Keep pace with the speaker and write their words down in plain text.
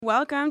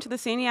Welcome to the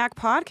Saniac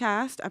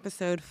Podcast,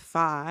 episode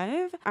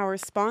 5. Our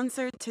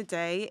sponsor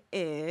today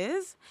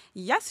is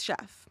Yes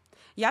Chef.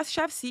 Yes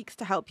Chef seeks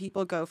to help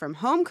people go from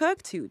home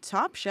cook to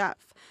top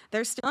chef.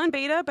 They're still in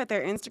beta, but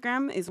their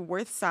Instagram is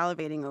worth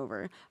salivating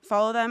over.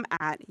 Follow them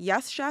at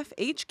Yes Chef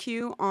HQ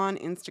on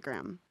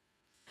Instagram.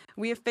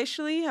 We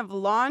officially have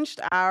launched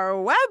our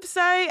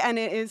website and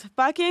it is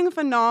fucking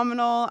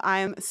phenomenal. I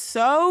am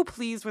so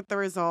pleased with the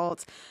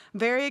results.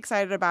 Very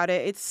excited about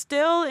it. It's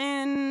still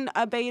in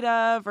a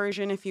beta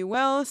version, if you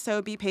will,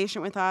 so be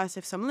patient with us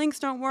if some links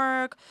don't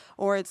work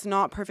or it's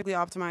not perfectly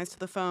optimized to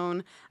the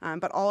phone.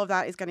 But all of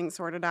that is getting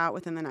sorted out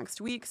within the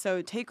next week.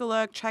 So take a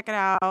look, check it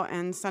out,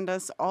 and send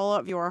us all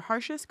of your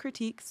harshest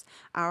critiques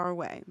our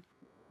way.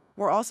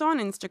 We're also on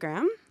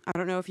Instagram. I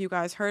don't know if you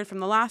guys heard from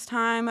the last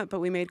time, but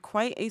we made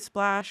quite a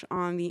splash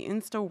on the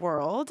Insta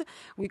world.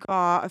 We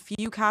got a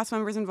few cast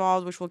members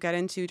involved, which we'll get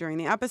into during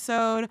the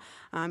episode,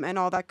 and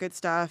all that good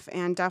stuff.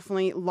 And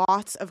definitely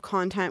lots of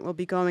content will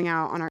be going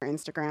out on our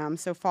Instagram.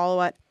 So follow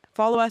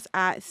us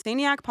at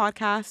Saniac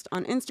Podcast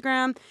on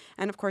Instagram,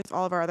 and of course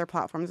all of our other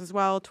platforms as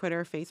well,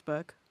 Twitter,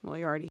 Facebook. Well,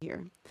 you're already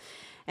here.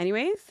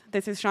 Anyways,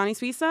 this is Shawnee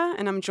Suisa,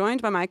 and I'm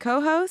joined by my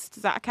co-host,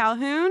 Zach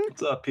Calhoun.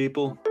 What's up,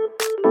 people?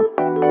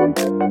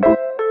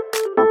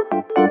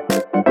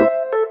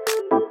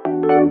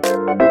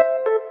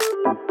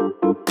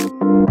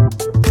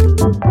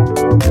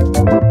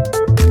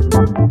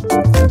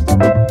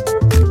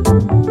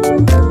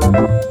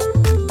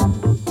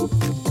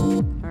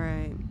 All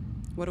right.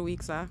 What a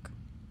week, Zach.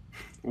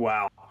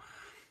 Wow.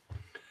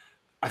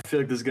 I feel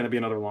like this is going to be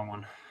another long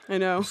one. I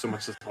know. There's so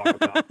much to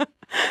talk about.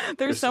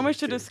 There's so much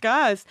to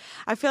discuss.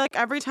 I feel like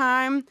every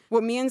time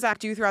what me and Zach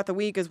do throughout the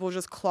week is we'll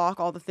just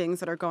clock all the things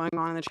that are going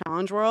on in the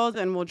challenge world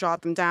and we'll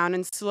jot them down.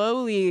 And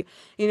slowly,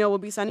 we'll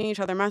be sending each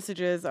other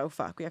messages. Oh,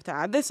 fuck, we have to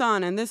add this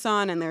on and this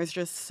on. And there's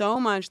just so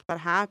much that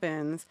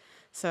happens.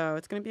 So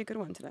it's going to be a good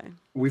one today.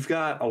 We've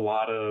got a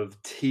lot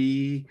of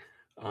tea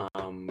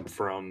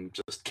from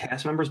just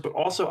cast members, but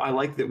also I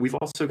like that we've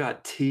also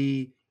got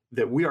tea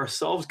that we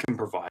ourselves can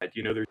provide.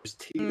 There's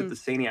tea that the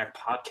Saniac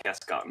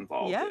Podcast got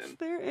involved in. Yes,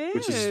 there is.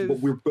 Which is what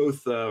we're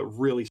both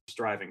really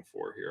striving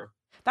for here.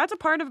 That's a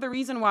part of the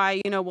reason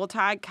why, we'll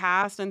tag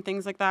cast and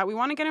things like that. We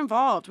want to get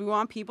involved. We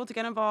want people to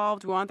get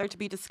involved. We want there to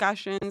be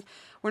discussions.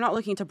 We're not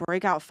looking to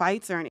break out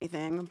fights or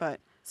anything, but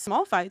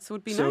small fights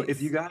would be nice. So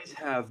if you guys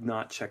have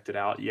not checked it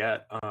out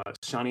yet,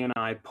 Shani and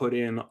I put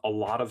in a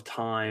lot of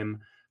time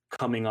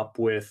coming up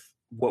with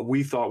what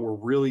we thought were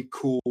really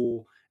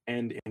cool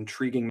and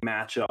intriguing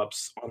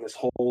matchups on this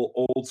whole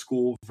old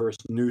school versus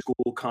new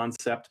school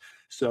concept.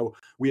 So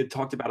we had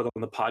talked about it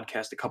on the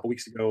podcast a couple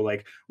weeks ago,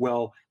 like,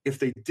 well, if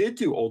they did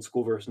do old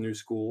school versus new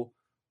school,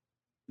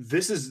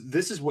 this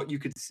is what you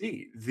could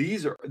see.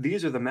 These are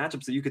the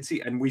matchups that you could see.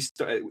 And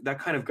that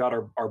kind of got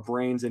our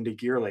brains into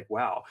gear, like,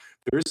 wow,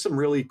 there's some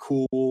really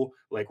cool,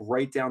 like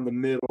right down the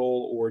middle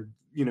or,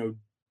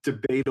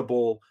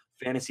 debatable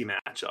fantasy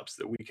matchups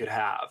that we could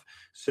have.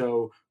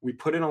 So we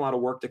put in a lot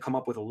of work to come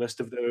up with a list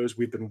of those.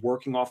 We've been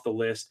working off the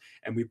list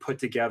and we put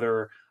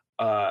together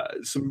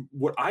some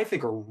what I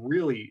think are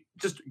really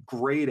just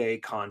grade A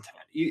content.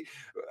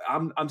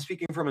 I'm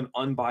speaking from an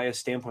unbiased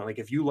standpoint. Like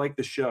if you like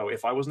the show,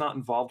 if I was not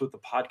involved with the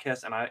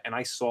podcast and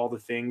I saw the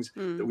things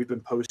that we've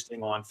been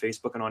posting on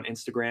Facebook and on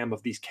Instagram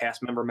of these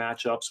cast member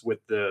matchups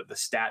with the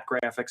stat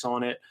graphics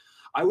on it,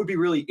 I would be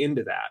really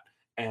into that.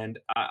 And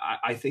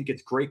I think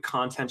it's great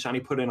content.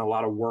 Shani put in a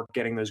lot of work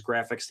getting those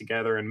graphics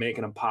together and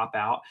making them pop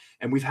out.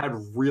 And we've had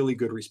really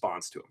good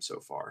response to them so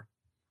far.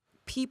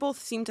 People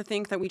seem to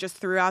think that we just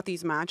threw out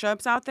these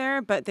matchups out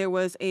there, but there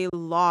was a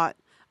lot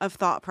of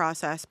thought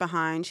process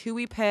behind who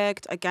we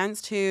picked,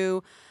 against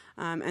who,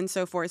 and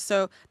so forth.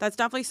 So that's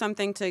definitely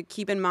something to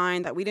keep in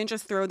mind, that we didn't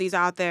just throw these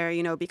out there,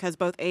 because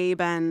both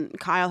Abe and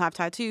Kyle have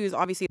tattoos.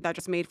 Obviously, that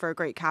just made for a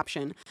great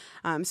caption.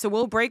 So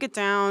we'll break it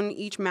down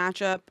each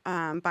matchup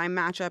by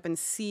matchup and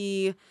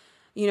see,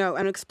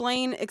 and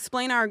explain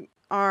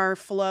our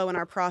flow and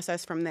our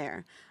process from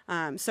there.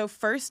 So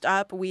first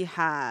up, we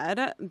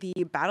had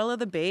the Battle of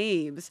the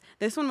Babes.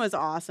 This one was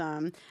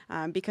awesome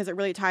because it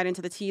really tied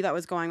into the tea that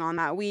was going on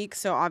that week.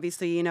 So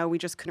obviously, we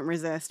just couldn't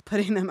resist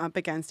putting them up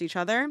against each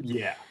other.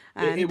 Yeah,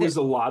 it was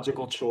a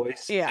logical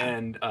choice. Yeah.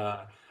 And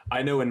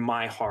I know in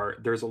my heart,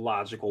 there's a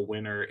logical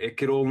winner. It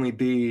could only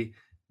be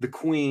the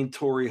Queen,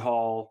 Tori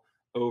Hall,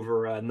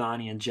 over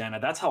Nani and Jenna.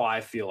 That's how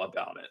I feel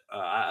about it.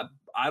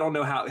 I don't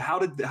know how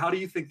do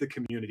you think the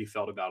community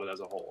felt about it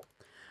as a whole?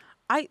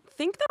 I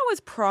think that was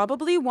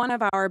probably one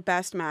of our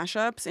best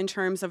mashups in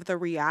terms of the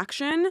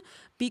reaction,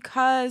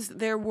 because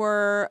there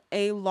were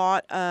a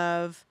lot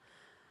of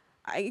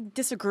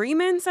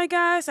disagreements, I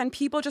guess, and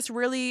people just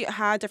really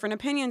had different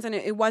opinions, and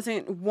it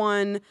wasn't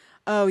one,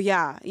 oh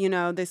yeah,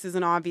 this is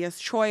an obvious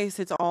choice,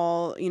 it's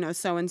all,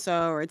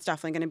 so-and-so, or it's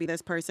definitely going to be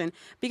this person,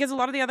 because a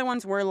lot of the other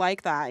ones were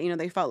like that.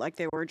 They felt like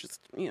they were just,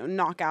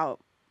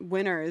 knockout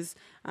winners,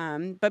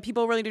 but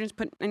people really didn't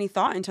put any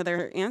thought into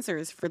their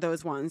answers for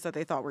those ones that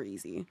they thought were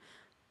easy.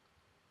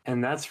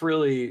 And that's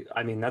really,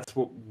 that's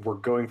what we're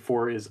going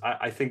for. Is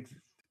I think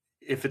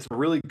if it's a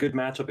really good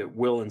matchup, it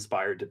will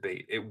inspire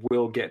debate. It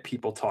will get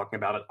people talking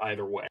about it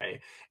either way.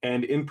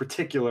 And in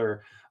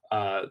particular,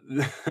 uh,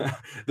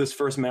 this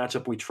first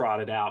matchup we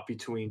trotted out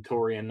between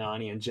Tori and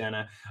Nani and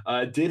Jenna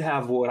did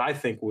have what I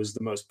think was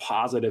the most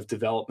positive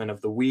development of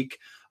the week.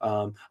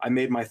 I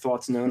made my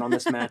thoughts known on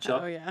this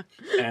matchup, Oh, yeah.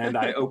 and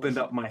I opened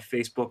up my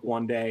Facebook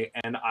one day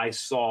and I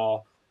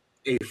saw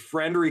a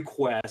friend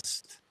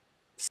request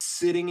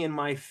sitting in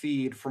my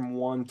feed from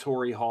one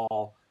Tori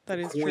Hall, the That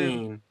is true.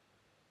 Queen,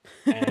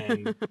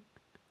 and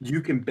you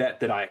can bet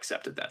that I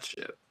accepted that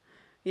shit.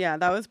 Yeah,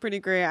 that was pretty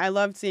great. I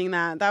loved seeing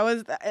that. That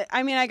was,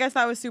 I mean, I guess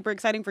that was super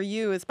exciting for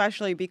you,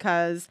 especially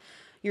because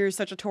you're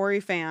such a Tory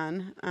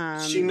fan.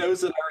 She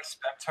knows that I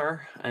respect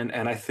her, and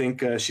I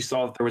think she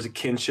saw that there was a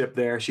kinship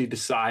there. She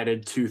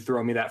decided to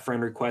throw me that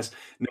friend request.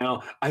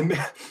 Now,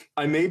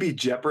 I may be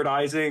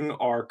jeopardizing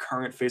our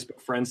current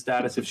Facebook friend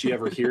status if she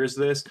ever hears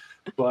this,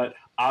 but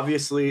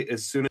obviously,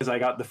 as soon as I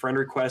got the friend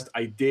request,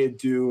 I did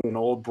do an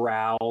old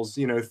browse,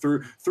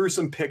 through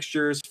some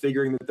pictures,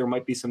 figuring that there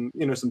might be some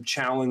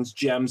challenge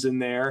gems in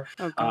there.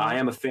 Oh, I God.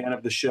 am a fan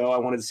of the show. I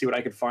wanted to see what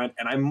I could find,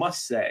 and I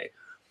must say,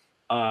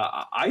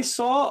 I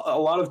saw a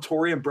lot of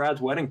Tori and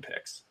Brad's wedding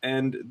pics,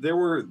 and there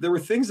were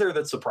things there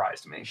that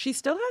surprised me. She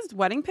still has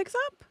wedding pics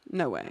up?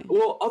 No way.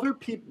 Well, other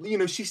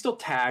people, she still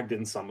tagged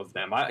in some of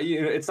them.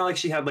 It's not like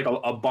she had like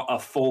a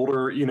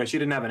folder. She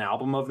didn't have an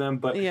album of them,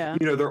 but Yeah.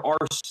 there are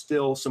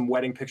still some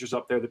wedding pictures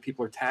up there that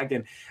people are tagged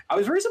in. I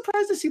was very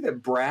surprised to see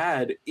that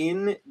Brad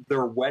in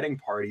their wedding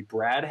party.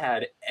 Brad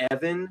had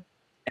Evan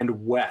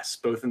and Wes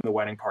both in the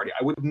wedding party.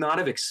 I would not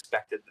have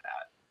expected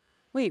that.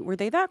 Wait, were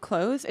they that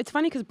close? It's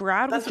funny because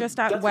Brad was just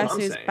at that's what I'm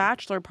Wes's saying.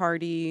 bachelor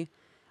party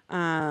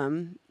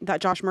that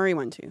Josh Murray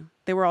went to.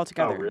 They were all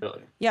together. Oh,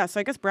 really? Yeah, so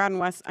I guess Brad and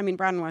Wes,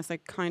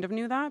 like kind of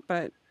knew that,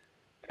 but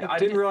I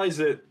didn't realize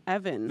that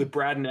Evan.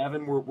 Brad and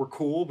Evan were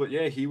cool, but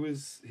yeah, he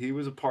was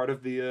a part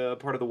of the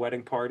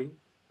wedding party.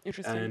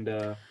 Interesting.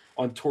 And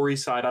on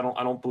Tori's side, I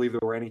don't believe there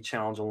were any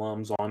challenge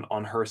alums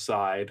on her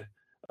side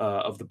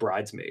of the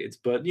bridesmaids,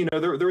 but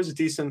there was a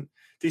decent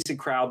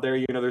crowd there.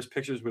 There's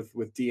pictures with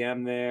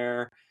DM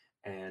there,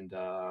 and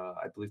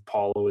I believe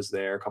Paula was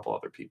there, a couple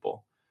other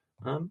people.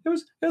 It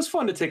was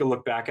fun to take a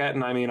look back at,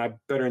 and I mean, I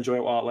better enjoy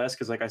it while it lasts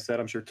because, like I said,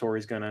 I'm sure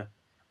Tori's gonna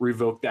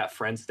revoke that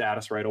friend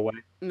status right away.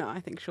 No,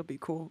 I think she'll be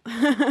cool.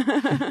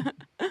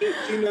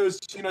 She knows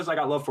I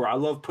got love for her. I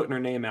love putting her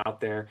name out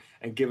there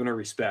and giving her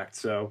respect.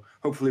 So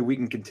hopefully we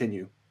can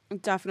continue.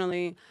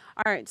 Definitely.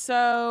 All right.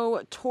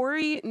 So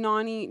Tori,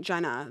 Nani,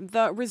 Jenna.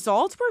 The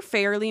results were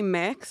fairly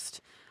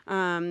mixed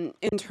in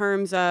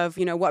terms of,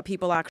 what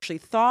people actually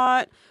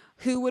thought,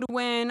 who would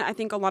win. I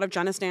think a lot of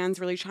Jenna stans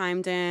really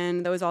chimed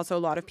in. There was also a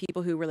lot of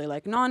people who really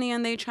like Nani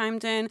and they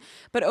chimed in.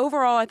 But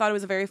overall, I thought it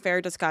was a very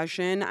fair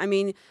discussion. I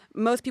mean,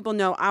 most people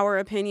know our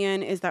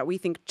opinion is that we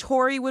think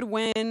Tori would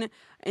win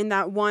in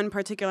that one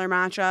particular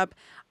matchup.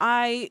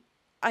 I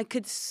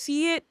could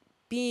see it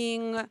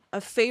being a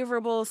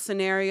favorable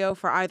scenario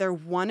for either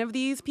one of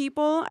these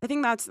people. I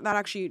think that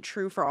actually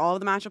true for all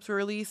of the matchups we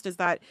released, is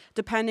that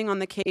depending on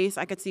the case,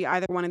 I could see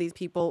either one of these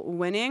people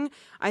winning.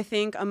 I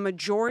think a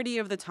majority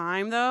of the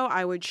time, though,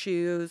 I would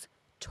choose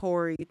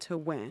Tori to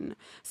win,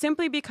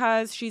 simply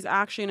because she's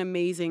actually an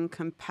amazing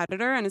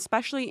competitor, and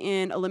especially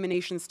in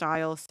elimination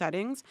style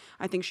settings,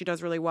 I think she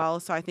does really well.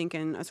 So I think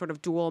in a sort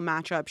of dual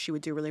matchup, she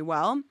would do really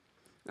well.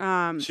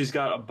 She's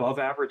got above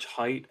average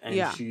height, and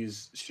Yeah.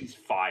 she's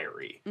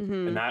fiery,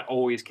 Mhm. and that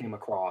always came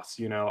across.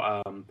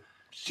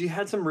 She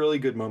had some really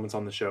good moments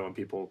on the show, and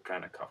people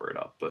kind of cover it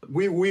up. But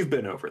we've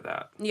been over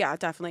that. Yeah,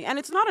 definitely. And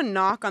it's not a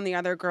knock on the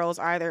other girls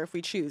either if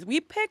we choose.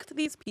 We picked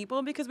these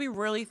people because we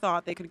really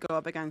thought they could go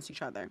up against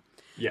each other.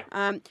 Yeah.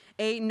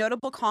 A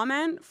notable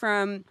comment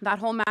from that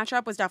whole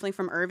matchup was definitely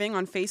from Irving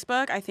on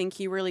Facebook. I think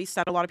he really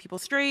set a lot of people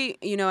straight,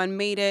 and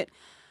made it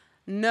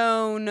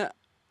known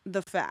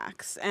the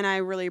facts, and I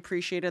really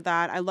appreciated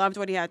that. I loved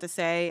what he had to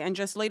say and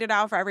just laid it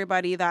out for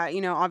everybody that,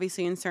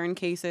 obviously in certain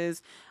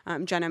cases,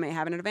 Jenna may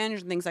have an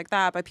advantage and things like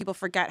that, but people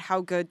forget how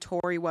good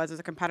Tori was as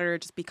a competitor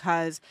just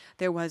because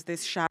there was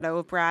this shadow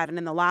of Brad. And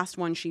in the last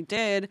one she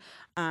did,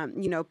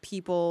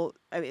 people,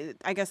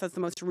 I guess that's the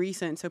most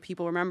recent, so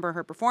people remember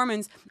her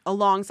performance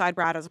alongside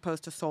Brad as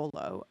opposed to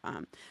solo.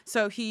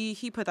 So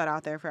he put that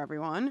out there for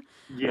everyone.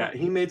 Yeah,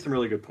 he made some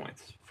really good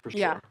points, for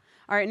sure. Yeah.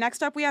 All right,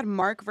 next up we had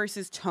Mark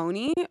versus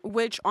Tony,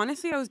 which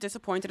honestly I was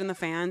disappointed in the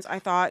fans. I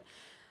thought,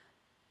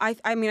 I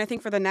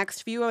think for the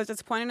next few I was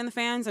disappointed in the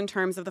fans in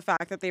terms of the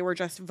fact that they were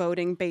just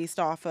voting based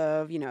off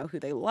of, who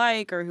they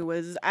like or who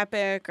was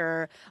epic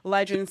or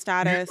legend You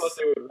status. thought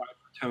they would ride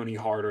for Tony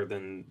harder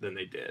than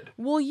they did.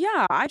 Well,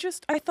 yeah, I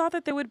thought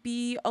that there would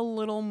be a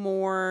little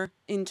more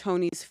in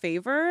Tony's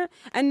favor.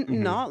 And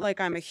not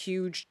like I'm a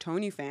huge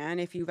Tony fan.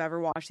 If you've ever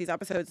watched these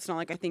episodes, it's not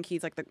like I think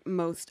he's like the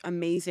most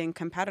amazing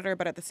competitor,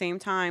 but at the same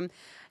time,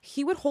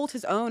 he would hold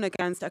his own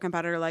against a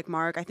competitor like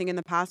Mark. I think in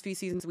the past few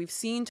seasons, we've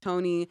seen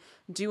Tony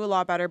do a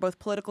lot better, both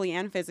politically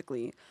and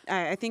physically.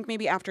 I think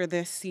maybe after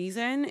this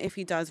season, if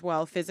he does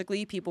well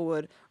physically, people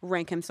would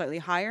rank him slightly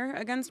higher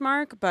against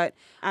Mark. But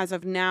as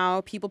of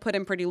now, people put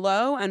him pretty low.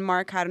 low, and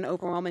Mark had an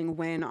overwhelming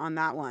win on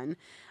that one.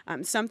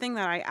 Something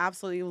that I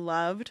absolutely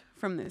loved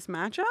from this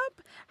matchup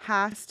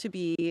has to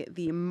be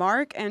the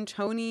Mark and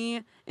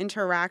Tony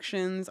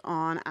interactions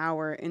on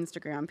our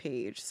Instagram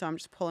page. So I'm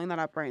just pulling that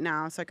up right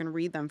now so I can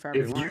read them for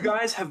everyone. If you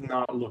guys have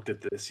not looked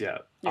at this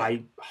yet, Yeah.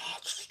 I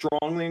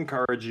strongly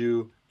encourage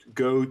you to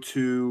go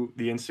to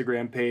the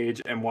Instagram page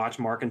and watch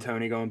Mark and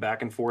Tony going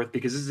back and forth,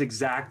 because this is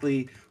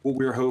exactly what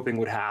we were hoping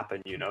would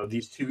happen. You know,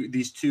 these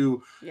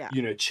two, Yeah.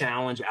 you know,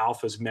 challenge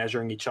alphas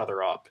measuring each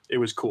other up. It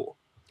was cool.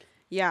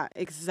 Yeah,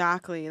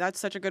 exactly. That's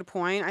such a good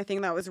point. I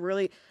think that was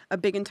really a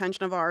big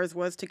intention of ours,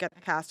 was to get the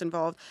cast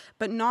involved,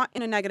 but not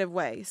in a negative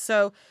way.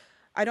 So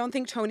I don't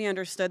think Tony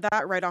understood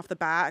that right off the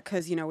bat,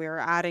 because, you know, we were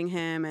adding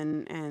him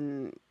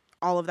and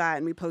all of that,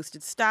 and we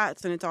posted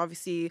stats, and it's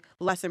obviously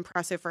less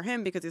impressive for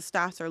him because his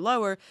stats are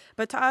lower.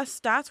 But to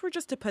us, stats were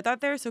just to put that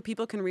there so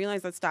people can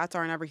realize that stats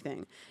aren't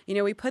everything. You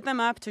know, we put them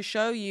up to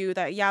show you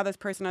that, yeah, this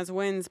person has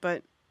wins,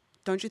 but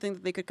don't you think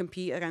that they could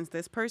compete against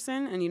this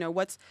person? And, you know,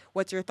 what's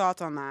your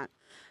thoughts on that?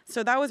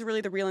 So that was really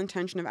the real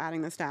intention of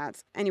adding the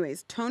stats.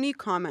 Anyways, Tony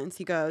comments,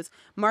 he goes,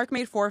 Mark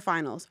made 4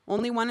 finals,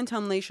 only won into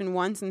elimination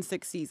once in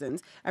 6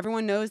 seasons.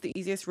 Everyone knows the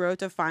easiest road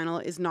to final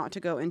is not to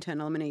go into an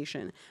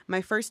elimination.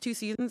 My first 2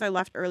 seasons, I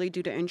left early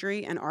due to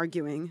injury and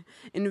arguing.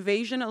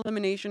 Invasion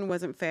elimination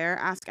wasn't fair.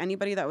 Ask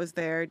anybody that was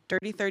there.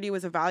 Dirty 30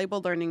 was a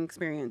valuable learning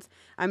experience.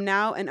 I'm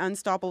now an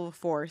unstoppable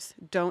force.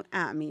 Don't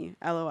at me,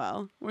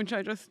 LOL. Which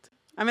I just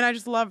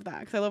love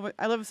that, because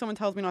I love if someone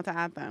tells me not to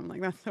at them.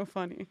 Like, that's so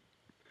funny.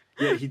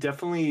 Yeah,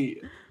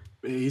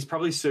 he's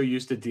probably so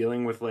used to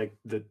dealing with like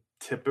the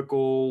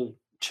typical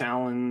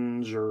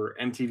challenge or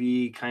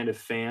MTV kind of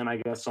fan, I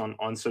guess,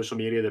 on social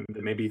media,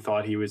 that maybe he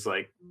thought he was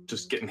like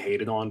just getting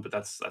hated on, but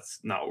that's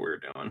not what we're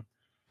doing.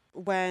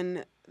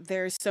 When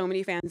there's so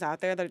many fans out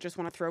there that just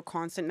want to throw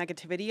constant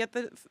negativity at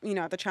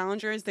the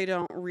challengers, they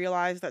don't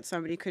realize that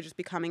somebody could just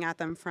be coming at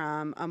them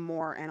from a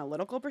more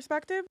analytical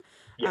perspective,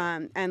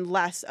 and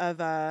less of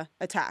a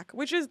attack,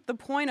 which is the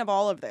point of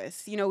all of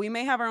this. You know, we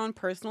may have our own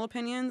personal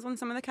opinions on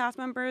some of the cast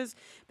members,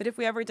 but if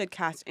we ever did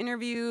cast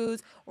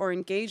interviews or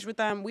engaged with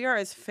them, we are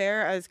as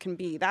fair as can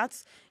be.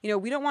 That's, you know,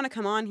 we don't want to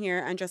come on here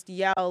and just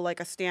yell like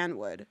a Stan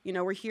would. You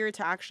know, we're here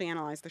to actually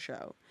analyze the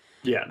show.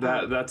 Yeah,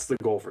 that's the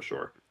goal for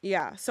sure.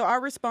 Yeah, so our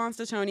response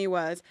to Tony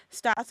was,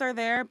 stats are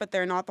there, but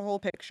they're not the whole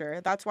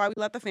picture. That's why we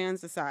let the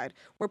fans decide.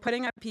 We're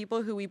putting up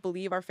people who we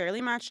believe are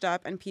fairly matched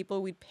up and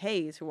people we'd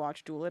pay to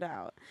watch Duel It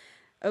Out.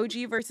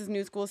 OG versus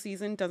New School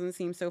season doesn't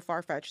seem so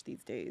far-fetched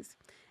these days.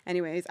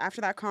 Anyways,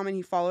 after that comment,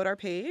 he followed our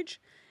page,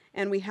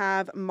 and we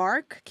have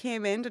Mark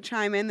came in to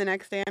chime in the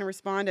next day and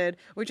responded,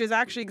 which is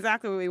actually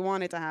exactly what we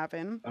wanted to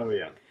happen. Oh,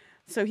 yeah.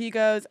 So he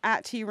goes,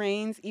 at T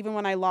Reigns, even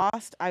when I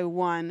lost, I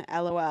won.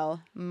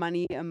 LOL.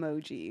 Money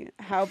emoji.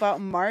 How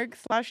about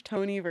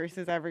Mark/Tony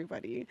versus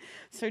everybody?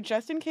 So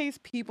just in case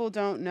people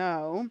don't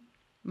know,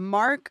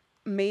 Mark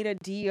made a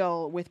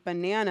deal with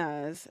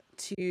Bananas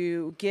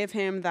to give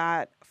him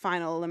that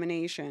final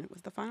elimination.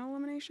 Was the final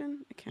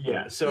elimination? I can't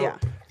remember. So Yeah.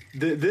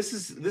 This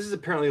is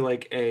apparently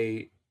like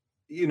a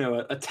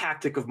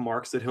tactic of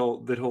Mark's that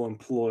he'll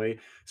employ.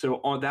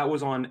 So that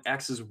was on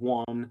X's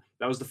 1.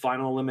 That was the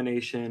final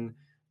elimination.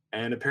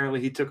 And apparently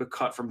he took a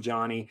cut from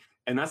Johnny.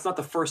 And that's not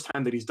the first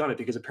time that he's done it,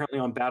 because apparently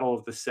on Battle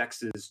of the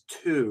Sexes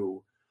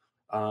 2,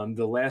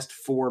 the last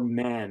 4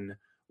 men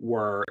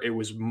it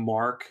was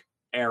Mark,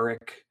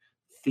 Eric,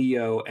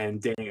 Theo, and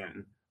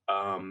Dan.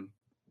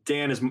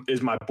 Dan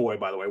is my boy,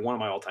 by the way, one of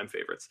my all-time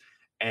favorites.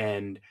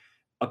 And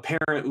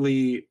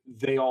apparently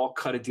they all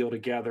cut a deal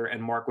together,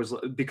 and Mark was,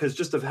 because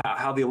just of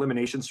how the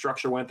elimination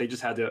structure went, they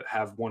just had to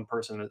have one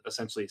person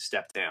essentially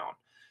step down.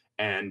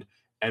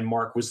 And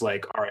Mark was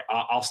like, all right,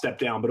 I'll step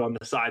down. But on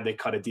the side, they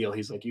cut a deal.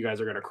 He's like, you guys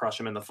are going to crush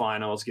him in the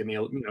finals. Give me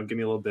a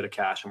little bit of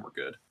cash and we're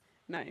good.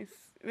 Nice.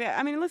 Yeah,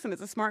 I mean, listen,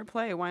 it's a smart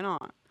play. Why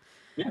not?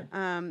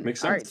 Yeah, makes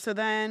sense. All right, so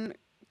then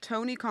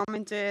Tony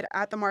commented,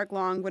 at the Mark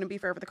Long, wouldn't be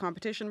fair for the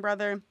competition,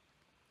 brother.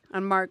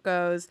 And Mark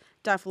goes,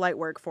 def light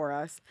work for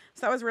us.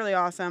 So that was really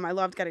awesome. I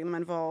loved getting them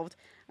involved.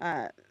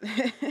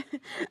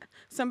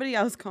 Somebody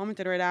else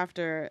commented right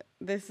after,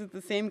 this is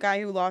the same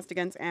guy who lost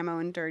against Ammo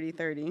in Dirty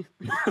 30.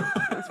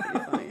 That's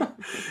pretty funny.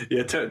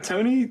 Yeah,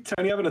 Tony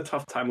having a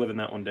tough time living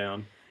that one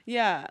down.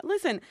 Yeah,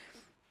 listen,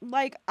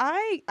 like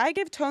I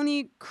give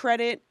Tony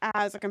credit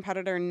as a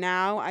competitor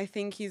now. I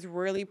think he's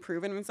really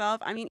proven himself.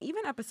 I mean,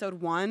 even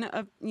episode 1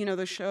 of,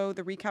 the show,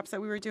 the recaps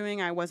that we were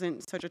doing, I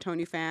wasn't such a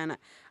Tony fan.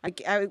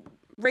 I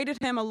rated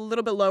him a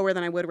little bit lower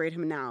than I would rate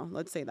him now.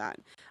 Let's say that.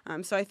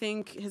 So I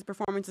think his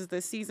performances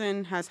this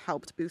season has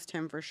helped boost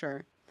him for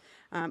sure.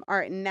 All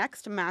right,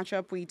 next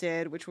matchup we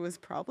did, which was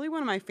probably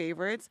one of my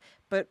favorites,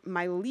 but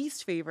my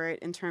least favorite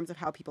in terms of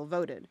how people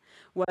voted,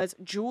 was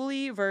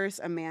Julie versus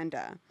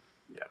Amanda.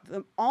 Yeah.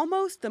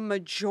 Almost the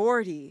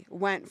majority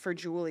went for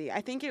Julie. I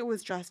think it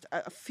was just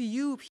a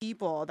few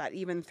people that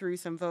even threw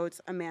some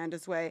votes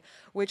Amanda's way,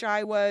 which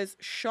I was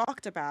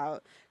shocked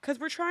about, because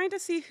we're trying to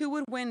see who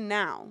would win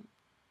now.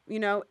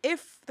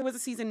 If there was a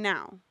season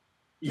now.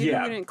 Maybe we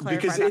Yeah, didn't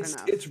clarify because that it's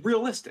enough. it's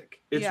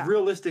realistic. It's Yeah.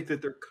 realistic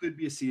that there could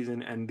be a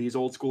season and these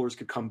old schoolers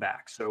could come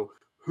back. So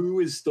who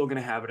is still going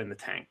to have it in the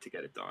tank to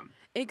get it done?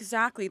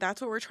 Exactly. That's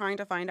what we're trying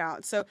to find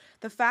out. So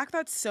the fact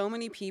that so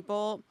many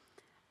people,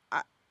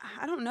 I,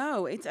 I don't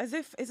know. It's as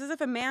if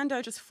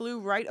Amanda just flew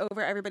right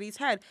over everybody's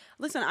head.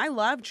 Listen, I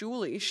love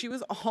Julie. She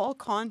was all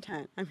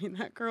content. I mean,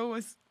 that girl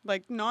was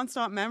like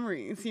nonstop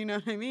memories. You know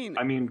what I mean?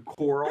 I mean,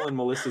 Coral and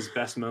Melissa's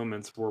best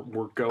moments were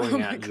Oh going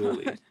my at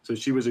Julie. God. So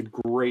she was a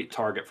great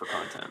target for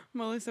content.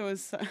 Melissa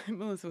was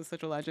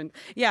such a legend.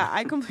 Yeah,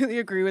 I completely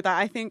agree with that.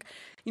 I think,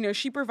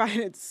 she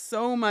provided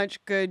so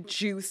much good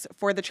juice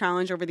for the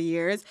challenge over the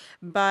years,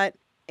 but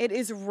it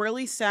is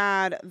really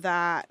sad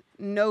that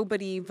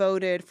nobody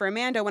voted for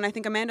Amanda when I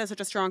think Amanda is such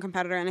a strong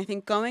competitor, and I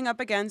think going up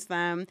against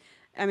them,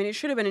 I mean, it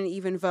should have been an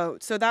even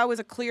vote. So that was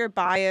a clear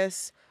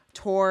bias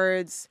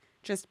towards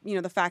just,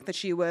 the fact that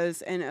she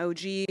was an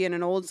OG and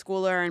an old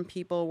schooler and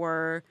people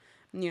were,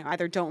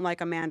 either don't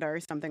like Amanda or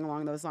something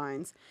along those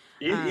lines.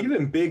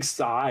 Even Big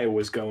Psy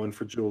was going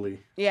for Julie.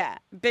 Yeah,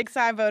 Big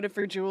Cy voted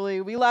for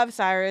Julie. We love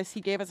Cyrus.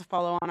 He gave us a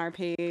follow on our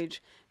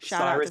page.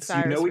 Shout out to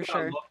Cyrus we for got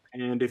sure. love.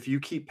 And if you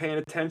keep paying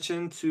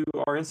attention to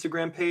our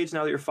Instagram page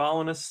now that you're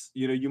following us,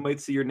 you might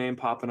see your name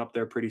popping up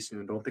there pretty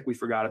soon. Don't think we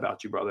forgot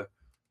about you, brother.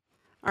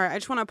 All right, I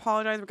just want to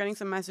apologize. We're getting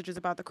some messages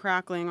about the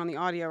crackling on the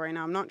audio right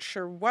now. I'm not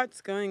sure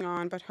what's going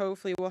on, but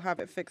hopefully we'll have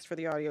it fixed for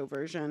the audio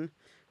version.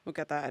 We'll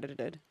get that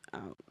edited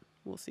out.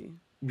 We'll see.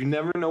 You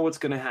never know what's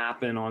going to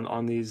happen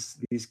on these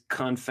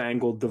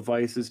confangled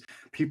devices.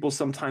 People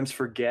sometimes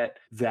forget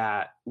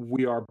that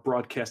we are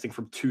broadcasting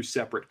from two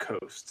separate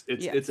coasts.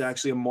 It's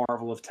actually a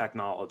marvel of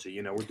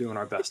technology. We're doing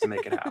our best to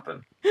make it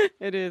happen.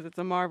 It is. It's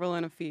a marvel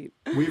and a feat.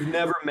 We've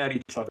never met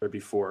each other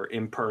before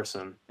in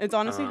person. It's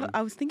honestly,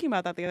 I was thinking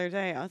about that the other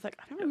day. I was like,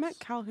 I've never met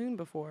Calhoun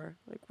before.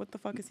 Like, what the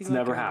fuck is he like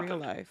never in happened. real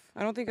life?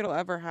 I don't think it'll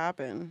ever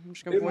happen. I'm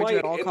just going to avoid you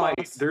at all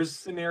costs. There's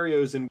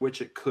scenarios in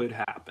which it could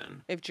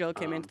happen. If Jill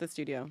came into the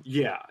studio.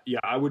 Yeah.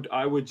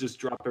 I would just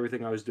drop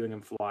everything I was doing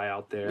and fly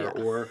out there.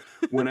 Yeah. Or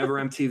whenever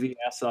MTV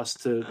asks us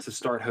to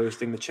start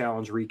hosting the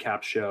challenge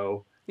recap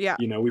show,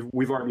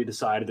 we've already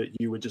decided that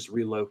you would just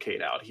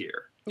relocate out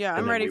here. Yeah,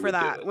 I'm ready for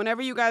that.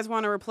 Whenever you guys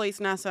want to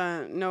replace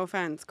Nessa, no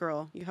offense,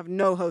 girl, you have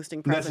no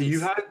hosting presence. Nessa, you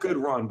had a good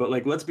run, but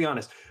let's be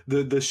honest,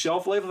 the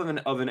shelf life of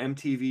an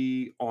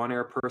MTV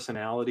on-air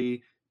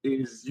personality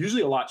is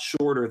usually a lot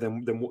shorter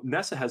than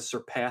Nessa has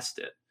surpassed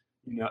it.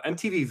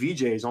 MTV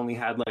VJs only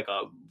had like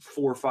a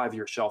 4 or 5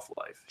 year shelf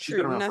life.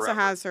 True, Nessa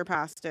has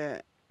surpassed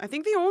it. I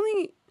think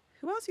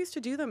who else used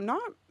to do them?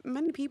 Not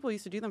many people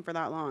used to do them for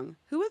that long.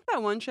 Who was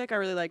that one chick? I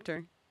really liked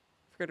her.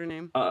 Forgot her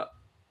name.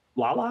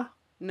 Lala?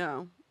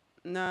 No.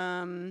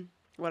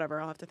 Whatever.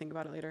 I'll have to think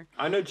about it later.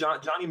 I know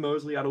Johnny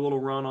Mosley had a little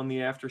run on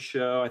the after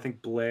show. I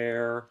think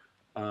Blair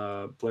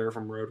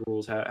from Road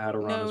Rules had a run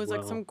as well. No, it was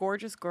like some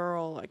gorgeous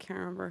girl. I can't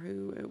remember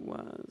who it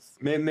was.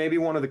 Maybe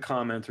one of the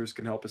commenters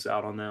can help us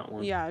out on that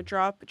one. Yeah,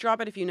 drop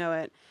it if you know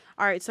it.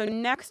 All right, so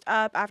next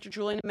up after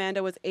Julie and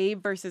Amanda was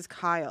Abe versus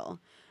Kyle.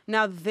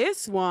 Now,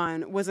 this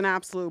one was an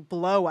absolute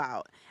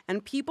blowout,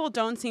 and people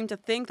don't seem to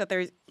think that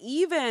there's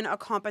even a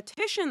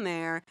competition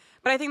there,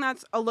 but I think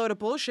that's a load of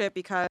bullshit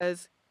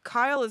because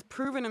Kyle has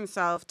proven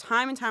himself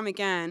time and time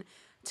again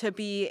to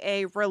be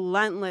a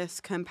relentless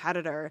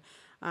competitor.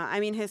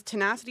 I mean, his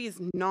tenacity is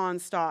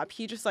nonstop.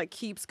 He just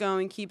keeps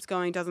going,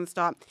 doesn't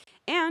stop.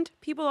 And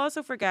people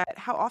also forget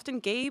how often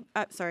Gabe,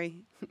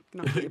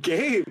 not Gabe.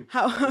 Gabe.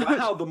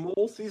 Wow, the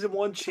Mole Season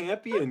 1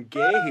 champion,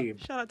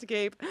 Gabe. Shout out to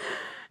Gabe.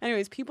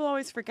 Anyways, people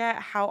always forget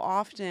how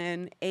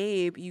often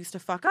Abe used to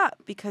fuck up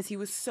because he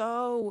was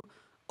so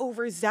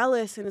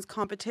overzealous in his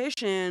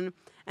competition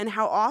and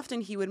how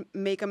often he would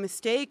make a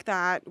mistake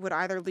that would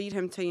either lead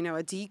him to,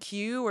 a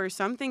DQ or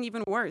something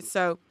even worse.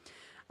 So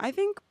I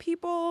think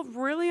people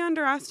really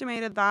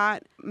underestimated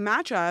that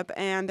matchup,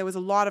 and there was a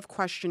lot of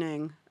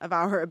questioning of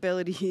our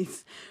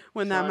abilities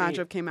when that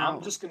matchup came out.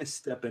 I'm just going to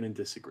step in and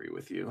disagree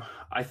with you.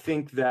 I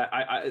think that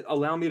I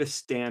allow me to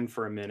stand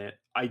for a minute.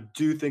 I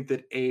do think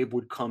that Abe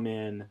would come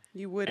in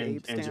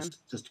and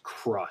just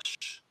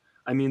crush.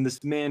 I mean,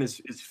 this man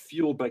is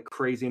fueled by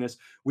craziness.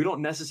 We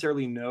don't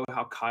necessarily know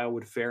how Kyle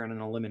would fare in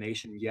an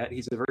elimination yet.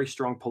 He's a very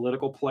strong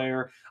political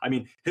player. I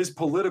mean, his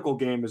political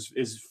game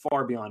is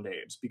far beyond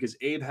Abe's because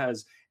Abe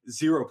has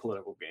zero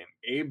political game.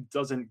 Abe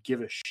doesn't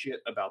give a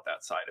shit about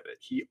that side of it.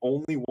 He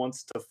only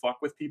wants to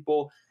fuck with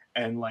people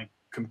and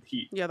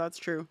compete. Yeah, that's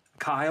true.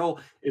 Kyle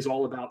is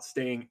all about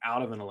staying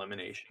out of an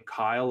elimination.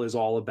 Kyle is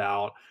all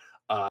about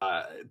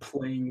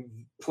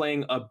playing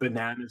a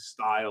banana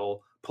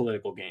style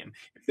political game.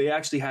 If they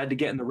actually had to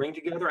get in the ring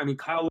together, I mean,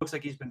 Kyle looks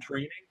like he's been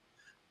training,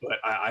 but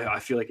I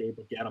feel like Abe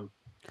would get him.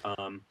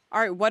 All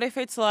right, what if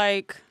it's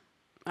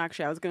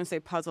actually, I was going to say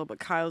puzzle, but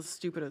Kyle's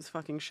stupid as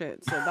fucking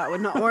shit, so that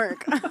would not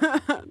work.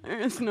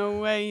 There's no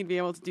way he'd be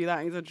able to do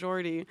that. He's a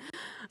Geordie.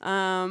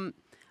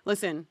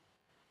 Listen,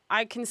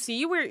 I can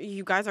see where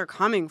you guys are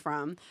coming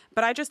from,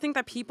 but I just think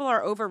that people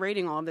are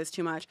overrating all of this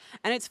too much.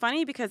 And it's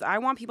funny because I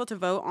want people to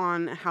vote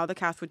on how the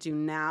cast would do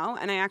now,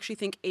 and I actually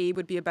think Abe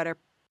would be a better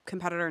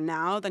competitor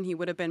now than he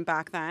would have been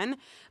back then.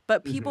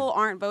 But people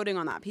aren't voting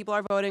on that. People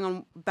are voting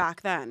on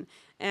back then.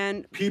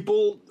 And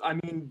people, I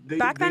mean,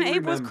 back then they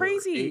Abe was remember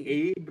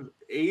crazy.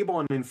 Abe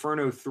on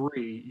Inferno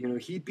 3, you know,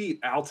 he beat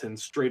Alton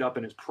straight up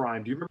in his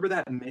prime. Do you remember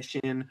that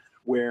mission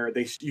where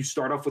you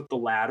start off with the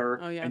ladder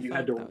Oh yeah, and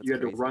fuck, that was you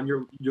had to crazy.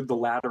 run the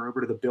ladder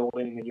over to the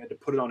building, and you had to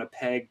put it on a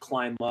peg,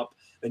 climb up,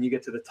 then you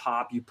get to the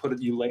top,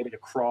 you lay it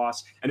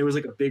across, and it was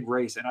like a big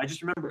race. And I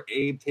just remember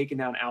Abe taking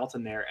down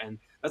Alton there, and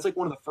that's like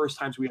one of the first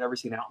times we'd ever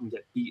seen Alton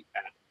get beat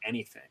at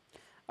anything.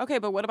 Okay,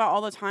 but what about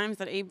all the times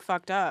that Abe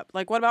fucked up?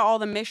 Like, what about all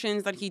the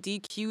missions that he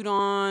DQ'd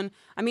on?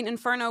 I mean,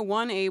 Inferno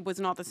 1 Abe was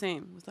not the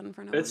same. Was that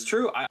Inferno 1? It's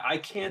true. I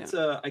can't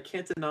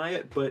deny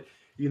it, but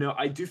you know,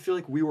 I do feel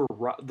like we were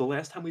the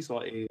last time we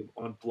saw Abe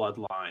on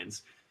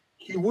Bloodlines,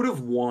 he would have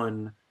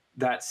won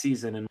that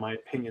season, in my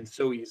opinion,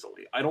 so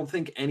easily. I don't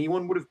think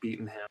anyone would have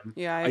beaten him.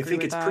 Yeah, I I agree think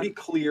with it's that. pretty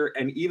clear,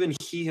 and even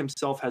he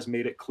himself has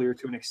made it clear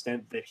to an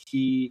extent that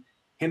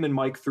him and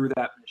Mike through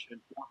that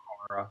mission for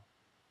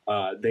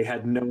Cara. They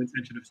had no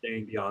intention of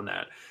staying beyond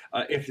that.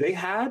 If they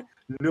had,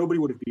 nobody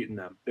would have beaten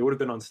them. They would have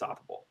been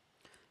unstoppable.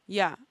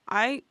 Yeah,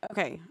 I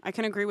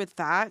can agree with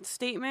that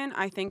statement.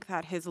 I think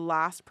that his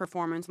last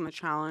performance on the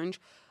challenge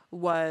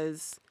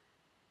was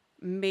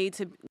made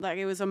to, like,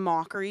 it was a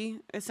mockery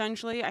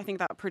essentially. I think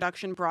that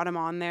production brought him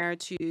on there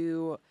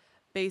to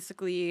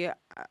basically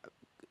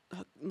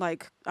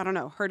like, I don't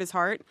know, hurt his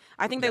heart.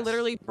 I think they Yes.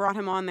 literally brought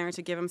him on there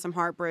to give him some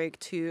heartbreak,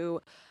 to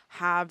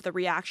have the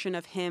reaction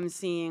of him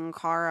seeing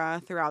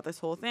Cara throughout this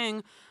whole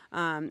thing,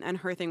 and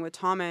her thing with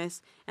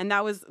Thomas. And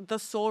that was the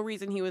sole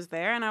reason he was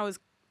there. And I was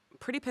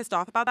pretty pissed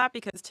off about that,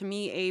 because to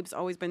me, Abe's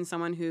always been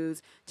someone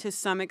who's to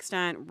some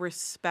extent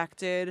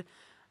respected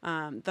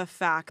the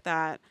fact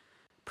that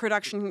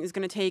production is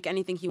going to take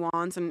anything he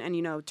wants and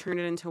you know turn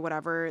it into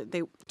whatever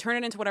they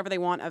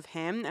want of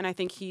him. And I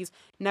think he's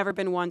never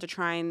been one to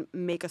try and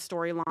make a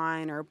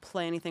storyline or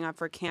play anything up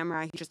for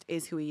camera. He just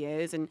is who he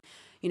is, and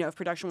you know, if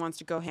production wants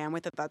to go ham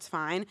with it, that's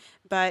fine.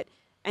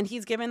 And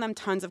he's given them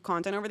tons of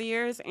content over the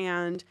years,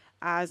 and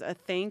as a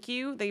thank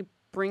you, they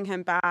bring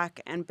him back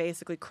and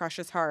basically crush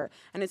his heart.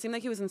 And it seemed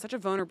like he was in such a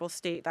vulnerable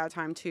state that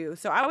time too.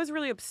 So I was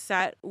really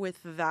upset with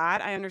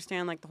that. I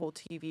understand like the whole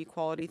TV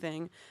quality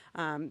thing,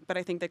 but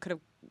I think they could have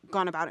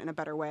gone about it in a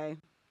better way.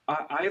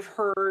 I've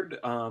heard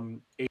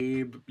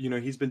Abe, you know,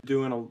 he's been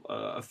doing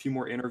a few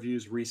more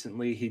interviews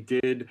recently. He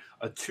did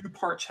a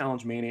 2-part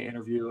Challenge Mania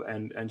interview,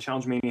 and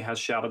Challenge Mania has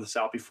shouted this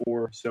out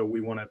before, so we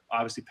want to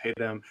obviously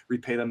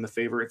repay them the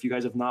favor. If you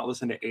guys have not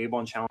listened to Abe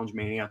on Challenge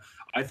Mania,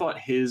 I thought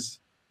his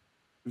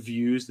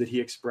views that he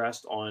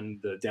expressed on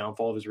the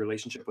downfall of his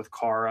relationship with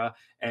Cara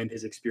and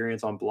his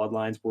experience on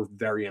Bloodlines were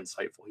very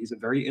insightful. He's a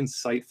very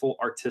insightful,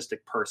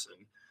 artistic person.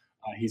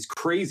 He's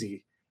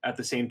crazy at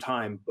the same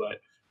time,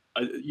 but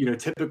you know,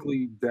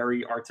 typically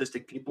very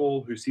artistic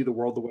people who see the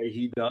world the way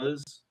he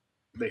does,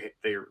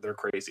 they're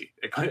crazy.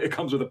 It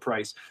comes with a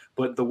price.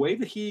 But the way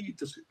that he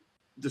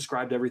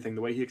described everything,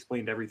 the way he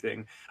explained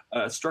everything,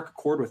 struck a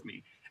chord with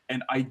me.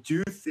 And I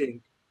do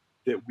think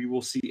that we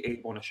will see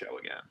Abe on a show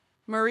again.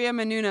 Maria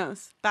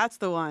Menounos, that's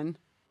the one.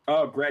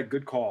 Oh, Greg,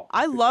 good call.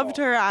 I Good loved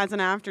call. her as an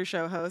after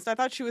show host. I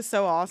thought she was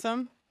so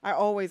awesome. I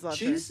always loved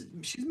her.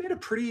 She's made a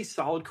pretty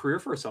solid career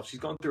for herself. She's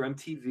gone through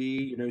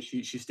MTV. You know,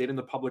 she stayed in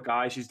the public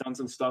eye. She's done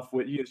some stuff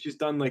with, you know, she's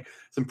done like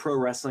some pro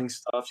wrestling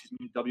stuff. She's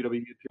made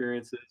WWE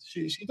appearances.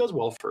 She does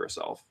well for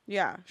herself.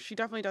 Yeah, she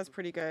definitely does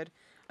pretty good.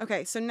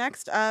 Okay, so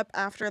next up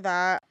after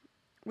that,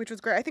 which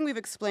was great. I think we've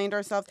explained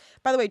ourselves.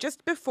 By the way,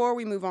 just before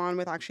we move on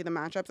with actually the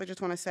matchups, I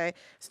just want to say,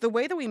 so the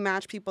way that we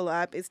match people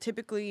up is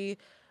typically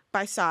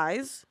by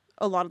size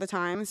a lot of the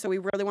time. So we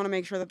really want to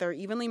make sure that they're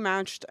evenly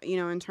matched, you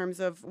know, in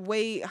terms of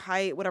weight,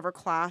 height, whatever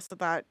class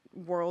that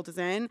world is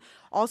in.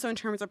 Also in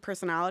terms of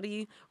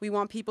personality, we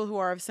want people who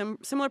are of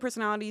similar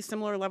personalities,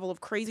 similar level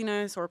of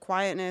craziness or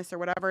quietness or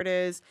whatever it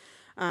is,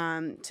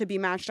 to be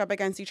matched up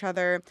against each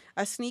other.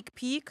 A sneak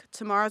peek,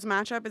 tomorrow's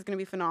matchup is going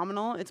to be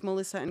phenomenal. It's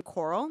Melissa and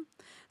Coral.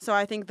 So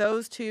I think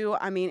those two,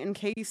 I mean, in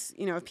case,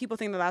 you know, if people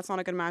think that that's not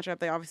a good matchup,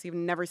 they obviously have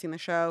never seen the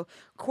show.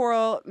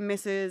 Coral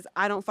misses,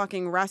 I don't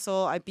fucking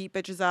wrestle, I beat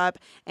bitches up.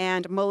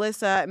 And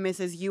Melissa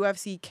misses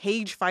UFC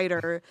cage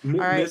fighter. All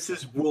right.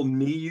 Mrs. will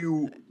knee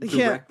you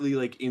directly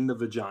like in the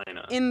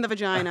vagina. In the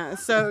vagina.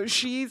 So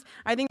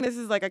I think this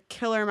is like a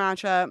killer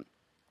matchup.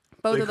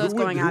 Both like, of those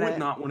going at it. Who would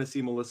not want to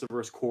see Melissa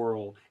versus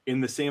Coral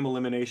in the same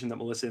elimination that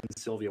Melissa and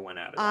Sylvia went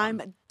at it?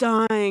 I'm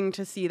dying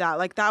to see that.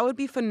 Like, that would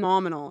be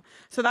phenomenal.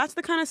 So that's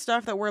the kind of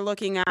stuff that we're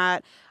looking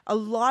at. A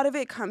lot of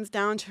it comes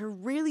down to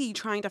really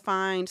trying to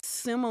find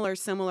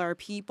similar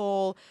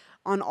people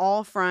on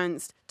all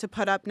fronts to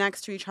put up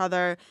next to each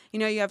other. You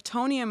know, you have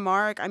Tony and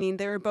Mark. I mean,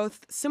 they're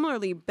both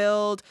similarly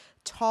built,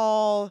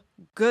 tall,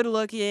 good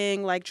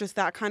looking, like just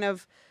that kind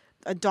of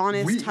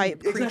Adonis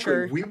type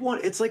creature. We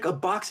want, it's like a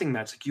boxing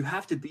match. Like you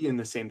have to be in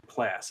the same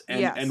class, and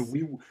Yes. and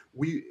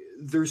we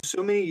there's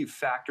so many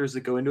factors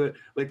that go into it.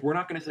 Like we're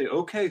not going to say,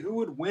 okay, who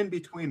would win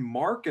between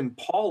Mark and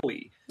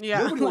Paulie?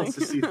 Yeah, Nobody wants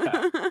to see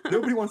that.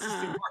 Nobody wants to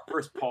see Mark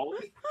versus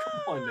Paulie.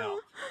 Come on now.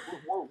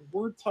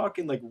 We're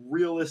talking like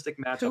realistic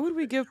matchups. Who would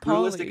we give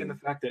Realistic Paulie? in the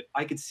fact that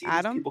I could see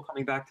Adam? these people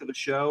coming back to the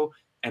show,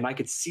 and I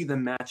could see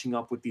them matching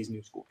up with these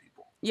new school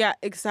people. Yeah,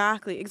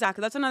 exactly.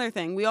 That's another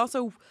thing. We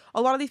also,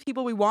 a lot of these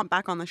people we want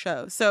back on the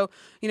show. So,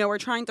 we're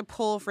trying to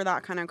pull for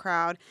that kind of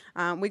crowd.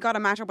 We got a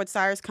matchup with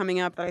Cyrus coming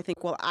up that I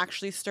think will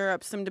actually stir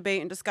up some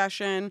debate and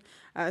discussion.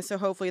 So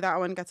hopefully that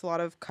one gets a lot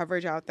of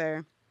coverage out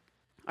there.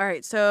 All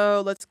right,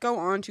 so let's go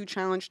on to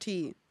Challenge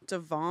T.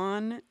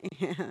 Devon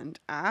and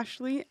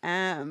Ashley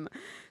M.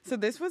 So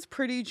this was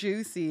pretty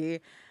juicy.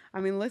 I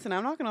mean, listen,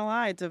 I'm not going to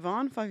lie.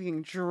 Devon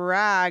fucking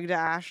dragged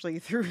Ashley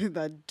through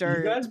the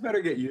dirt. You guys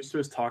better get used to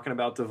us talking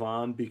about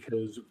Devon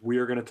because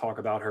we're going to talk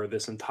about her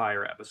this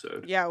entire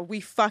episode. Yeah, we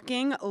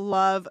fucking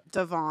love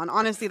Devon.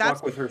 Honestly,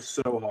 that's... Fuck with her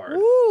so hard.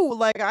 Woo!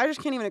 Like, I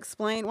just can't even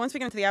explain. Once we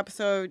get into the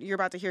episode, you're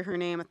about to hear her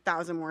name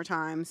 1,000 more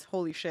times.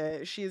 Holy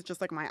shit. She's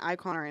just like my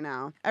icon right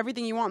now.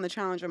 Everything you want in the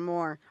challenge and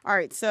more. All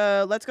right,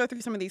 so let's go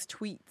through some of these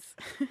tweets.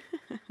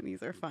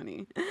 These are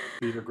funny.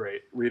 These are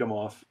great. Read them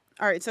off.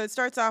 All right, so it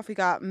starts off, we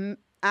got...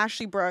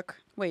 Ashley Brooke.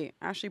 Wait,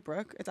 Ashley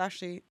Brooke? It's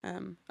Ashley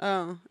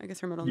Oh, I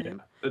guess her middle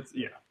name.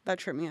 That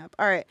tripped me up.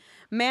 All right.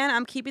 Man,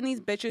 I'm keeping these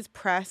bitches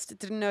pressed.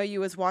 Didn't know you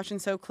was watching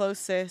so close,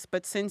 sis,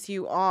 but since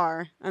you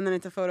are. And then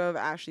it's a photo of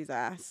Ashley's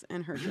ass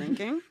and her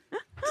drinking.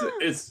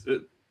 It's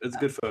a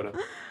good photo.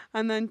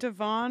 And then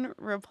Devon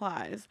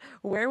replies,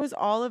 where was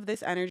all of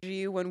this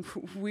energy when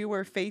we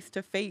were face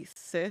to face,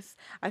 sis?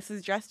 I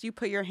suggest you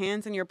put your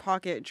hands in your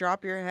pocket,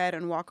 drop your head,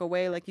 and walk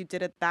away like you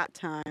did at that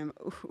time.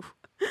 Ooh.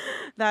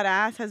 That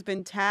ass has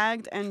been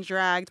tagged and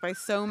dragged by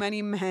so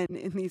many men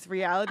in these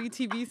reality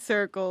TV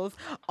circles.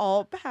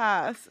 All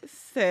pass,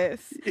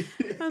 sis.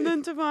 And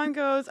then Devon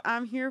goes,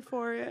 I'm here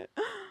for it.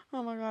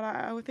 Oh my God,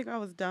 I would think I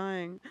was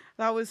dying.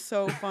 That was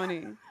so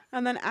funny.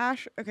 And then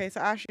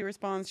Ashley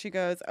responds, she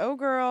goes, oh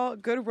girl,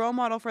 good role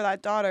model for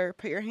that daughter.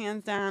 Put your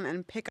hands down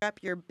and pick up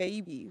your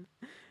baby.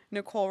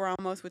 Nicole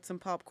Ramos with some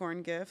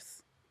popcorn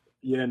gifts.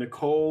 Yeah,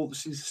 Nicole,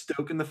 she's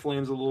stoking the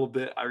flames a little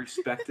bit. I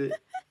respect it.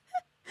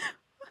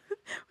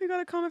 We got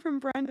a comment from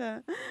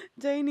Brenda.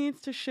 Day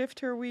needs to shift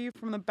her weave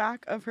from the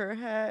back of her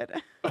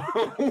head.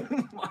 Oh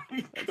my God.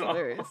 That's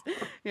hilarious.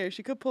 Yeah,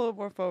 she could pull it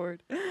more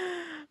forward.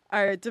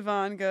 All right,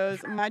 Devon goes,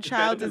 my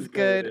child is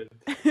good.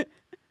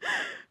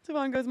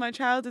 Devon goes, my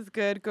child is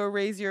good. Go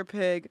raise your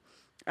pig.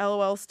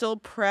 LOL, still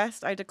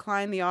pressed. I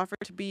declined the offer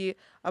to be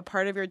a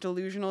part of your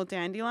delusional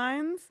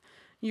dandelions.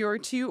 You're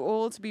too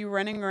old to be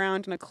running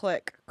around in a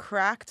clique.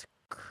 Cracked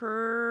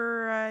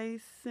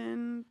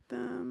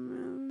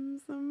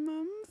chrysanthemums.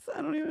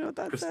 I don't even know what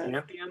that says.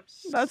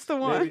 Chrysanthemums? That's the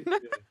one. Yeah,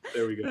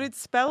 there we go. But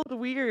it's spelled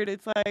weird.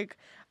 It's like,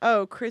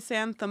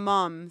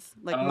 chrysanthemums,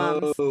 like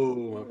mums.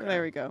 Oh, okay.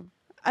 There we go.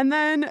 And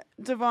then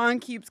Devon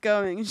keeps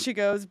going, and she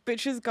goes,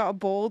 bitches got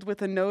bold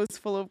with a nose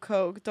full of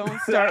coke. Don't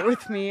start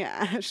with me,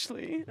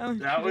 Ashley.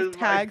 And That was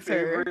my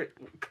favorite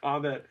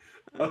comment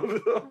of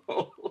the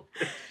whole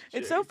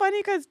It's so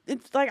funny because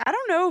it's like, I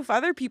don't know if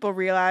other people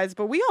realize,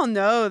 but we all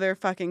know they're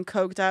fucking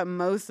coked up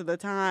most of the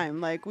time.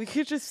 Like, we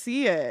could just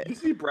see it. You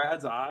see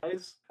Brad's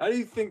eyes? How do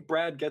you think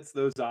Brad gets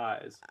those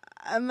eyes?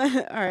 And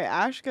then, all right,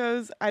 Ash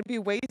goes, I'd be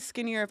way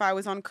skinnier if I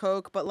was on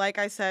coke, but like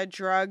I said,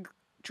 drugs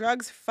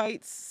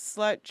fight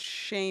slut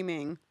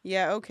shaming.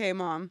 Yeah, okay,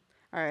 Mom.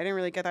 All right, I didn't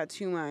really get that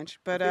too much,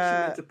 but I think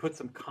she meant to put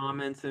some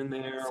comments in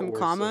there, some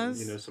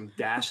commas, some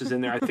dashes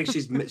in there. I think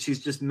she's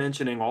just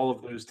mentioning all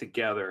of those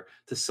together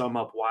to sum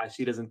up why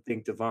she doesn't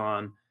think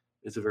Devon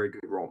is a very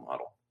good role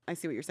model. I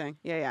see what you're saying.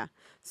 Yeah,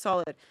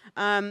 solid.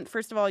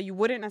 First of all, you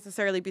wouldn't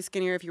necessarily be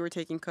skinnier if you were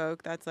taking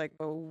coke. That's like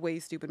a way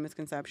stupid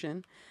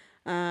misconception.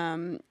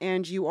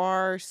 And you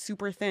are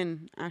super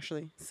thin,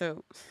 Ashley.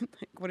 So,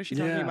 like, what is she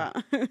talking about?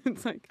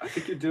 It's like, I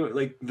think you're doing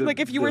like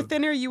if you were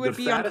thinner, you would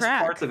be on crack.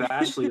 The parts of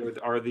Ashley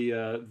are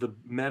the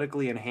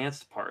medically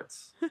enhanced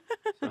parts.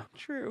 So,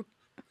 true.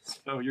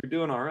 So you're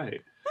doing all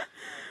right.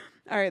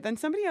 All right. Then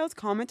somebody else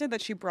commented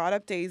that she brought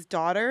up Day's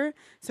daughter.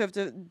 So if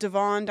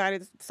Devon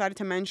decided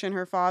to mention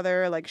her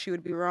father, like, she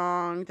would be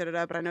wrong.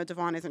 But I know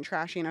Devon isn't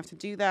trashy enough to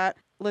do that.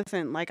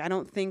 Listen, like, I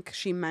don't think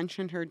she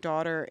mentioned her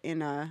daughter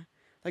in a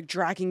like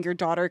dragging your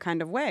daughter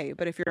kind of way.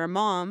 But if you're a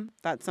mom,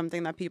 that's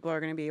something that people are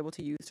going to be able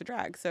to use to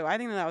drag. So I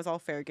think that was all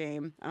fair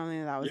game. I don't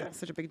think that was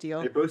such a big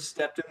deal. They both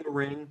stepped in the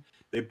ring.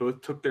 They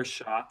both took their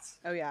shots.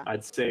 Oh, yeah.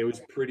 I'd say it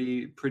was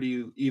pretty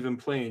even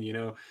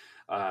playing,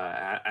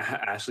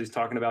 Ashley's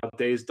talking about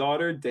Day's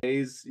daughter.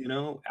 Day's,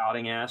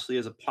 outing Ashley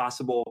as a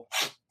possible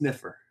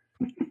sniffer.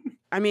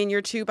 I mean,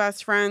 your two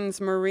best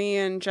friends, Marie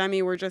and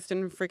Jemmy, were just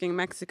in freaking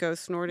Mexico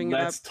snorting it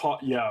up.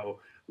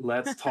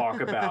 Let's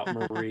talk about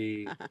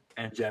Marie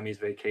and Jemmy's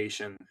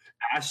vacation.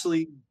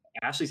 Ashley's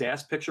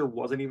ass picture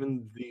wasn't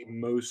even the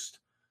most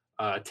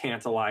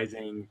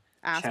tantalizing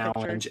Ass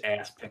challenge picture.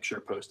 ass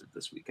picture posted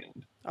this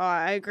weekend. Oh,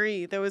 I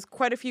agree. There was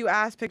quite a few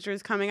ass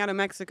pictures coming out of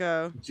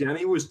Mexico.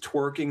 Jenny was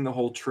twerking the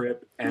whole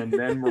trip, and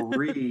then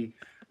Marie.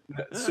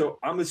 So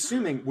I'm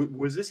assuming,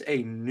 was this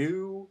a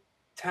new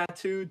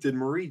tattoo? Did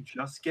Marie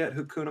just get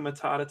Hakuna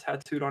Matata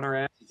tattooed on her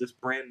ass? Is this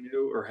brand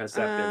new, or has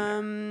that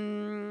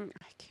been there?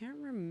 I can't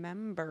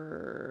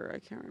remember.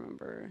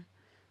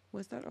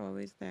 Was that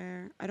always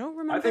there? I don't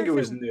remember I think if it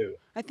was new.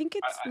 I think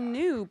it's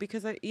new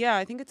because I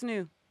think it's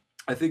new.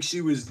 I think she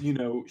was,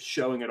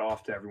 showing it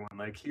off to everyone.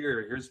 Like,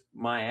 here's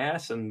my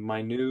ass and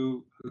my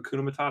new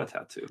Hakuna Matata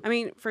tattoo. I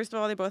mean, first of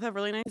all, they both have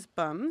really nice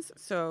bums,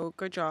 so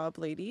good job,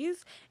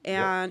 ladies. Yep.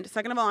 And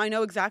second of all, I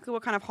know exactly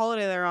what kind of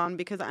holiday they're on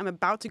because I'm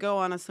about to go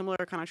on a similar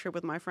kind of trip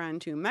with my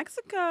friend to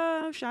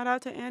Mexico. Shout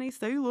out to Annie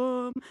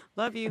Salem.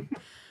 Love you.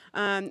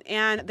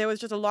 And there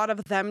was just a lot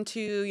of them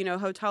too,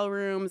 hotel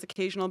rooms,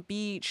 occasional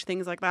beach,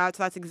 things like that.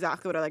 So that's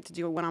exactly what I like to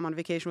do when I'm on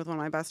vacation with one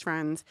of my best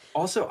friends.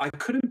 Also, I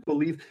couldn't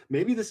believe,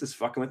 maybe this is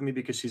fucking with me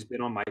because she's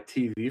been on my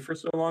TV for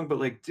so long, but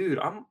like, dude,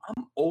 I'm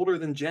older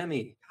than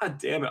Jemmy. God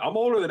damn it, I'm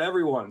older than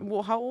everyone.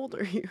 Well, how old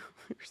are you?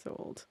 You're so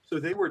old. So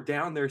they were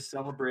down there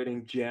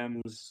celebrating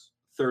Jem's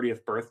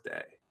 30th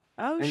birthday.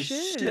 Oh, and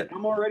shit.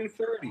 I'm already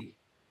 30.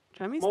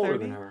 Jemmy's I'm older 30?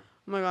 than her.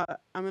 Oh my God,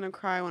 I'm going to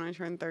cry when I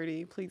turn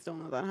 30. Please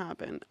don't let that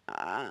happen.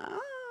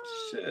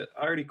 Shit,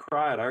 I already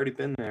cried. I already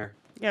been there.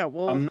 Yeah,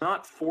 well. I'm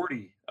not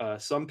 40.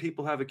 Some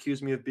people have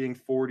accused me of being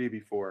 40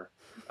 before.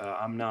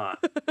 I'm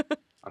not.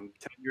 I'm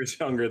 10 years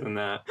younger than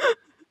that.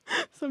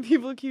 Some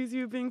people accuse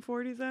you of being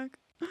 40, Zach?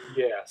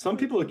 Yeah, some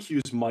people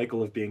accuse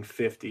Michael of being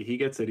 50. He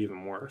gets it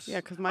even worse.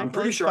 Yeah, because Michael I'm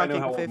pretty is sure I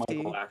know fucking how 50.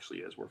 old Michael actually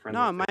is. We're friends.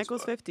 No, on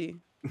Michael's Facebook. 50.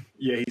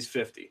 Yeah, he's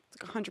 50.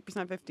 It's like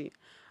 100% 50.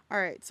 All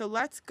right, so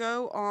let's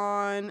go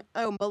on.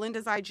 Oh,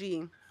 Melinda's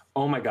IG.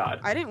 Oh my God.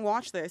 I didn't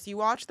watch this. You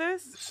watched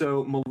this?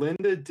 So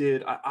Melinda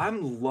did.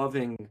 I'm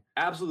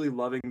absolutely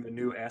loving the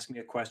new Ask Me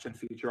a Question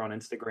feature on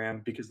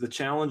Instagram because the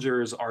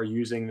challengers are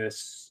using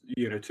this,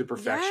 to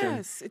perfection.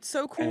 Yes, it's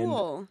so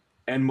cool.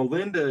 And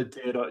Melinda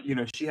did,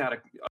 she had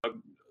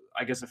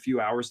I guess a few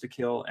hours to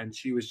kill, and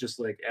she was just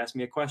like, ask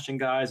me a question,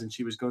 guys, and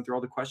she was going through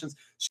all the questions.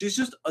 She's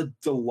just a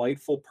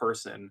delightful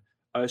person.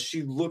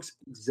 She looks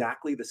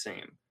exactly the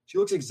same. She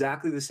looks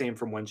exactly the same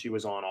from when she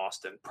was on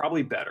Austin,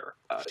 probably better.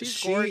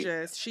 She's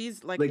gorgeous.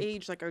 She's like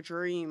aged like a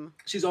dream.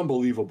 She's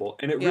unbelievable.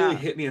 And it really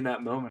hit me in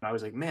that moment. I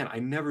was like, man, I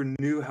never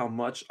knew how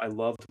much I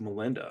loved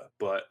Melinda,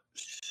 but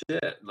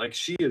shit, like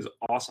she is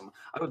awesome.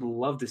 I would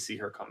love to see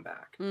her come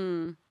back.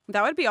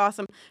 That would be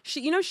awesome.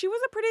 She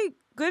was a pretty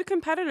good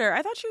competitor.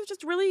 I thought she was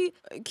just really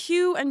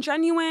cute and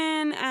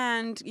genuine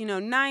and,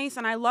 nice.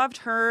 And I loved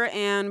her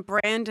and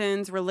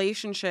Brandon's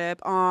relationship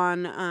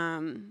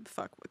on,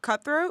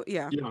 Cutthroat?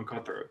 Yeah, on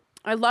Cutthroat.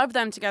 I loved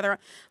them together.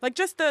 Like,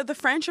 just the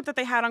friendship that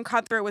they had on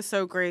Cutthroat was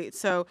so great.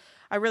 So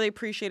I really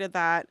appreciated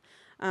that.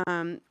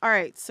 All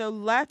right, so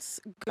let's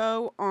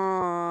go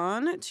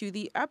on to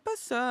the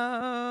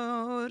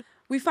episode.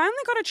 We finally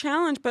got a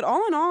challenge, but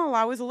all in all,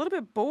 I was a little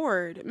bit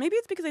bored. Maybe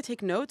it's because I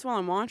take notes while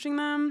I'm watching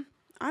them.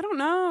 I don't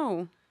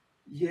know.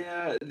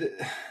 Yeah,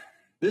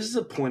 this is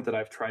a point that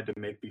I've tried to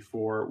make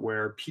before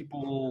where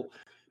people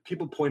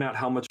point out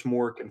how much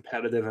more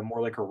competitive and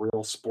more like a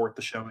real sport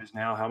the show is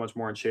now, how much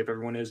more in shape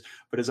everyone is.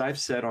 But as I've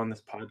said on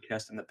this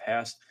podcast in the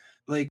past,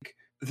 like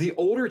the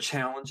older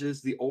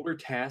challenges, the older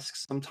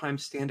tasks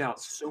sometimes stand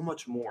out so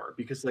much more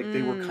because like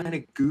they were kind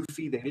of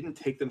goofy. They didn't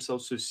take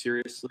themselves so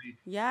seriously.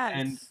 Yes.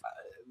 And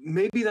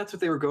maybe that's what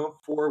they were going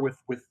for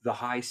with the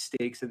high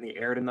stakes in the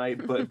air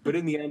tonight. But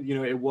in the end,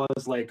 it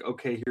was like,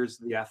 okay, here's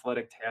the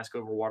athletic task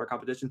over water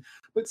competition.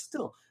 But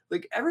still,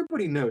 like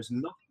everybody knows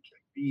nothing can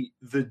beat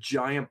the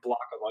giant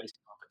block of ice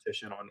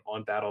competition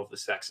on Battle of the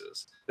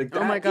Sexes. Like,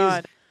 oh my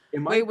God.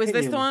 Wait, was this the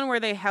opinion, one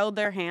where they held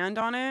their hand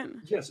on it?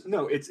 Yes.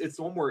 No, it's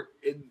the one where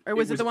or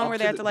was it the one where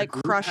they had to like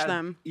crush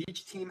them?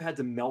 Each team had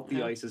to melt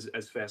the ice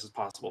as fast as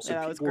possible. So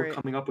yeah, people were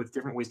coming up with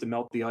different ways to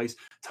melt the ice.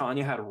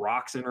 Tanya had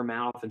rocks in her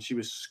mouth and she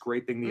was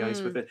scraping the ice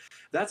with it.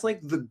 That's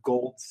like the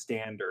gold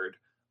standard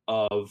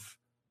of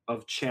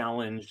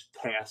challenge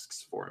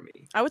tasks for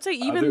me. I would say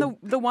even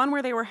the one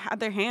where they had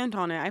their hand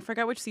on it. I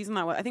forgot which season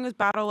that was. I think it was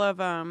Battle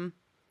of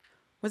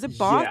was it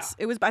Bots?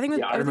 Yeah. It was. I think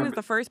it was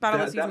the first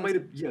Battle of the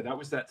season. That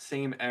was that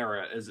same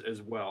era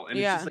as well. And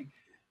it's just like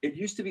it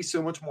used to be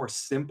so much more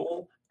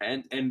simple,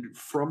 and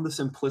from the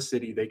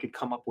simplicity, they could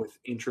come up with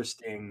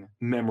interesting,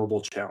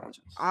 memorable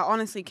challenges. I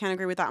honestly can't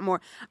agree with that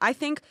more. I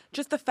think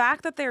just the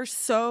fact that they're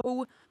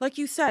so, like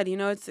you said,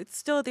 it's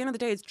still at the end of the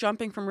day, it's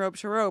jumping from rope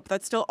to rope.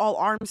 That's still all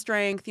arm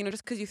strength.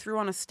 Just because you threw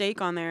on a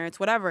stake on there, it's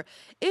whatever.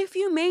 If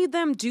you made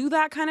them do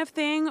that kind of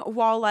thing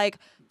while like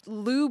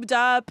lubed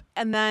up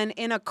and then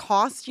in a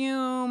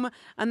costume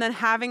and then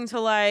having to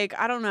like,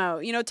 I don't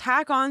know,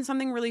 tack on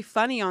something really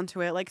funny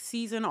onto it, like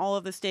season all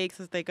of the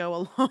stakes as they go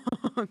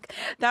along.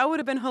 That would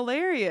have been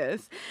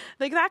hilarious.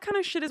 Like that kind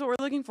of shit is what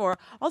we're looking for.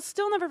 I'll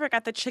still never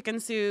forget the chicken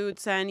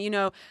suits and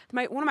one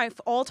of my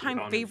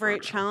all-time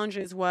favorite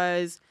challenges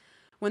was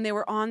when they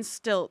were on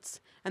stilts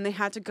and they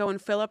had to go and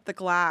fill up the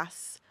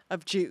glass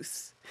of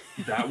juice.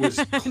 That was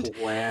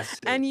classic.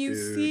 And you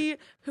dude. see,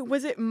 who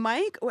was it,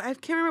 Mike? I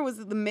can't remember. Was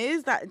it The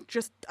Miz that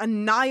just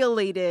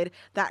annihilated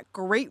that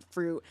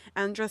grapefruit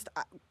and just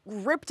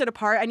ripped it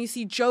apart? And you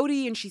see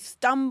Jody, and she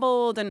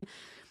stumbled, and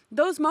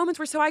those moments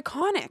were so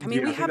iconic. I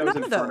mean, we have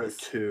none of those.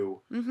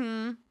 Too.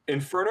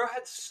 Inferno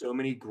had so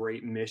many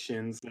great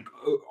missions. Like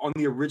on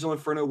the original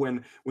Inferno,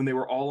 when they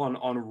were all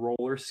on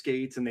roller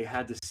skates and they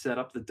had to set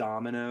up the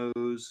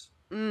dominoes.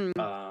 Like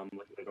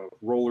a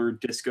roller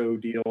disco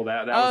deal.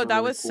 That was that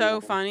really was cool.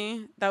 so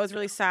funny. That was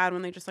really sad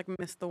when they just like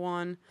missed the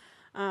one.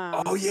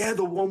 Oh yeah,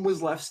 the one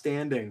was left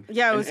standing.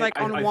 Yeah, it was and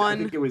on I one.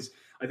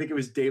 I think it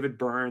was David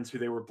Burns who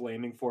they were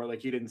blaming for it.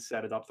 Like he didn't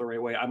set it up the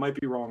right way. I might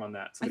be wrong on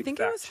that. Somebody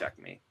fact check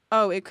me.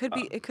 Oh, it could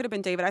be. It could have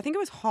been David. I think it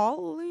was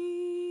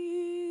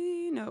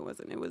Holly. No, it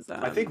wasn't. It was.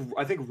 I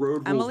think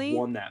Road Rules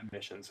won that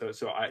mission. So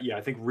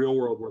I think Real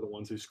World were the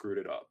ones who screwed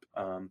it up.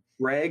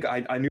 Greg,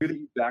 I knew that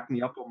you backed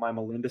me up on my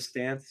Melinda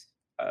stance.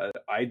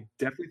 I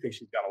definitely think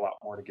she's got a lot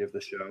more to give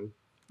the show.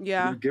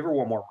 Yeah. Give her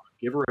one more.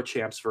 Give her a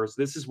champs first.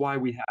 This is why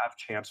we have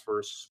champs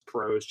versus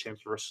pros,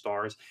 champs versus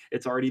stars.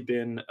 It's already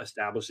been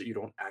established that you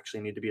don't actually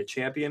need to be a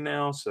champion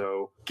now.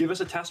 So give us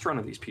a test run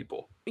of these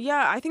people.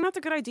 Yeah, I think that's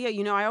a good idea.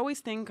 You know, I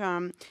always think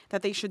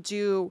that they should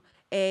do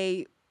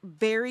a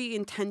very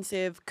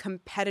intensive,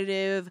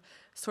 competitive,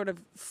 sort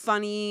of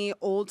funny,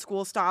 old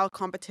school style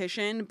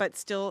competition, but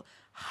still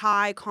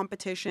high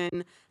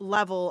competition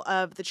level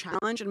of the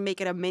challenge, and make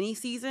it a mini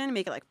season,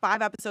 make it like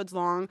 5 episodes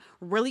long,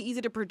 really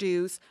easy to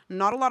produce,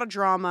 not a lot of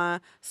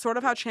drama, sort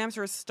of how Champs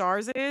vs.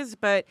 Stars is,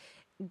 but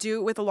do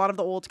it with a lot of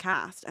the old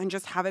cast and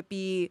just have it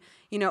be,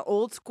 you know,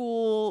 old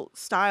school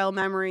style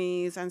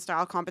memories and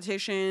style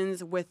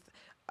competitions with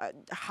a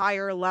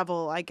higher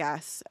level, I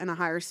guess, and a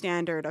higher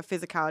standard of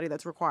physicality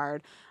that's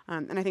required.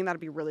 And I think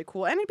that'd be really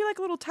cool. And it'd be like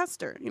a little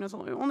tester, you know, it's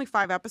only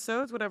 5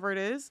 episodes, whatever it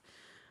is.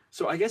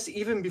 So I guess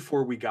even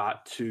before we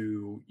got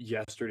to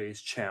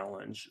yesterday's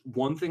challenge,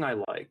 one thing I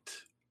liked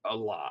a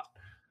lot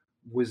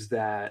was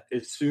that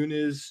as soon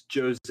as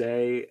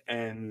Jose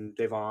and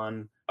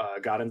Devon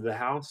got into the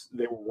house,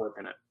 they were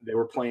working it. They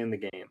were playing the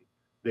game.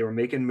 They were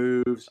making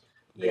moves.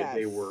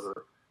 They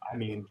were. I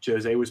mean,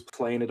 Jose was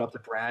playing it up to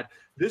Brad.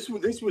 This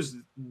was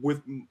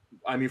with.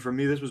 I mean, for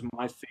me, this was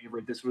my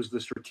favorite. This was the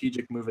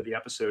strategic move of the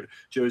episode.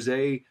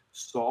 Jose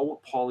saw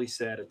what Paulie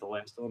said at the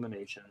last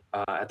elimination,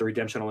 at the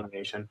redemption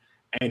elimination.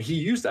 And he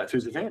used that to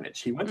his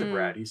advantage. He went to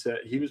Brad. He said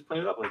he was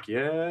playing it up like,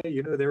 yeah,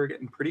 you know, they were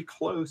getting pretty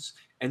close,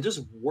 and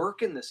just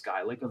working this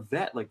guy like a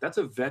vet. Like that's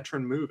a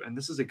veteran move. And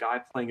this is a guy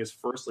playing his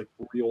first like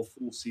real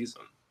full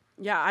season.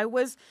 Yeah,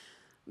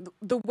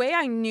 the way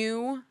I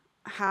knew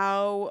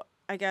how,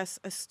 I guess,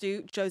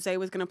 astute Jose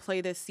was going to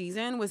play this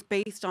season was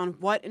based on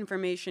what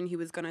information he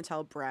was going to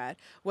tell Brad.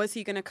 Was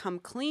he going to come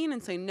clean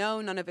and say, no,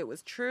 none of it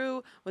was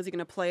true? Was he going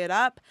to play it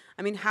up?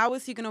 I mean, how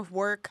was he going to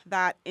work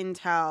that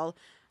intel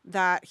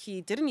that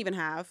he didn't even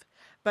have,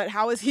 but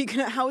how is he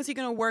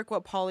gonna work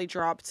what Paulie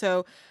dropped?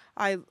 So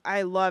I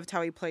loved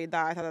how he played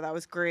that. I thought that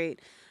was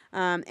great.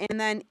 And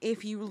then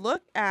if you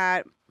look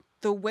at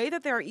the way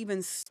that they're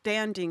even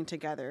standing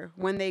together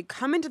when they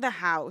come into the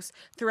house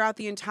throughout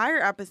the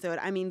entire episode,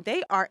 I mean,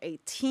 they are a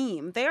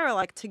team. They are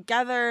like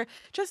together,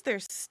 just their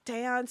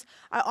stance.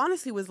 I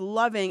honestly was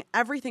loving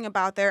everything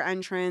about their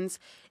entrance.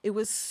 It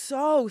was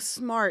so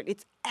smart.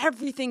 It's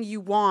everything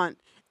you want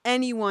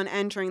anyone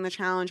entering the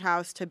challenge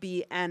house to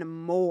be,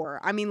 and more.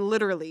 I mean,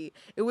 literally,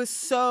 it was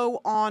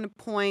so on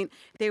point.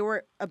 They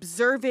were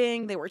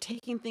observing, they were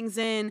taking things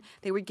in,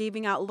 they were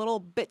giving out little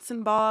bits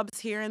and bobs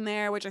here and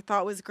there, which I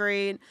thought was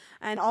great.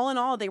 And all in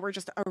all, they were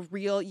just a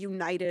real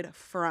united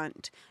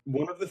front.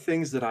 One of the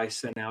things that I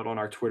sent out on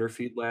our Twitter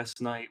feed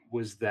last night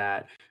was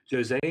that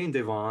Jose and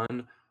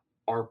Devon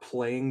are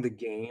playing the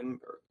game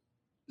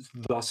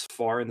thus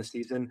far in the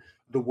season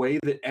the way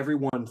that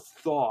everyone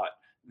thought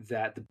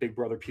that the Big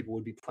Brother people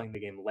would be playing the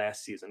game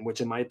last season,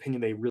 which in my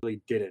opinion, they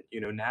really didn't.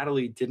 You know,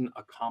 Natalie didn't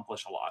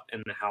accomplish a lot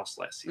in the house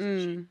last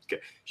season.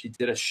 She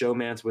did a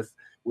showmance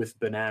with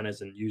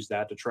bananas and used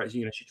that to try,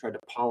 you know, she tried to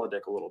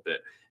politic a little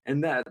bit.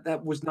 And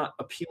that was not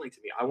appealing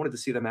to me. I wanted to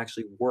see them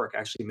actually work,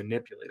 actually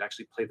manipulate,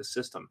 actually play the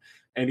system.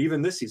 And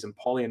even this season,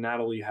 Paulie and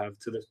Natalie have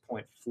to this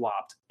point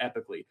flopped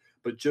epically.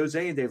 But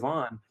Jose and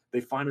Devon,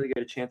 they finally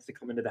get a chance to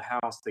come into the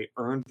house. They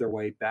earned their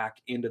way back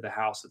into the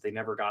house that they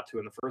never got to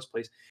in the first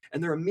place.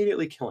 And they're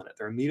immediately killing it.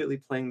 They're immediately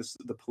playing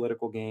the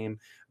political game.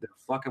 They're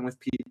fucking with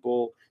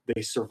people.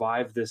 They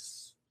survive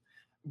this.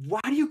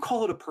 Why do you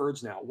call it a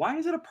purge now? Why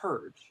is it a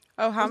purge?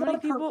 Oh, how many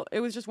people?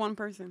 It was just one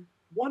person.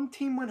 One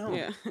team went home.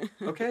 Yeah.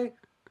 Okay?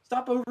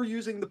 Stop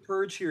overusing the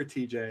purge here,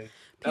 TJ.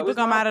 People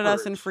got mad at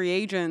us in Free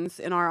Agents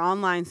in our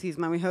online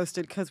season that we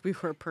hosted because we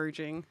were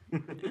purging.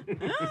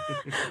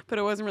 But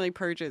it wasn't really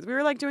purges. We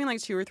were like doing like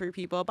 2 or 3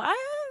 people, but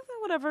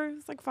whatever.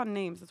 It's like fun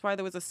names. That's why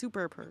there was a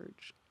super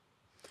purge.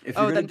 If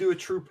you're going to do a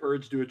true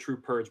purge, do a true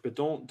purge, but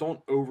don't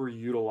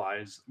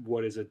overutilize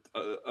what is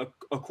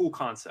a cool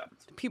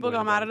concept. People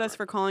got mad at us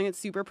for calling it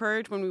super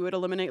purge when we would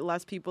eliminate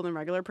less people than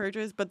regular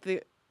purges, but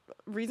the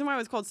reason why it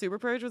was called super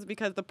purge was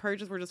because the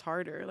purges were just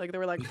harder. Like there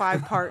were like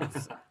 5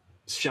 parts.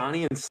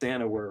 Shawnee and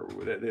Santa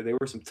they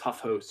were some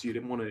tough hosts. You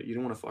didn't want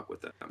to fuck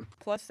with them.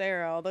 Plus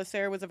Sarah, although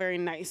Sarah was a very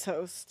nice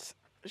host.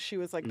 She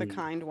was like the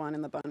kind one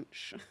in the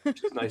bunch.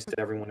 She's nice to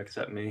everyone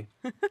except me.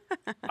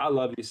 I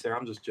love you, Sarah.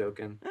 I'm just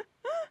joking.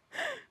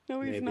 No,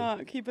 he's Maybe.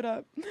 not. Keep it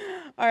up.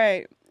 All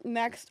right.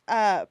 Next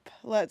up,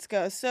 let's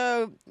go.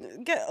 So,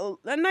 get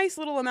a nice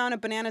little amount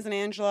of Bananas and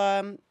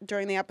Angela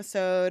during the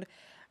episode.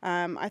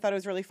 I thought it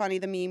was really funny,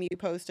 the meme you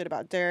posted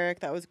about Derek.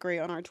 That was great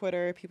on our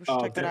Twitter. People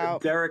should check that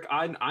out. Derek,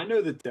 I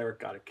know that Derek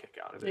got a kick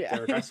out of it. Yeah.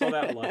 Derek, I saw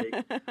that like.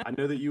 I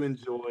know that you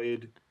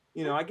enjoyed.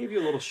 I gave you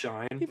a little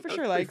shine. He for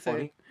sure likes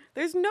it.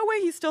 There's no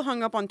way he's still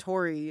hung up on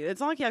Tori. It's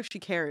not like he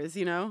actually cares,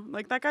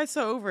 Like, that guy's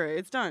so over it.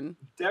 It's done.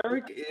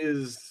 Derek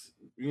is,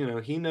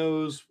 he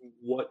knows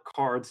what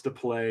cards to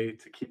play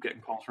to keep getting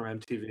calls from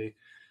MTV.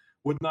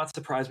 Would not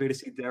surprise me to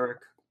see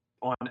Derek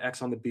on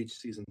X on the Beach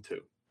season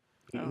 2.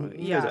 He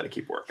knows how to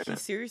keep working. He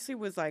seriously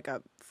was like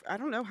I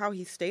don't know how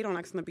he stayed on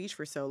X on the Beach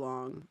for so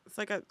long. It's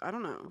like I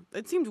don't know.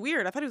 It seemed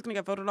weird. I thought he was gonna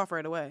get voted off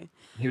right away.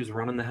 He was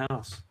running the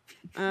house.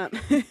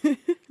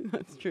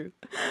 That's true.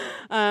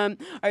 All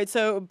right,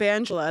 so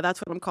Bangela, that's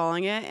what I'm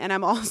calling it, and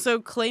I'm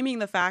also claiming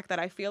the fact that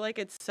I feel like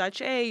it's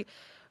such a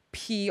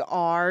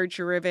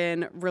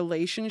PR-driven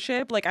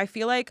relationship. Like, I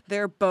feel like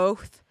they're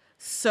both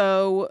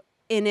so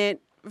in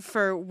it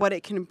for what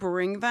it can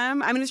bring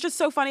them. I mean, it's just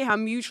so funny how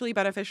mutually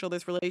beneficial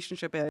this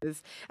relationship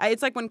is.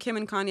 It's like when Kim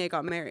and Kanye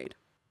got married.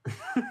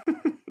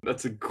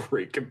 That's a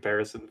great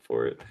comparison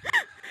for it.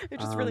 It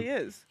just really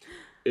is.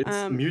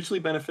 It's mutually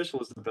beneficial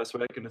is the best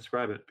way I can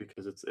describe it,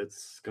 because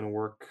it's going to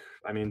work.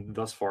 I mean,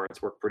 thus far,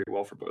 it's worked pretty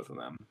well for both of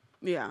them.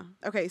 Yeah.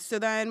 Okay, so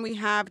then we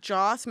have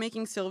Joss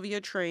making Sylvia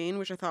train,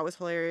 which I thought was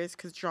hilarious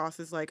because Joss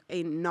is like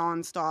a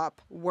nonstop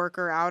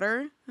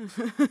worker-outer.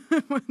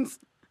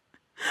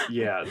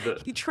 Yeah,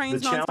 he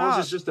trains the nonstop.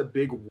 challenge is just a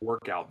big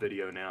workout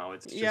video now.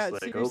 It's just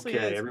like,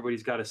 okay, is.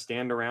 everybody's got to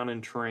stand around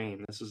and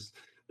train. This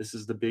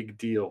is the big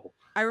deal.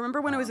 I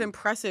remember when it was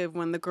impressive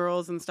when the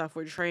girls and stuff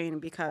would train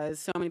because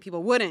so many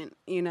people wouldn't,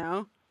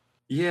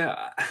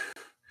 Yeah,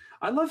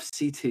 I love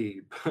CT,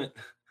 but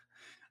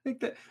I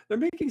think that they're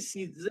making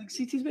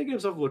CT's making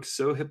himself look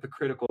so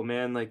hypocritical,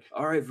 man. Like,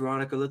 all right,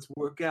 Veronica, let's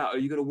work out. Are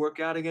you gonna work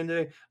out again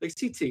today? Like,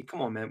 CT,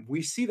 come on, man.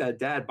 We see that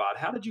dad bod.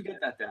 How did you get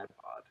that dad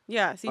bod?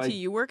 Yeah, CT, like,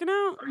 you working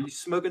out? Are you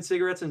smoking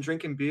cigarettes and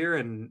drinking beer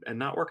and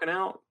not working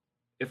out?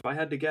 If I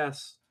had to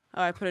guess.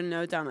 Oh, I put a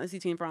note down that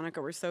CT and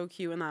Veronica were so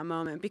cute in that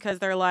moment because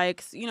they're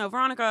like,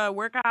 Veronica,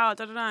 work out,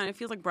 da da da. And it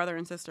feels like brother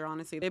and sister,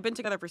 honestly. They've been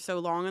together for so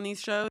long on these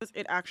shows,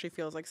 it actually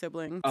feels like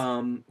siblings.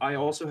 I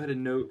also had a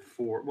note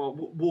for,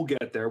 we'll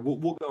get there.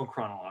 We'll go in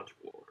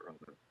chronological order on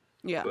them.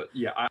 Yeah. But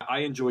yeah, I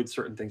enjoyed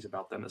certain things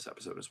about them this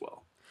episode as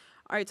well.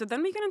 All right, so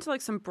then we get into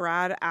like some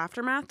Brad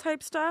aftermath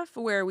type stuff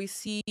where we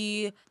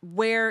see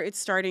where it's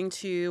starting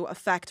to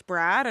affect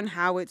Brad and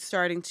how it's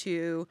starting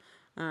to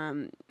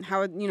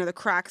how the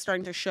cracks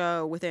starting to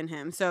show within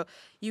him. So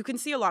you can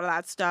see a lot of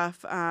that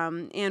stuff,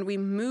 and we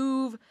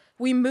move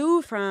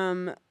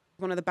from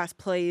one of the best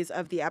plays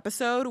of the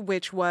episode,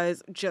 which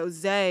was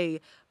Jose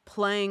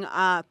playing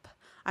up.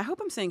 I hope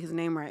I'm saying his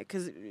name right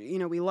because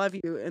we love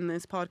you in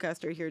this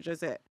podcast right here,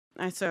 Jose.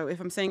 So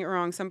if I'm saying it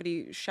wrong,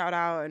 somebody shout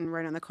out and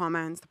write in the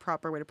comments the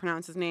proper way to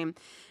pronounce his name.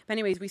 But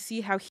anyways, we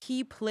see how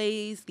he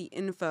plays the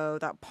info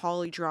that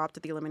Paulie dropped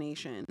at the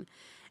elimination.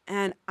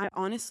 And I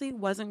honestly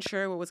wasn't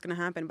sure what was going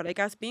to happen. But I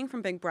guess being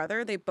from Big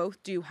Brother, they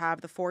both do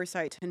have the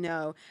foresight to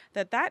know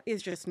that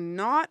is just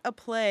not a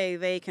play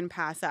they can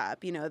pass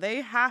up.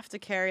 They have to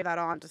carry that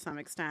on to some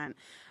extent.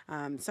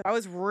 So I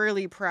was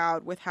really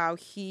proud with how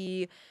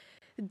he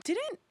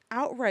didn't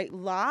outright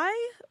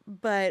lie,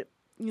 but,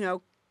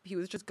 he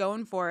was just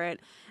going for it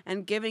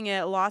and giving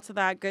it lots of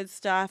that good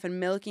stuff and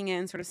milking it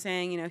and sort of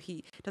saying,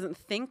 he doesn't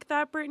think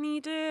that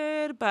Brittany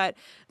did, but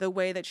the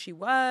way that she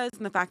was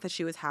and the fact that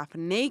she was half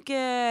naked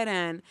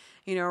and,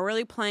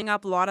 really playing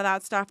up a lot of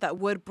that stuff that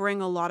would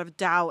bring a lot of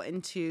doubt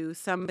into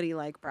somebody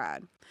like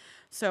Brad.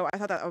 So I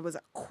thought that was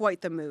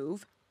quite the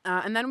move.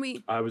 And then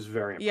I was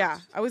very impressed. Yeah,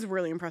 I was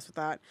really impressed with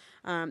that.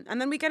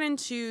 And then we get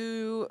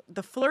into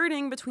the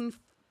flirting between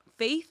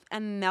Faith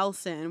and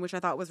Nelson, which I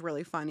thought was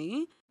really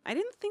funny. I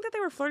didn't think that they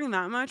were flirting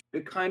that much.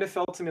 It kind of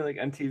felt to me like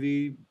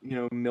MTV,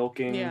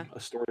 milking a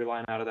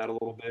storyline out of that a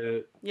little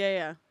bit.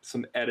 Yeah.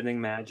 Some editing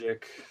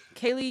magic.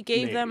 Kaylee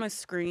gave them a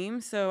scream,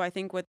 so I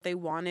think what they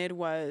wanted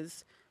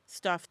was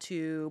stuff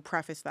to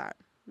preface that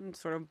and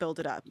sort of build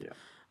it up. Yeah.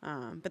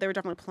 But they were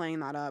definitely playing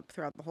that up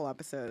throughout the whole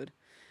episode.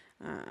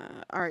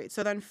 All right,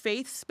 so then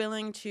Faith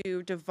spilling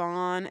to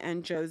Devon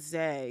and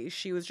Jose.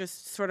 She was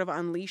just sort of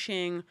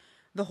unleashing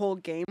the whole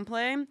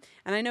gameplay.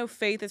 And I know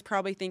Faith is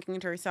probably thinking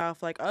to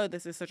herself, like, oh,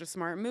 this is such a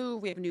smart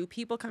move. We have new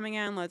people coming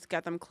in. Let's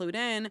get them clued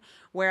in.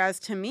 Whereas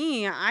to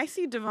me, I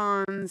see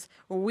Devon's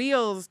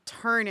wheels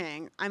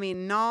turning. I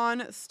mean,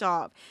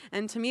 non-stop.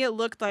 And to me, it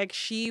looked like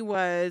she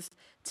was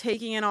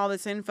taking in all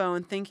this info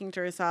and thinking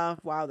to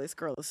herself, wow, this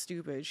girl is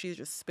stupid. She's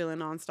just spilling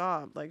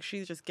nonstop. Like,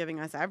 she's just giving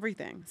us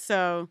everything.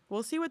 So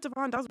we'll see what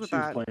Devon does with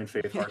that. She was playing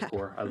Faith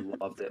hardcore. I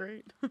loved it.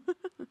 Great.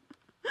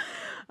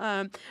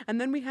 And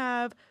then we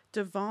have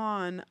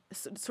Devon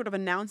sort of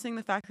announcing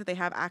the fact that they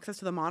have access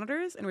to the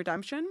monitors in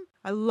Redemption.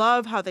 I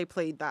love how they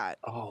played that.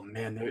 Oh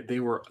man, they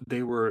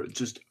were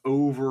just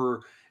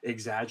over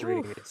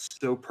exaggerating it Oof.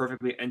 so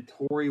perfectly, and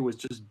Tori was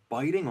just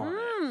biting on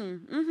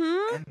it.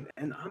 Mm-hmm.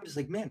 And I'm just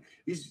like, man,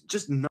 he's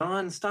just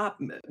nonstop.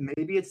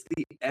 Maybe it's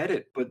the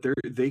edit, but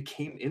they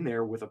came in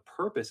there with a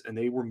purpose, and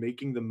they were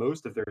making the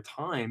most of their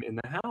time in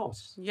the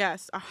house.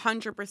 Yes,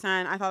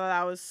 100%. I thought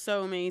that was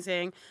so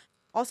amazing.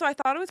 Also, I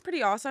thought it was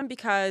pretty awesome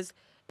because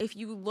if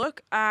you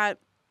look at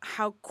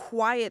how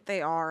quiet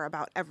they are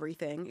about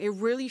everything, it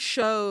really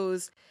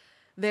shows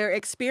their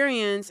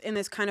experience in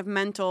this kind of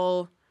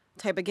mental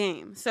type of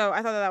game. So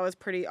I thought that was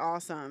pretty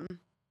awesome.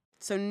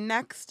 So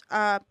next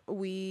up,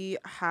 we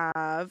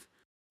have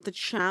the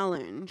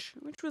challenge,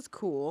 which was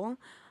cool.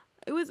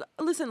 It was,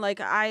 listen, like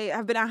I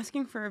have been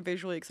asking for a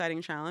visually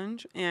exciting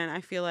challenge, and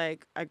I feel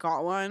like I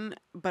got one,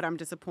 but I'm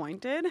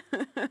disappointed.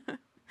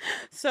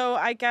 So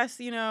I guess,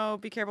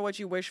 be careful what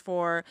you wish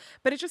for.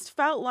 But it just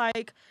felt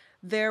like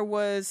there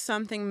was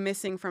something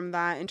missing from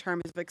that in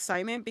terms of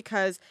excitement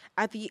because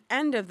at the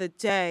end of the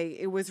day,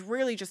 it was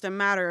really just a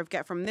matter of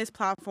get from this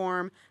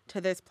platform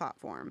to this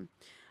platform.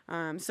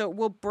 So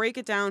we'll break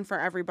it down for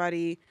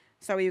everybody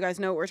so you guys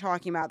know what we're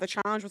talking about. The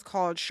challenge was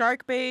called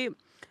Shark Bait.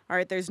 All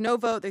right, there's no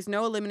vote, there's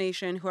no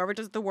elimination. Whoever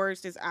does the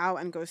worst is out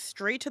and goes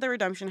straight to the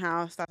Redemption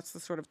House. That's the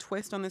sort of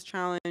twist on this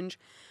challenge.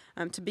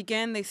 To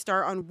begin, they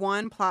start on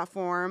one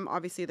platform.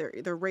 Obviously,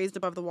 they're raised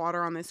above the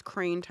water on this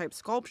crane type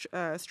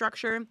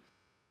structure.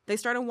 They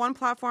start on one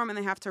platform and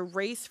they have to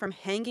race from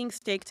hanging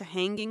stake to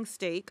hanging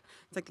stake.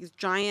 It's like these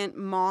giant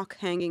mock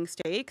hanging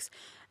stakes,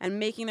 and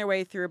making their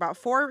way through about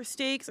 4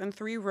 stakes and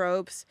 3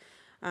 ropes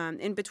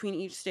in between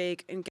each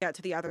stake and get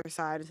to the other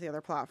side, to the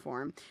other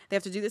platform. They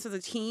have to do this as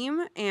a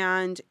team,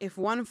 and if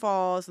one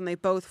falls, then they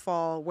both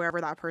fall wherever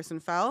that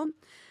person fell.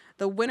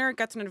 The winner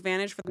gets an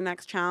advantage for the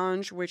next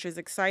challenge, which is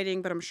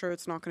exciting, but I'm sure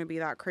it's not going to be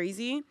that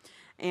crazy.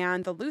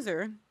 And the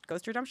loser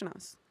goes to Redemption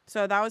House.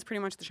 So that was pretty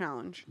much the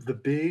challenge. The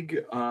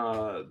big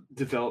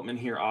development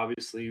here,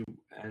 obviously,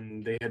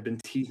 and they had been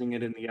teasing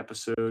it in the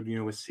episode,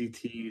 with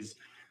CT's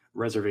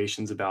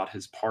reservations about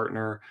his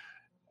partner.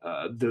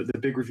 The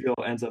big reveal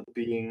ends up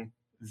being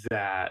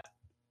that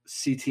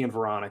CT and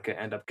Veronica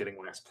end up getting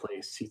last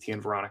place. CT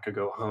and Veronica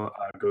go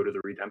to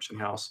the Redemption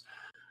House.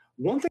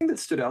 One thing that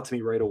stood out to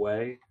me right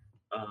away,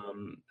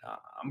 I'm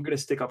going to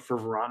stick up for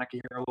Veronica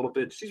here a little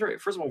bit. She's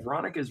right. First of all,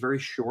 Veronica is very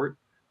short.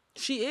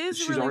 She is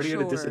She's really already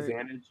short. at a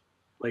disadvantage,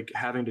 like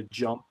having to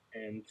jump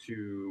and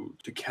to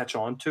catch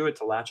onto it,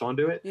 to latch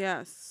onto it.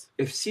 Yes.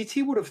 If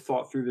CT would have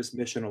thought through this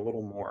mission a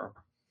little more,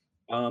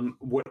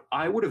 what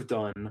I would have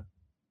done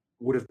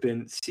would have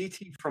been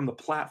CT from the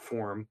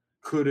platform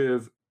could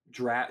have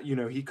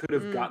he could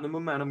have gotten the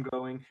momentum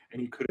going,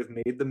 and he could have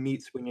made the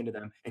meat swing into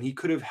them, and he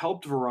could have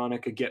helped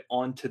Veronica get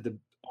onto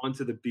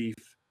the beef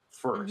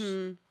first.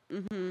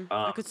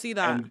 I could see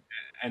that.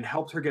 And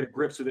helped her get a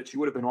grip so that she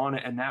would have been on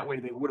it, and that way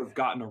they would have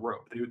gotten a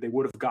rope. They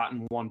would have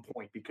gotten 1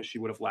 point because she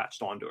would have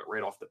latched onto it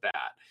right off the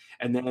bat.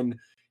 And then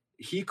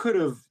he could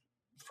have,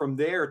 from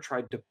there,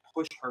 tried to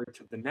push her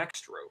to the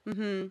next rope,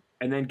 and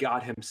then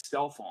got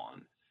himself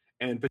on,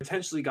 and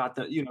potentially got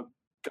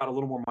a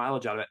little more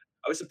mileage out of it.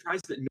 I was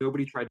surprised that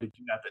nobody tried to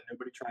do that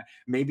nobody tried.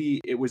 Maybe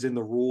it was in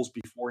the rules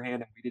beforehand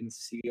and we didn't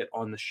see it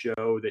on the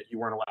show that you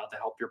weren't allowed to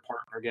help your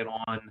partner get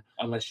on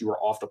unless you were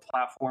off the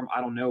platform.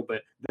 I don't know,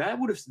 but that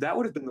would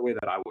have been the way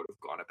that I would have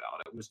gone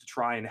about it, was to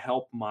try and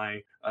help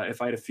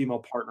if I had a female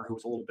partner who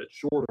was a little bit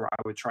shorter, I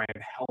would try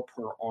and help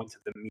her onto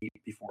the meat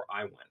before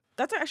I went.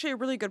 That's actually a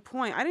really good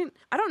point. I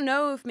don't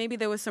know if maybe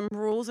there was some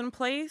rules in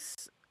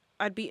place.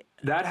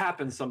 That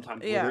happens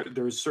sometimes. Yeah.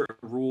 There's certain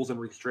rules and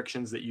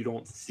restrictions that you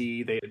don't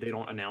see. They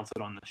don't announce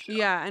it on the show.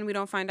 Yeah, and we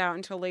don't find out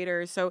until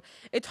later. So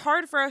it's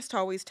hard for us to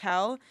always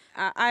tell.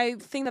 I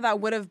think that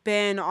would have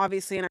been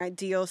obviously an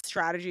ideal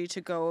strategy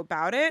to go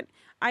about it.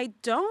 I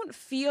don't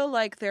feel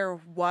like there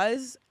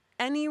was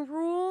any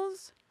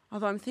rules,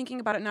 although I'm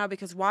thinking about it now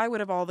because why would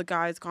have all the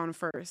guys gone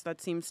first?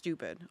 That seems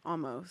stupid,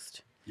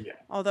 almost. Yeah.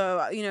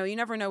 Although, you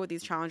never know with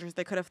these challengers.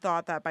 They could have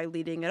thought that by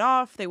leading it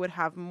off, they would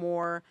have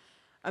more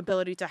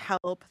ability to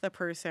help the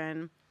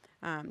person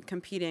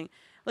competing.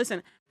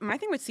 Listen, my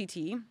thing with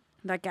CT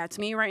that gets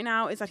me right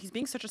now is that he's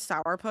being such a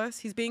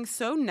sourpuss. He's being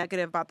so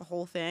negative about the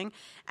whole thing.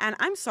 And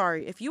I'm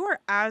sorry, if you are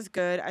as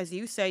good as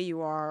you say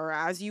you are, or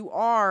as you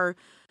are,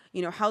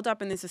 held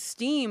up in this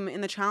esteem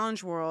in the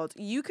challenge world,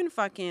 you can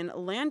fucking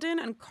Landon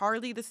and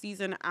Carly the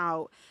season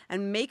out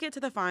and make it to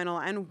the final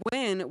and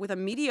win with a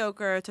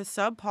mediocre to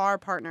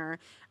subpar partner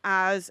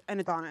as an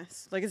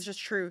Adonis. Like, it's just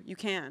true. You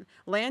can.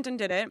 Landon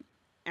did it,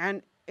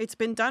 and it's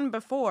been done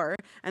before,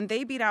 and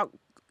they beat out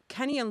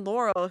Kenny and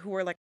Laurel, who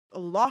were like a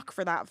lock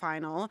for that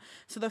final.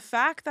 So the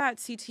fact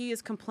that CT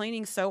is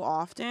complaining so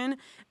often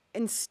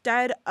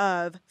instead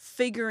of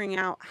figuring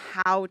out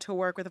how to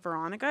work with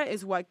Veronica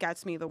is what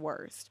gets me the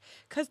worst.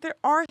 Because there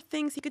are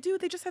things he could do.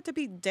 They just had to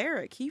beat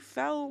Derek. He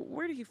fell.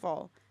 Where did he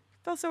fall? He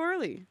fell so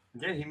early.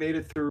 Yeah, he made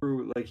it to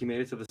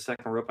the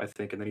second rope, I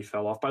think, and then he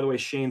fell off. By the way,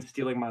 Shane's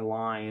stealing my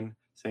line,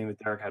 saying that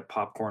Derek had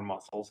popcorn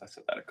muscles. I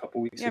said that a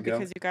couple weeks Yeah, ago.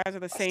 because you guys are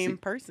the same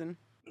person.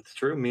 It's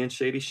true. Me and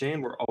Shady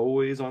Shane, we're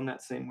always on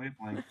that same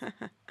wavelength.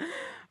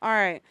 All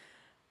right.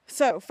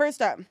 So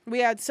first up, we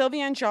had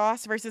Sylvia and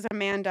Joss versus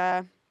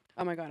Amanda.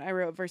 Oh my God, I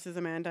wrote versus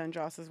Amanda and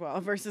Joss as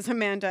well. Versus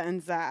Amanda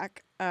and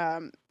Zach,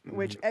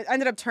 which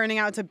ended up turning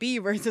out to be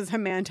versus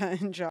Amanda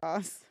and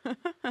Joss.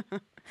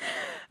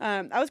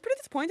 I was pretty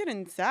disappointed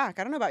in Zach.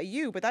 I don't know about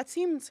you, but that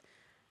seemed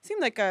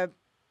like a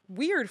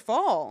weird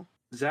fall.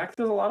 Zach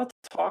does a lot of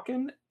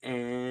talking,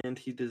 and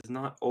he does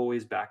not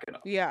always back it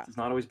up. Yeah. Does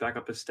not always back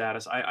up his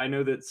status. I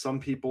know that some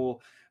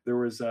people, there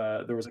was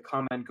a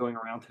comment going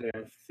around today,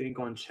 I think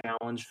on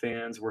Challenge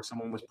Fans, where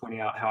someone was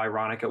pointing out how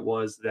ironic it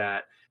was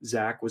that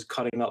Zach was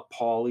cutting up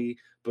Paulie,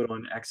 but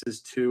on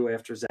X's 2,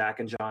 after Zach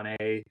and John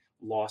A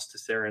lost to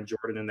Sarah and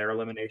Jordan in their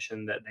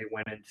elimination, that they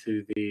went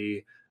into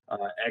the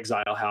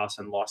exile house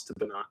and lost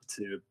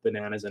to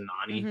Bananas and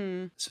Nani.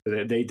 Mm-hmm. So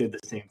they did the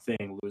same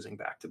thing, losing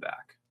back to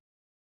back.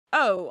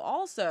 Oh,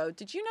 also,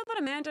 did you know that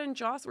Amanda and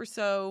Joss were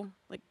so,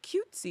 like,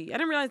 cutesy? I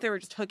didn't realize they were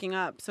just hooking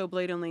up so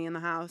blatantly in the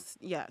house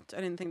yet.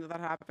 I didn't think that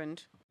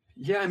happened.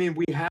 Yeah, I mean,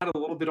 we had a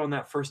little bit on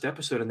that first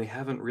episode, and they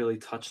haven't really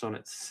touched on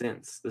it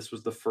since. This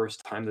was the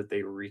first time that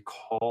they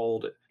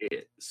recalled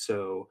it.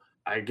 So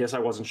I guess I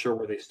wasn't sure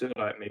where they stood.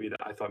 I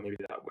thought maybe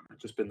that would have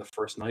just been the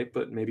first night,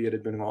 but maybe it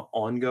had been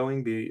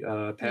ongoing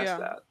past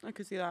that. I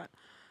could see that.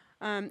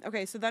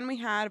 Okay, so then we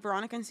had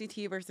Veronica and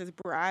CT versus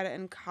Brad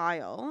and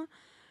Kyle.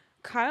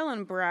 Kyle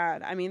and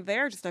Brad, I mean,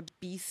 they're just a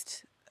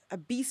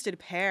beasted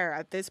pair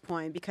at this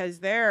point because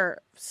they're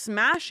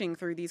smashing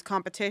through these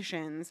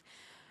competitions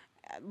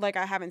like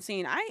I haven't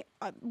seen.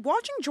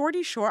 Watching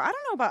Geordie Shore, I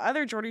don't know about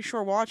other Geordie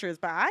Shore watchers,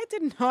 but I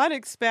did not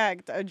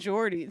expect a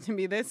Geordie to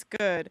be this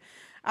good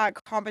at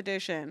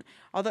competition.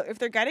 Although if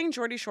they're getting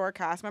Geordie Shore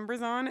cast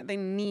members on, they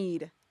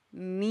need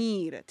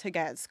to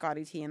get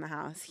Scotty T in the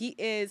house. He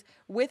is,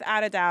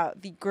 without a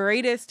doubt, the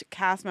greatest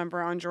cast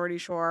member on Geordie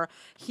Shore.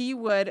 He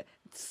would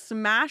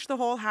smash the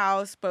whole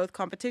house, both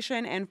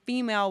competition and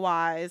female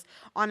wise.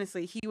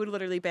 Honestly, he would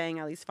literally bang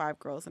at least 5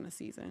 girls in a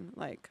season.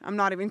 Like, I'm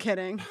not even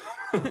kidding.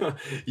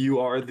 You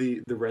are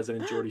the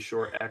resident Geordie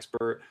Shore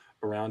expert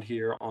around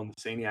here on the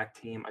Saniac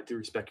team. I do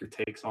respect your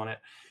takes on it.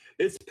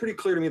 It's pretty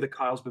clear to me that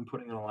Kyle's been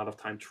putting in a lot of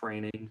time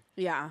training,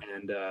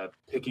 and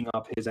picking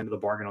up his end of the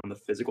bargain on the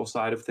physical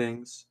side of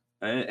things.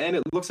 And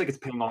it looks like it's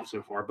paying off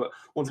so far. But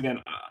once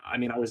again, I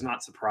mean, I was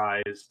not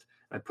surprised.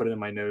 I put it in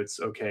my notes.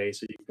 Okay,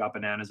 so you've got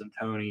Bananas and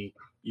Tony,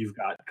 you've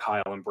got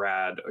Kyle and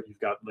Brad, or you've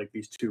got like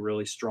these two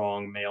really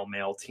strong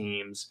male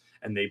teams,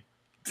 and they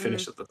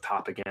finished at the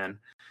top again.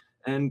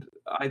 And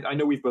I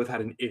know we've both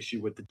had an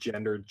issue with the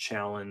gendered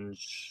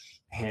challenge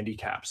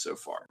handicap so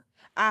far.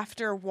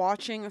 After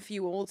watching a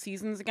few old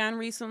seasons again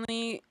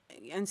recently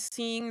and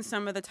seeing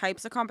some of the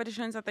types of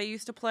competitions that they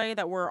used to play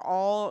that were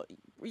all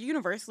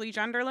universally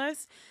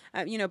genderless,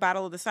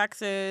 Battle of the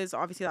Sexes,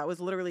 obviously that was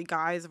literally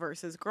guys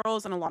versus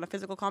girls and a lot of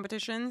physical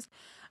competitions,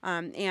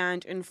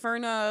 and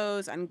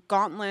Infernos and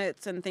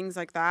gauntlets and things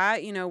like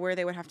that, where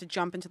they would have to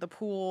jump into the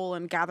pool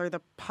and gather the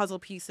puzzle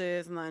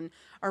pieces and then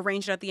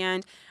arrange it at the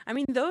end. I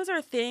mean, those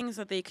are things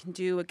that they can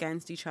do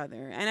against each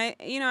other.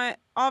 And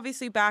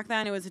obviously back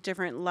then it was a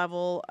different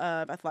level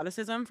of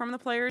athleticism from the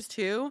players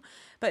too,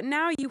 but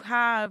now you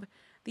have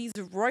these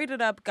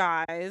roided up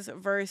guys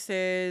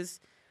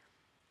versus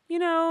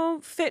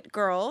fit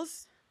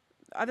girls.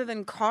 Other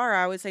than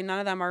Cara, I would say none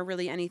of them are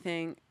really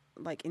anything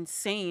like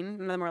insane.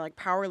 None of them are like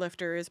power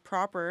lifters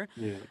proper.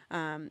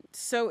 Yeah.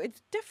 So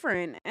it's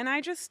different. And I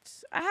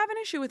have an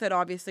issue with it,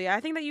 obviously.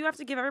 I think that you have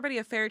to give everybody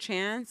a fair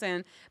chance.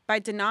 And by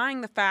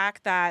denying the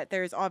fact that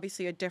there's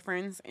obviously a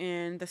difference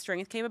in the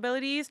strength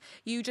capabilities,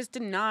 you just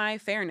deny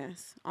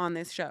fairness on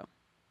this show.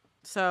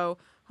 So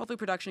hopefully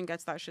production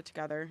gets that shit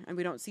together and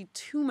we don't see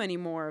too many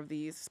more of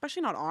these,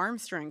 especially not arm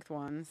strength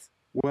ones.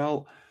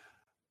 Well,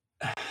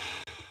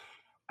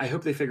 I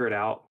hope they figure it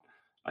out.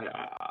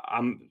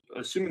 I'm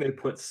assuming they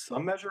put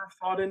some measure of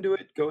thought into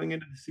it going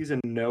into the season,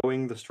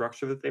 knowing the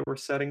structure that they were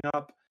setting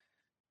up.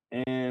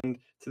 And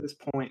to this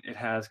point, it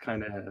has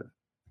kind of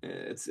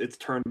it's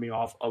turned me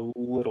off a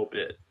little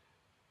bit.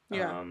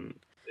 Yeah,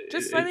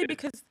 just slightly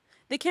because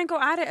they can't go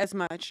at it as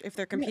much if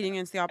they're competing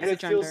against the opposite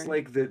gender. And it feels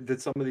like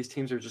that some of these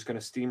teams are just going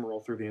to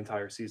steamroll through the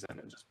entire season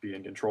and just be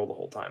in control the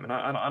whole time. And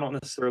I don't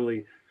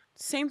necessarily.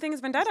 Same thing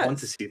as Vendettas. Want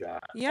to see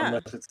that,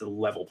 unless it's the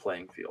level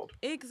playing field.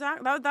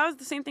 Exactly. That was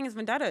the same thing as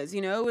Vendettas.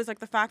 It was like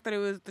the fact that it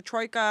was the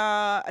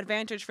Troika,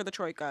 advantage for the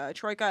Troika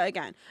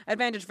again,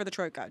 advantage for the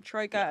Troika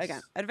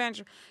again,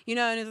 advantage.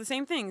 And it's the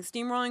same thing,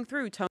 steamrolling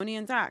through Tony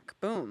and Zach.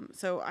 Boom.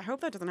 So I hope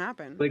that doesn't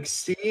happen. Like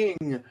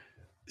seeing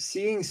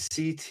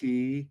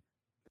CT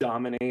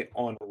dominate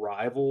on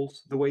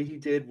Rivals the way he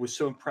did was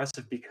so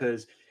impressive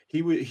because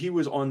he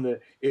was on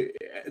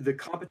the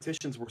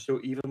competitions were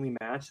so evenly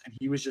matched, and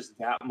he was just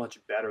that much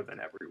better than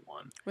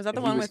everyone. Was that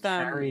the one with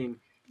carrying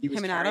him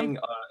and Adam?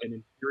 An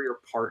inferior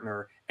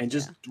partner and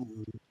just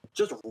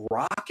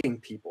rocking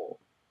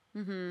people.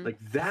 Mm-hmm. Like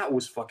that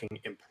was fucking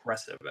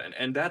impressive,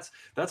 and that's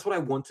what I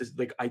want to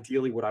like.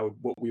 Ideally,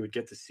 what we would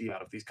get to see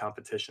out of these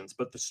competitions,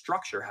 but the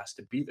structure has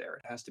to be there.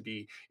 It has to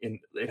be in.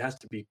 It has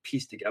to be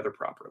pieced together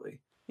properly.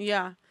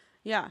 Yeah.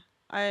 Yeah.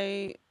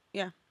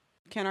 Yeah.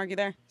 Can't argue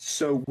there.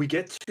 So we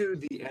get to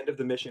the end of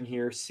the mission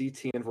here.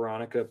 CT and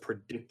Veronica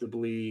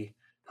predictably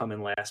come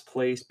in last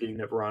place, being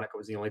that Veronica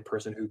was the only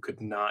person who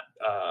could not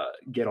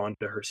get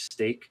onto her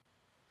stake.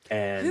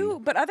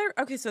 And But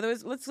okay, so there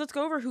was, let's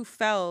go over who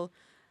fell,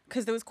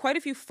 because there was quite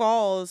a few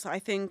falls. I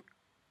think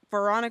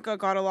Veronica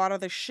got a lot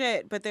of the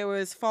shit, but there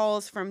was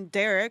falls from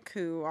Derek,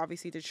 who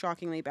obviously did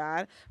shockingly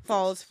bad.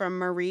 Falls from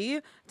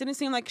Marie. Didn't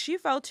seem like she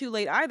fell too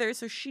late either,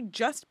 so she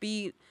just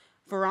beat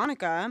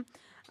Veronica.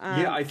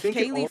 yeah, I think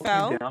it all Kaylee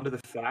fell. came down to the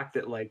fact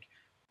that like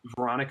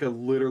Veronica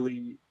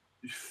literally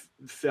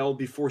fell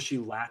before she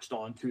latched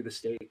onto the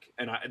stake,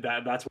 and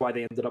that's why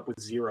they ended up with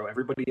 0.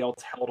 Everybody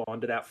else held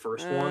on to that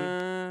first one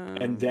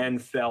and then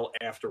fell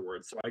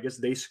afterwards. So I guess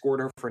they scored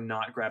her for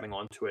not grabbing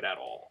onto it at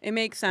all. It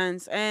makes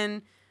sense.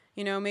 And,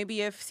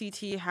 maybe if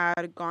CT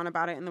had gone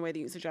about it in the way that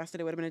you suggested,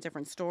 it would have been a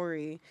different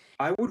story.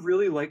 I would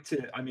really like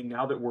to. I mean,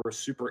 now that we're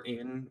super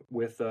in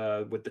with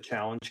the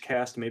challenge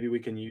cast, maybe we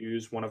can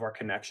use one of our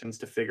connections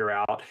to figure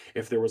out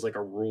if there was like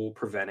a rule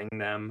preventing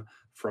them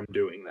from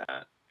doing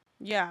that.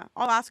 Yeah,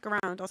 I'll ask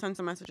around. I'll send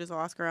some messages. I'll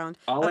ask around.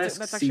 I'll ask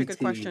that's actually a good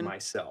CT question.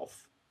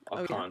 myself.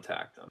 I'll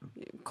contact them.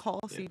 Call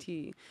Yeah.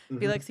 CT.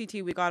 Be like,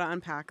 CT, we gotta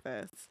unpack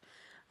this.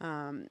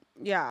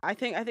 Yeah, I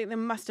think there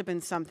must have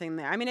been something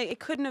there. I mean, it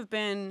couldn't have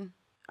been.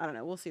 I don't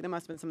know. We'll see. There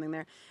must have been something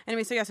there.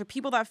 Anyway, so yeah, so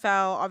people that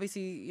fell,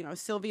 obviously,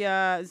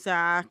 Sylvia,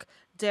 Zach,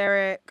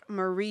 Derek,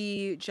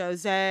 Marie,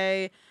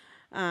 Jose.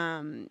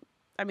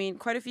 I mean,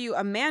 quite a few.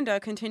 Amanda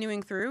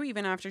continuing through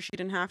even after she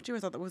didn't have to. I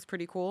thought that was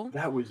pretty cool.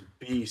 That was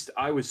beast.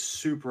 I was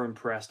super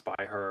impressed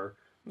by her.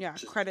 Yeah,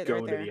 just credit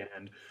going right there. to the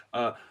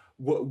end.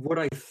 What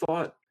I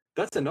thought,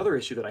 that's another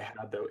issue that I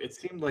had though. It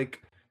seemed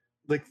like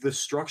the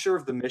structure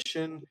of the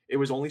mission, it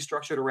was only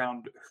structured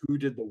around who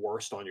did the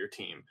worst on your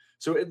team.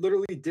 So it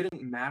literally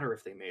didn't matter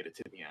if they made it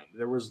to the end.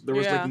 There was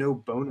like no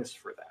bonus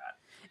for that.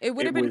 It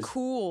would have been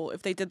cool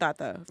if they did that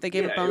though. If they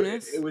gave a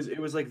bonus. It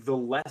was like the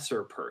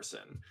lesser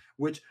person,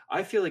 which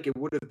I feel like it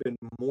would have been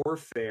more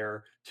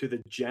fair to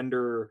the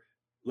gender,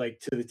 like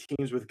to the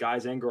teams with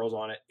guys and girls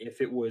on it, if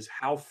it was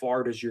how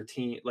far does your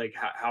team, like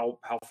how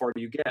far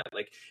do you get?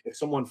 Like if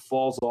someone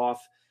falls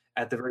off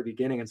at the very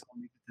beginning and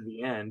someone makes it to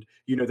the end,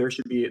 there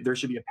should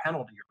be a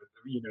penalty,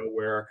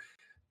 where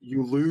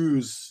you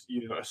lose,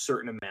 a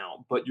certain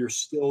amount, but you're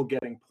still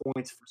getting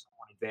points for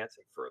someone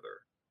advancing further.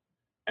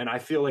 And I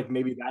feel like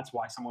maybe that's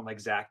why someone like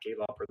Zach gave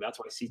up, or that's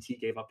why CT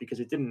gave up, because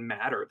it didn't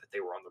matter that they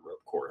were on the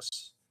rope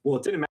course. Well,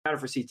 it didn't matter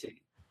for CT.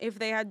 If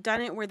they had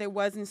done it where there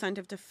was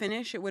incentive to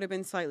finish, it would have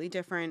been slightly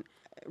different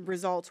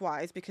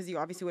results-wise, because you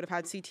obviously would have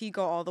had CT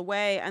go all the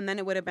way, and then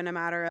it would have been a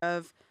matter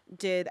of,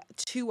 did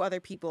 2 other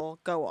people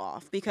go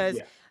off? Because,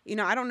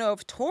 I don't know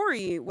if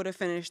Tori would have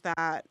finished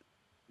that.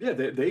 Yeah,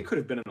 they could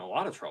have been in a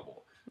lot of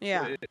trouble.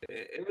 Yeah.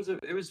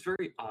 It was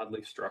very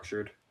oddly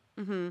structured.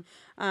 Mm-hmm.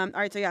 All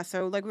right, so yeah,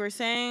 so like we were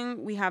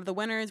saying, we have the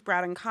winners,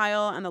 Brad and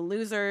Kyle, and the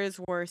losers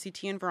were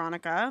CT and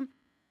Veronica.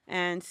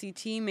 And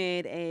CT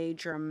made a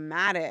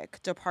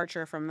dramatic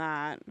departure from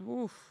that.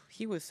 Oof,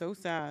 he was so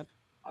sad.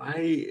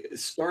 I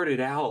started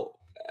out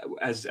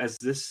as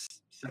this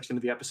section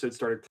of the episode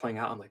started playing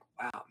out. I'm like,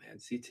 wow, man,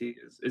 CT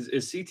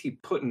is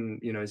CT putting,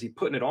 is he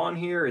putting it on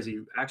here? Is he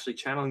actually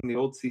channeling the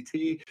old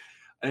CT?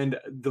 And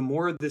the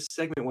more this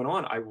segment went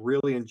on, I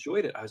really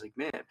enjoyed it. I was like,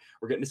 man,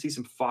 we're getting to see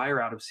some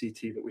fire out of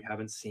CT that we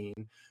haven't seen.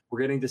 We're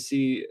getting to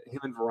see him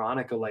and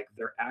Veronica, like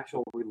their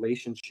actual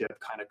relationship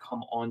kind of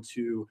come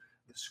onto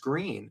the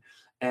screen.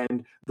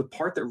 And the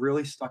part that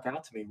really stuck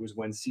out to me was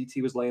when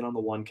CT was laying on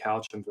the one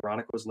couch and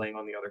Veronica was laying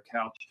on the other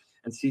couch.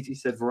 And CT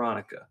said,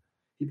 Veronica,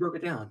 he broke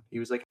it down. He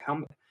was like,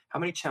 how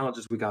many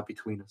challenges we got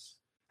between us?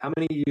 How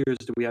many years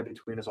do we have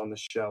between us on this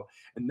show?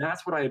 And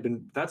that's what I had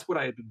been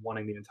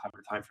wanting the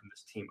entire time from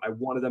this team. I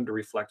wanted them to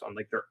reflect on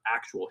like their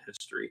actual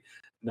history,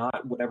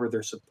 not whatever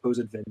their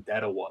supposed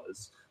vendetta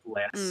was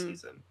last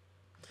season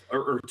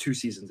or 2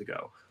 seasons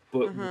ago,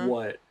 but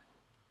what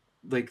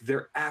like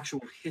their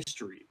actual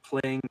history,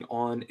 playing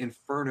on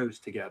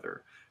Infernos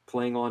together,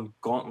 playing on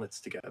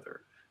Gauntlets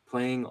together,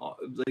 playing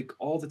like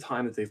all the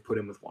time that they've put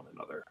in with one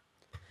another.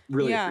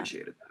 Really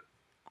appreciated that.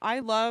 I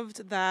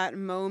loved that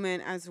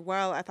moment as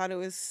well. I thought it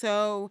was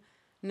so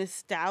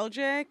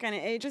nostalgic, and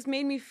it just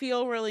made me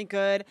feel really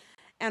good.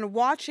 And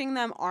watching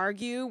them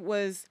argue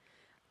was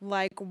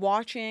like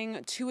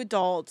watching 2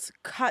 adults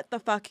cut the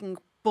fucking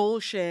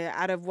bullshit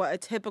out of what a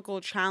typical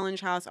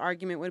challenge house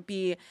argument would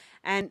be.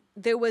 And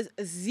there was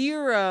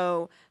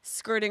 0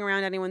 skirting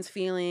around anyone's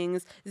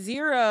feelings,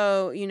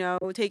 0,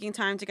 taking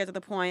time to get to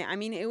the point. I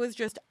mean, it was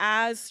just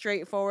as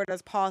straightforward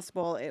as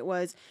possible. It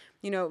was,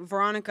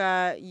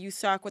 Veronica, you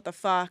suck, what the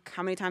fuck?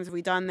 How many times have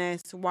we done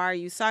this? Why are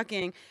you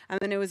sucking? And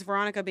then it was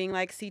Veronica being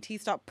like,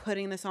 CT, stop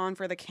putting this on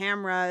for the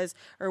cameras,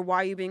 or why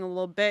are you being a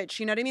little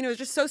bitch? You know what I mean? It was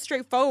just so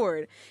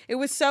straightforward. It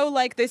was so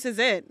like, this is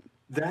it.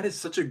 That is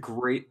such a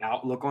great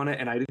outlook on it,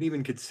 and I didn't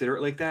even consider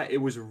it like that. It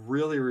was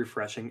really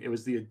refreshing. It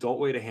was the adult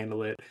way to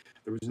handle it.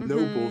 There was no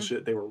Mm-hmm.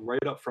 bullshit. They were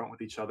right up front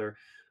with each other.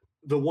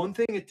 The one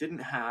thing it didn't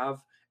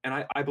have,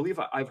 and I believe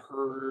I've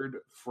heard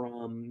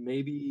from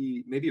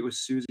maybe it was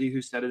Susie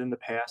who said it in the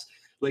past.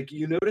 Like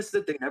you notice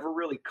that they never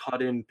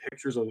cut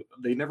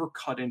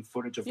in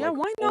footage of Yeah, like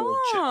why old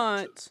not?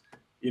 challenges.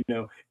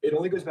 It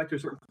only goes back to a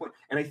certain point,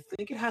 and I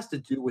think it has to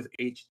do with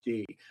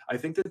HD. I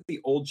think that the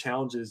old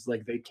challenges,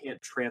 like they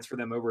can't transfer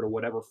them over to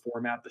whatever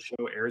format the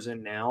show airs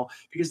in now,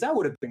 because that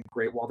would have been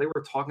great. While they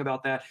were talking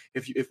about that,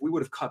 if we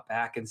would have cut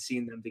back and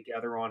seen them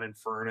together on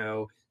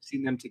Inferno,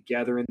 seen them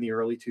together in the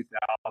early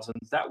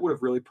 2000s, that would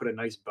have really put a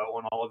nice bow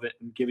on all of it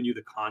and given you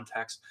the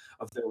context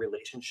of their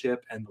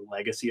relationship and the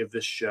legacy of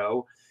this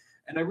show.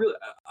 And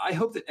I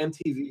hope that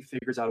MTV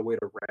figures out a way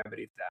to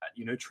remedy that.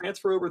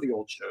 Transfer over the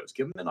old shows,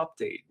 give them an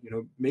update.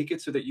 Make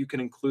it so that you can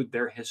include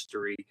their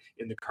history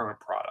in the current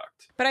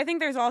product. But I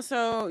think there's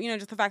also,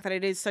 just the fact that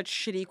it is such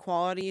shitty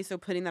quality, so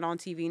putting that on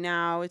TV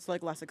now, it's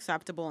like less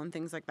acceptable and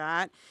things like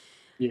that.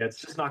 Yeah, it's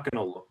just not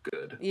going to look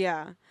good.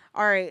 Yeah.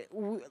 All right.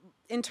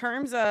 In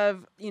terms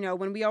of,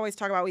 when we always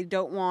talk about we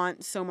don't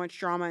want so much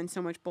drama and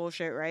so much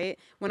bullshit, right?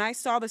 When I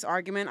saw this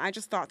argument, I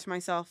just thought to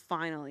myself,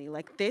 finally,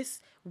 like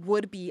this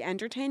would be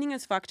entertaining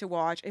as fuck to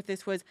watch if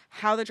this was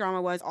how the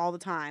drama was all the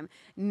time.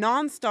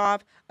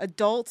 Nonstop,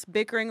 adults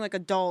bickering like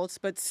adults,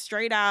 but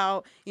straight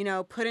out,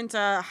 put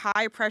into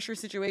high pressure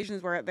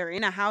situations where they're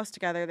in a house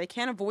together. They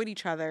can't avoid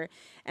each other.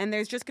 And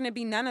there's just going to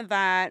be none of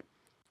that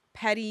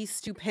petty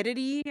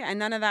stupidity and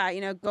none of that,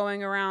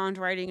 going around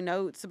writing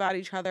notes about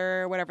each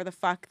other, whatever the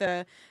fuck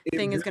the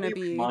thing is going to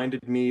be.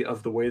 Reminded me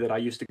of the way that I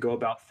used to go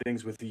about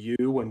things with you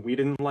when we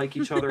didn't like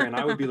each other, and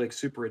I would be like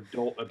super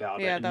adult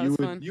about Yeah, it. that was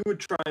fun. You would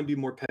try and be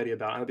more petty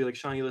about it. I'd be like,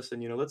 Shawnee,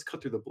 listen, let's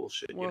cut through the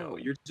bullshit. Whoa.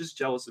 You're just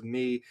jealous of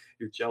me.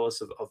 You're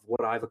jealous of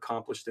what I've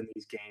accomplished in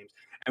these games.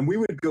 And we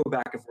would go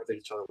back and forth at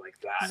each other like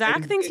that.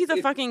 Zach thinks he's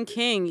a fucking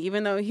king,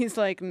 even though he's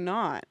like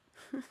not.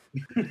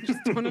 Just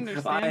don't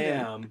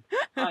understand.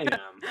 I am.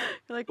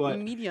 You're like but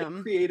medium.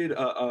 It created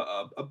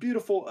a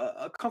beautiful,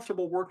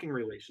 comfortable working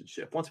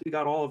relationship once we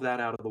got all of that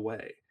out of the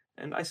way.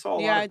 And I saw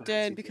a lot of it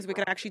did, because we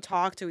could actually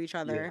talk to each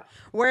other. Yeah.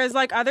 Whereas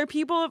like other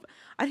people,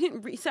 I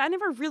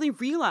never really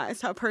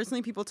realized how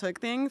personally people took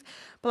things.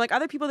 But like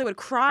other people, they would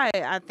cry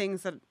at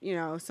things that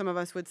some of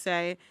us would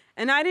say,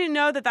 and I didn't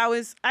know that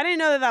was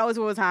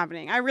what was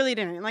happening. I really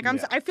didn't. Like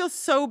I feel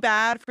so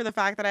bad for the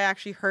fact that I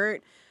actually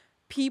hurt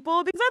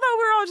people, because I thought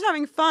we were all just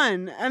having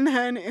fun, and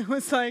then it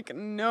was like,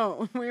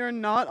 no, we are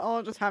not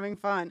all just having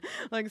fun.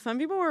 Like some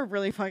people were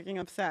really fucking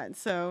upset.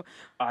 So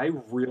I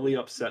really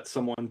upset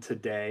someone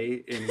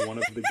today in one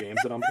of the games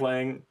that I'm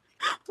playing.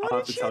 What I'll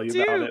have did to tell you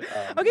you do? about it.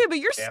 Okay, but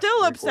you're after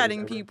still the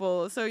upsetting recording's over.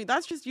 people, so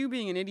that's just you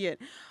being an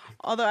idiot.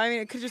 Although I mean,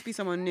 it could just be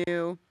someone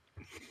new.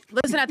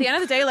 Listen, at the end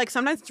of the day, like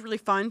sometimes it's really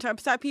fun to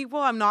upset people.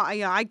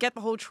 I get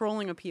the whole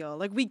trolling appeal.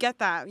 Like we get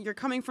that. You're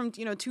coming from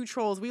two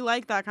trolls. We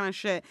like that kind of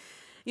shit.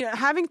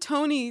 Having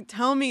Tony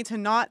tell me to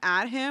not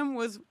add him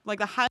was like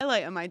the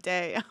highlight of my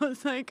day. I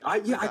was like, I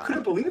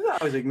couldn't believe that.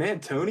 I was like, man,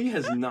 Tony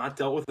has not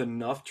dealt with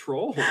enough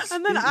trolls.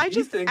 And then I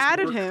just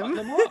added him.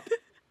 Up.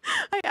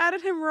 I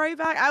added him right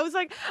back. I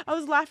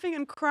was laughing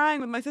and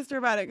crying with my sister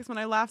about it, because when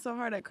I laugh so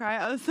hard I cry.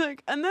 I was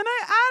like, and then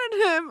I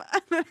added him,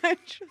 and then I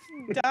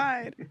just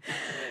died.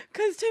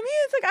 Because to me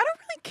it's like I don't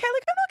really care.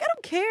 Like I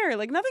don't care.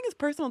 Like nothing is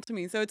personal to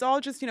me. So it's all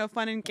just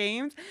fun and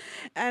games.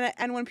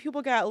 And when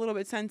people get a little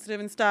bit sensitive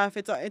and stuff,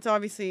 it's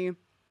obviously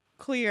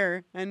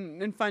clear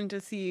and fun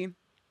to see.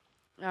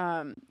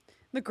 The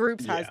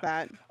groups has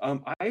that.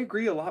 I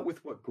agree a lot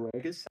with what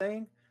Greg is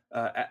saying.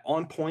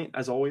 On point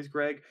as always,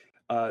 Greg.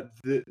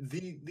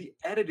 The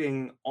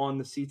editing on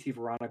the CT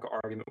Veronica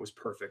argument was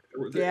perfect.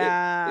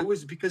 It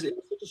was because it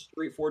was such a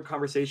straightforward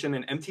conversation,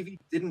 and MTV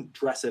didn't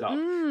dress it up.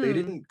 They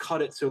didn't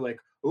cut it so like,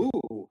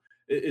 ooh,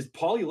 is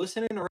Paulie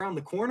listening around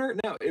the corner?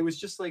 No, it was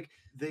just like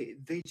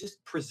they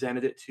just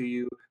presented it to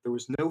you. There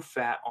was no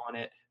fat on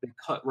it. They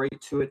cut right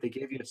to it. They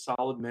gave you a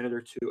solid minute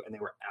or two, and they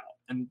were out.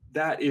 And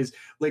that is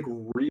like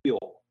real.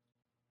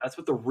 That's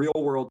what the real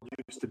world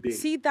used to be.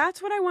 See,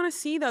 that's what I want to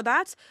see, though.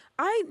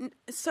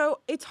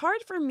 So it's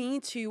hard for me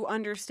to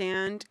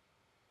understand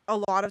a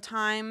lot of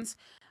times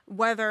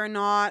whether or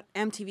not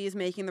MTV is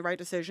making the right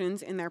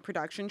decisions in their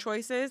production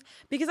choices,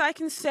 because I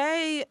can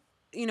say,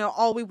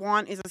 all we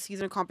want is a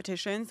season of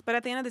competitions, but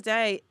at the end of the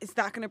day, is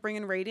that going to bring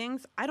in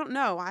ratings? I don't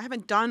know. I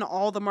haven't done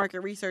all the market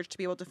research to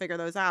be able to figure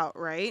those out,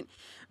 right?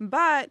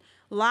 But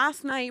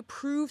last night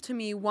proved to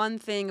me one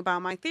thing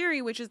about my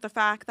theory, which is the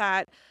fact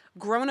that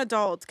grown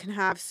adults can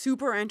have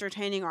super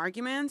entertaining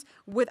arguments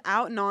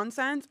without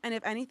nonsense. And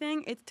if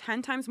anything, it's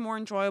 10 times more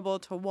enjoyable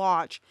to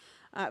watch,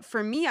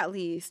 for me at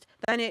least,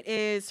 than it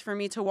is for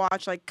me to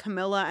watch like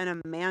Camilla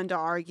and Amanda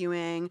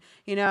arguing,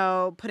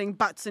 putting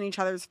butts in each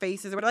other's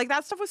faces. Like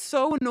that stuff was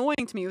so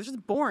annoying to me. It was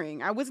just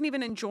boring. I wasn't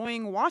even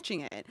enjoying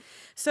watching it.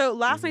 So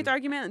last night's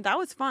argument, that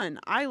was fun.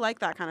 I like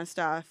that kind of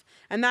stuff.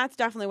 And that's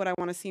definitely what I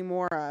want to see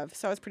more of.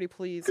 So I was pretty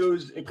pleased.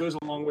 It goes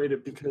a long way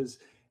because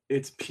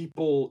it's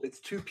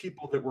two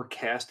people that were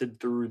casted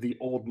through the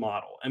old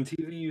model.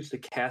 MTV used to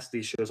cast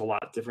these shows a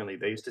lot differently.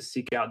 They used to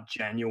seek out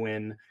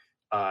genuine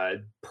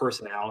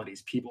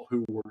personalities, people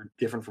who were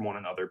different from one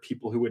another,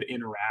 people who would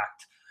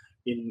interact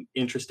in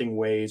interesting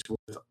ways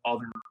with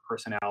other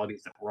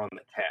personalities that were on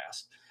the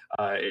cast.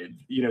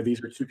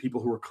 These are two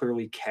people who were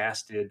clearly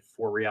casted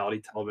for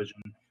reality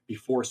television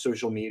before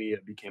social media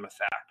became a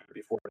factor.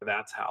 Before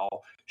that's how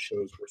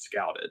shows were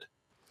scouted.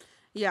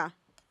 Yeah.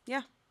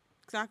 Yeah.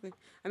 Exactly.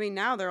 I mean,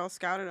 now they're all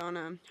scouted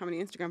on how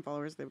many Instagram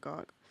followers they've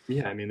got.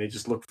 Yeah, I mean, they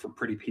just look for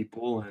pretty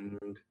people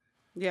and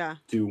Yeah.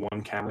 do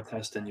one camera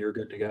test and you're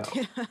good to go.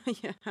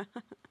 Yeah.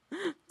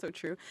 So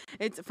true.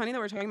 It's funny that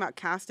we're talking about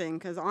casting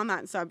because on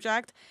that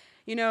subject,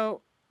 you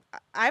know,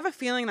 I have a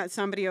feeling that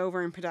somebody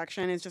over in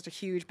production is just a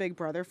huge Big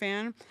Brother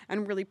fan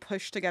and really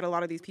pushed to get a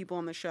lot of these people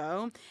on the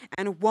show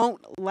and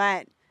won't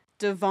let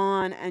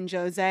Devon and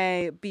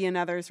Jose be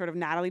another sort of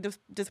Natalie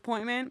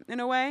disappointment in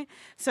a way.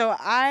 So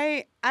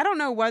I don't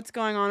know what's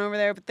going on over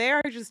there, but they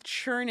are just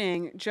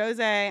churning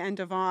Jose and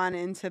Devon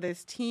into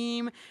this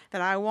team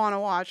that I want to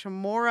watch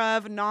more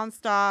of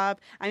nonstop.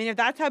 I mean, if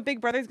that's how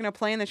Big Brother's going to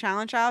play in the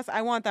Challenge House,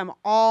 I want them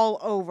all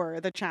over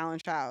the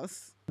Challenge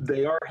House.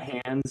 They are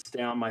hands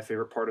down my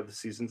favorite part of the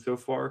season so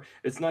far.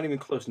 It's not even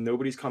close.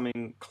 Nobody's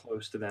coming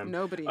close to them.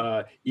 Nobody.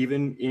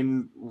 Even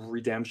in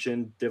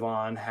Redemption,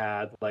 Devon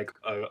had like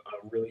a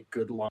really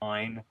good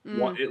line,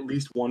 at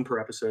least one per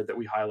episode that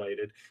we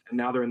highlighted. And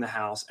now they're in the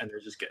house and they're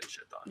just getting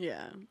shit done.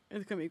 Yeah,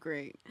 it's going to be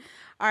great.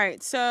 All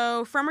right,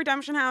 so from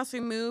Redemption House, we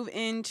move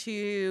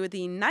into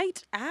the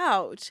night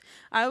out.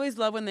 I always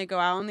love when they go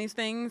out on these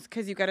things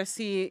because you got to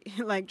see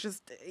like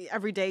just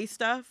everyday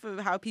stuff of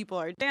how people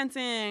are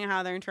dancing,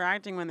 how they're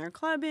interacting when they're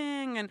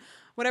clubbing and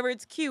whatever.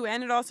 It's cute.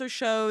 And it also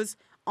shows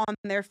on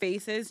their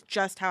faces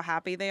just how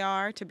happy they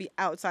are to be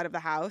outside of the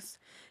house.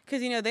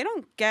 Because, they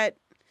don't get,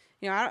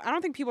 I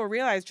don't think people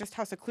realize just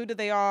how secluded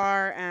they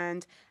are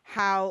and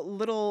how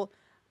little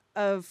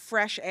of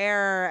fresh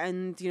air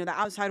and, the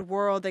outside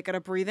world they got to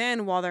breathe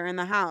in while they're in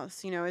the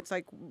house. It's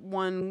like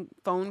one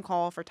phone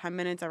call for 10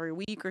 minutes every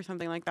week or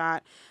something like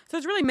that. So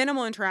it's really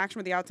minimal interaction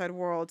with the outside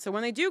world. So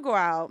when they do go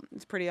out,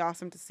 it's pretty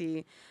awesome to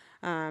see.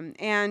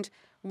 And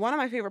one of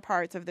my favorite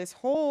parts of this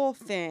whole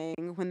thing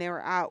when they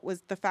were out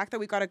was the fact that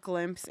we got a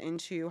glimpse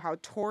into how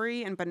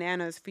Tori and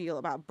Bananas feel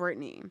about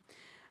Brittany.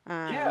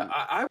 Yeah,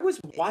 I was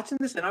watching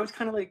this and I was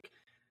kind of like,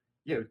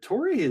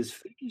 Tori is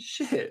fake as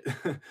shit.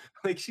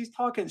 Like she's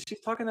talking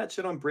that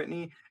shit on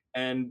Brittany,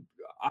 and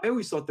I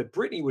always thought that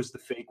Brittany was the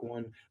fake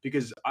one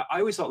because I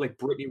always thought like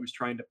Brittany was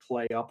trying to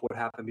play up what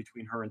happened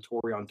between her and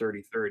Tori on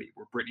Dirty 30,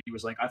 where Brittany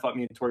was like, I thought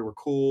me and Tori were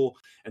cool,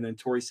 and then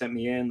Tori sent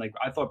me in. Like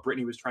I thought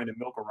Brittany was trying to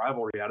milk a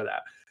rivalry out of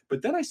that.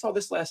 But then I saw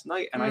this last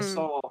night, and I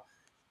saw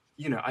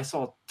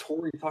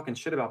Tori talking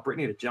shit about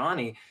Brittany to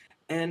Johnny,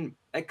 and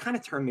it kind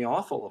of turned me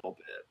off a little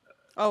bit.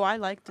 Oh, I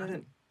liked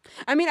it.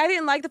 I mean, I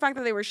didn't like the fact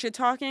that they were shit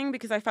talking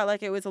because I felt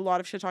like it was a lot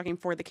of shit talking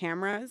for the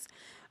cameras.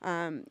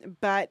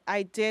 But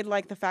I did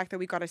like the fact that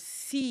we got to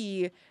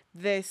see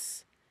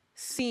this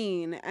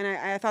scene, and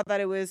I thought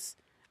that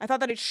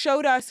it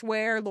showed us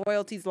where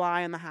loyalties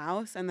lie in the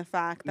house, and the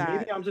fact that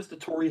maybe I'm just a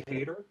Tori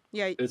hater.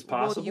 Yeah, it's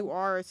possible. Well, you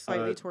are a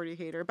slightly Tori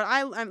hater, but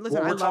listen.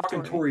 Well, we're I love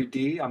talking Tori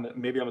D.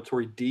 Maybe I'm a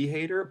Tori D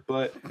hater,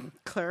 but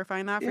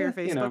clarifying that for your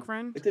Facebook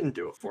friend. It didn't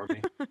do it for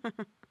me.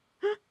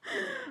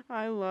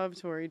 I love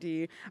Tori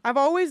D. I've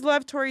always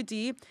loved Tori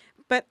D,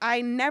 but I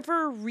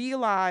never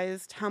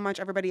realized how much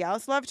everybody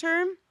else loved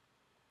her.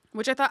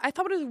 Which I thought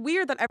it was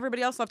weird that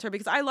everybody else loved her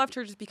because I loved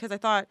her just because I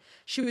thought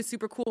she was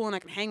super cool and I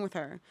could hang with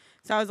her.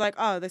 So I was like,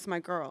 oh, this is my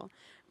girl.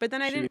 But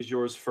then She was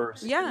yours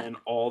first. Yeah. And then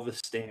all the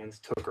stands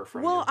took her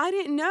from you. Well, I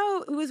didn't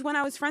know it was when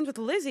I was friends with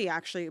Lizzie,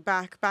 actually,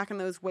 back in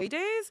those way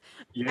days.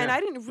 Yeah, and I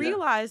didn't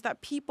realize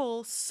that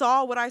people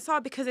saw what I saw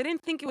because I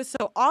didn't think it was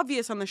so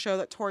obvious on the show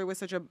that Tori was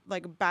such a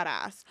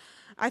badass.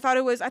 I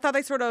thought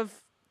they sort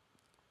of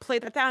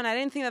played that down. I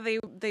didn't think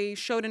that they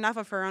showed enough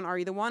of her on Are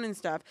You the One and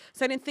stuff.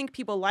 So I didn't think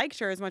people liked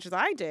her as much as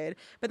I did.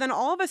 But then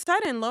all of a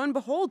sudden, lo and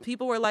behold,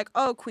 people were like,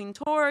 oh, Queen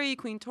Tori.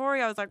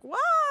 I was like,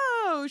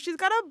 whoa, she's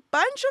got a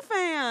bunch of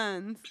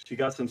fans. She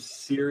got some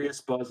serious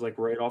buzz like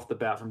right off the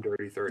bat from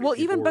Dirty 30. Well,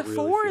 even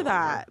before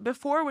that,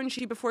 before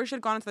she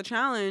had gone into the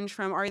challenge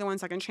from Are You the One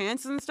Second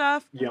Chances and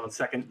stuff. Yeah, on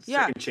second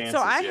chances. So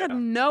I had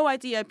no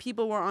idea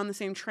people were on the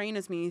same train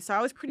as me. So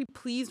I was pretty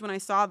pleased when I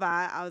saw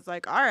that. I was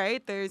like, all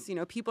right, there's,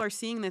 people are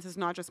seeing this. It's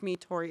not just me.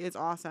 Tori is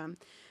awesome.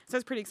 So I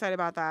was pretty excited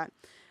about that.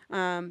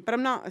 But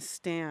I'm not a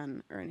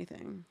stan or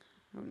anything.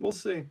 We'll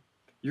see.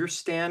 Your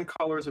stan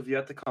colors have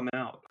yet to come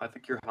out. I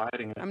think you're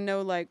hiding it. I'm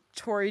no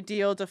Tori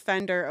Deal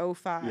Defender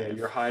 05. Yeah,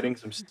 you're hiding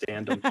some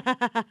standum.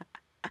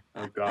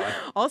 Oh, God.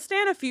 I'll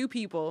stan a few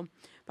people,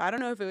 but I don't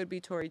know if it would be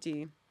Tori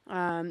D.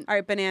 All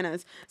right,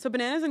 Bananas. So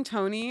Bananas and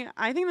Tony,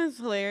 I think this is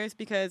hilarious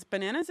because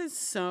Bananas is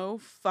so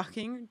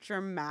fucking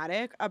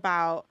dramatic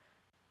about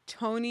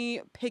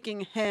Tony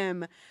picking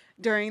him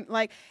during,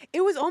 like,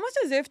 it was almost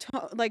as if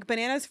like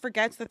Bananas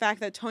forgets the fact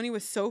that Tony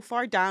was so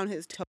far down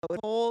his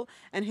total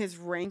and his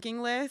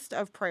ranking list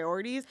of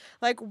priorities.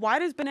 Like, why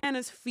does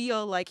Bananas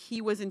feel like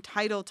he was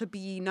entitled to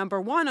be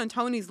number one on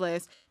Tony's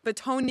list, but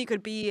Tony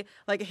could be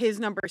like his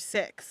number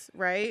 6,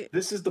 right?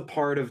 This is the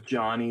part of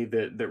Johnny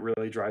that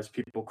really drives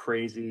people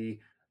crazy.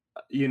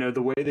 You know,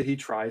 the way that he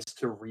tries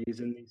to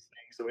reason these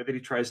things, the way that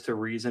he tries to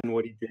reason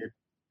what he did,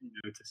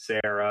 to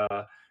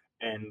Sarah,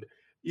 and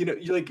you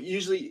like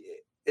usually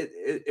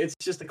it's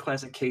just a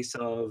classic case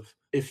of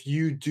if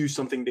you do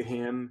something to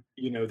him,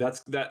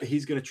 that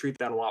he's going to treat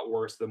that a lot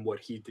worse than what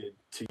he did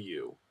to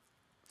you.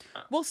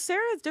 Well,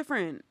 Sarah's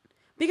different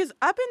because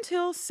up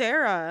until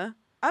Sarah,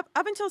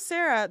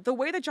 the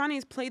way that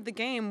Johnny's played the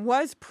game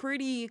was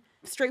pretty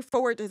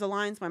straightforward to his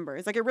alliance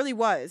members. Like, it really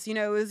was.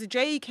 It was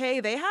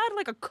JEK. They had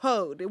like a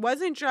code. It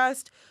wasn't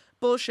just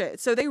bullshit.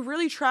 So they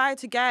really tried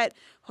to get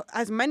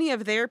as many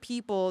of their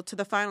people to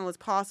the final as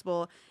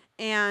possible.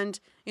 And,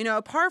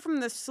 apart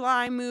from the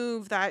sly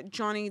move that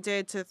Johnny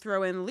did to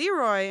throw in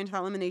Leroy into that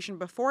elimination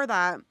before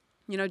that,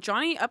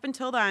 Johnny, up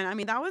until then, I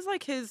mean, that was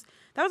like his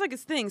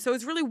thing. So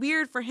it's really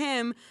weird for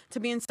him to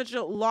be in such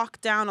a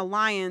lockdown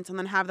alliance and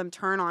then have them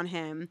turn on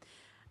him.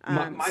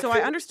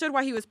 I understood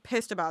why he was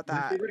pissed about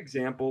that. My favorite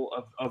example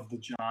of the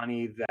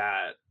Johnny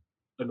that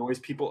annoys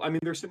people. I mean,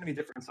 there's so many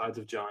different sides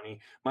of Johnny.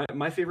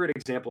 My favorite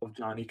example of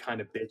Johnny kind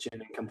of bitching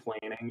and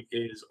complaining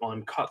is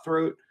on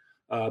Cutthroat.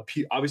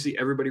 Obviously,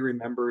 everybody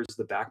remembers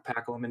the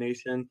backpack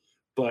elimination,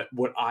 but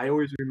what I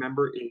always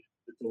remember is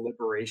the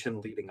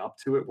deliberation leading up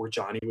to it, where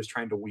Johnny was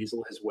trying to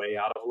weasel his way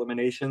out of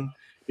elimination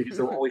because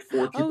there were only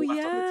 4 people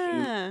left on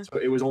the team. So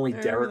it was only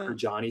Derek or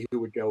Johnny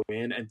who would go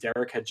in, and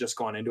Derek had just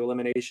gone into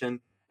elimination.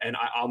 And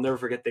I'll never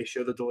forget, they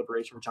show the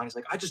deliberation where Johnny's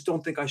like, I just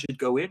don't think I should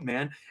go in,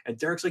 man. And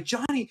Derek's like,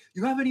 Johnny,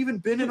 you haven't even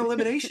been in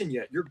elimination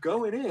yet. You're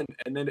going in.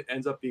 And then it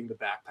ends up being the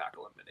backpack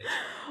elimination.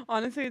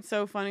 Honestly, it's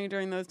so funny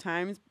during those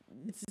times.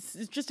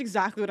 It's just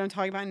exactly what I'm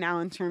talking about now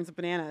in terms of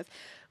Bananas.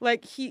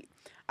 Like,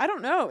 I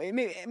don't know.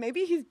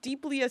 Maybe he's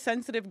deeply a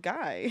sensitive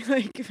guy.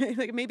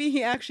 Like maybe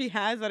he actually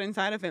has that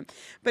inside of him.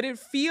 But it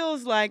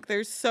feels like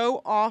there's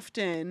so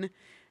often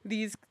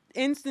these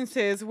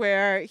instances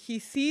where he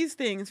sees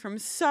things from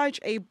such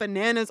a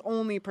Bananas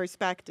only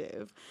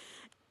perspective.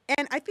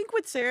 And I think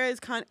with Sarah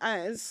is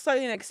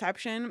slightly an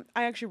exception.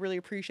 I actually really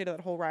appreciated that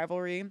whole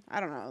rivalry.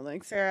 I don't know,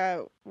 like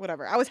Sarah,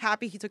 whatever. I was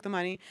happy he took the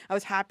money. I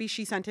was happy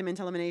she sent him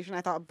into elimination.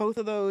 I thought both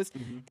of those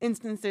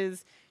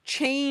instances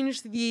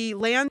changed the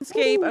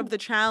landscape of the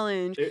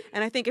challenge.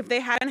 And I think if they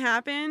hadn't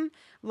happened,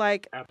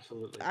 like,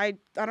 absolutely, I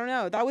don't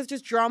know. That was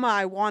just drama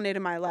I wanted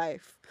in my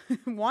life.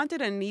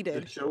 Wanted and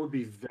needed. The show would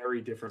be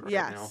very different right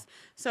now.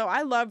 So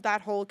I love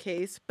that whole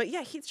case. But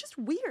yeah, he's just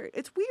weird.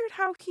 It's weird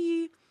how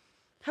he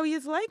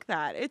is like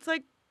that. It's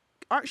like,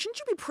 shouldn't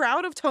you be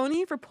proud of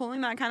Tony for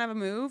pulling that kind of a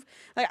move?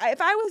 Like,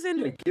 if I was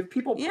in... give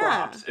people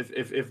props.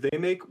 If they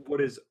make what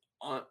is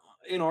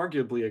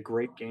inarguably a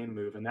great game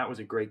move, and that was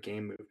a great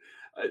game move.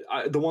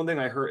 The one thing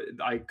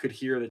I could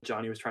hear that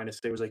Johnny was trying to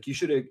say was like, you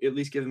should have at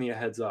least given me a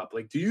heads up.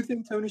 Like, do you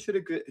think Tony should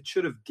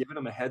have given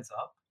him a heads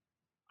up?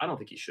 I don't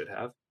think he should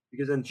have,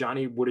 because then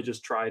Johnny would have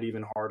just tried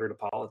even harder to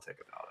politic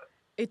about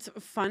it. It's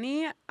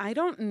funny. I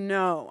don't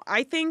know.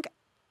 I think...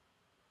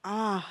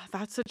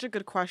 that's such a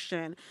good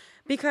question.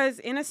 Because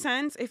in a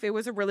sense, if it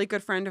was a really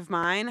good friend of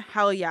mine,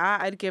 hell yeah,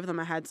 I'd give them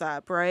a heads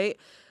up, right?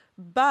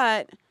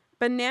 But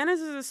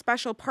Bananas is a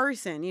special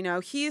person.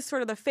 He's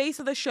sort of the face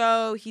of the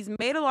show. He's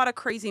made a lot of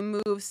crazy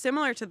moves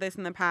similar to this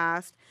in the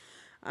past.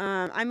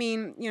 I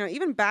mean,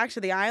 even back to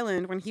the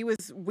island when he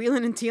was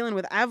wheeling and dealing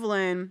with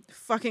Evelyn,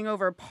 fucking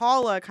over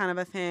Paula kind of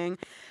a thing.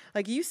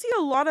 Like, you see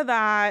a lot of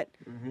that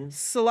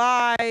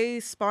sly,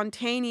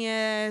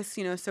 spontaneous,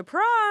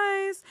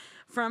 surprise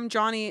from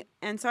Johnny.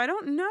 And so I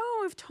don't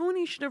know if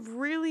Tony should have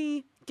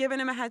really given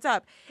him a heads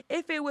up.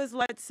 If it was,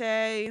 let's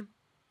say,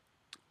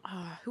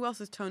 who else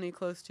is Tony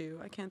close to?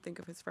 I can't think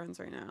of his friends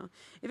right now.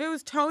 If it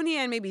was Tony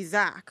and maybe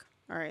Zach,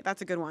 all right,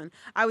 that's a good one.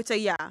 I would say,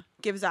 yeah,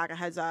 give Zach a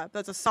heads up.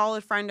 That's a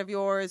solid friend of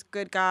yours,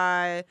 good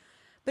guy.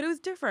 But it was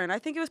different. I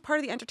think it was part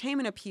of the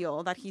entertainment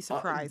appeal that he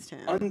surprised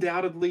him.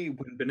 Undoubtedly,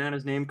 when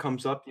Banana's name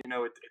comes up,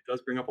 it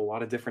does bring up a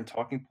lot of different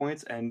talking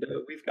points. And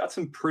we've got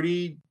some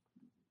pretty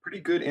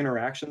good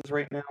interactions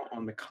right now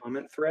on the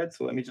comment thread.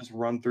 So let me just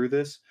run through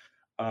this.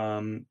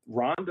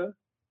 Rhonda,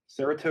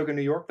 Saratoga,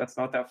 New York. That's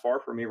not that far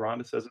from me.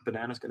 Rhonda says that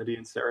Banana's going to be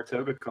in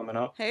Saratoga coming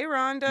up. Hey,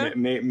 Rhonda.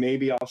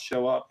 Maybe I'll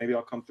show up. Maybe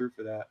I'll come through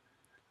for that.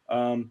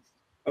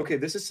 Okay,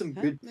 this is some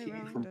good tea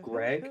from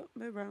Greg.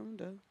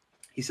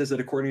 He says that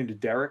according to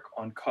Derek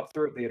on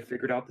Cutthroat, they had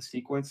figured out the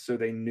sequence, so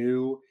they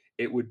knew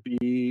it would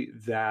be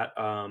that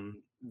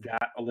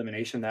that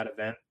elimination, that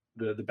event,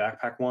 the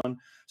backpack one.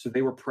 So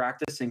they were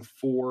practicing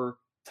for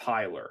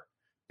Tyler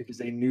because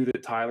they knew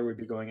that Tyler would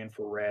be going in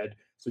for red.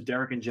 So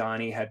Derek and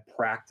Johnny had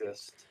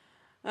practiced.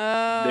 They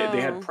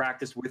had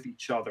practiced with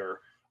each other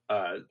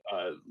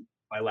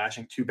by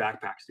lashing 2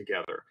 backpacks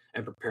together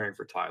and preparing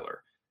for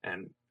Tyler.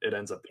 And it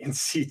ends up being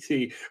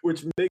CT,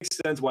 which makes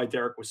sense why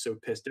Derek was so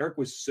pissed. Derek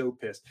was so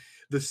pissed.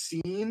 The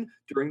scene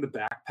during the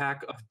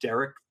backpack of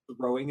Derek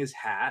throwing his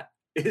hat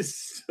is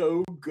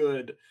so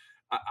good.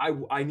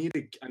 I need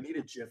a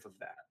gif of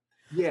that.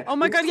 Yeah. Oh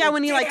my God, yeah,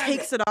 when he like "Damn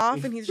takes it!" it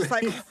off and he's just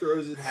like he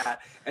throws his hat,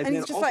 and then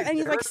he's just also like and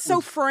he's like Derek so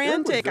was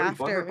frantic very butthurt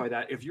after. by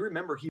that. If you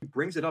remember, he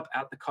brings it up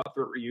at the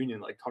Cutthroat reunion,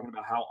 like talking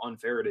about how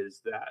unfair it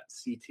is that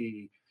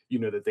CT,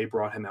 that they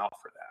brought him out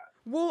for that.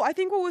 Well, I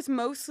think what was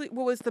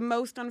the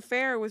most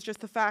unfair was just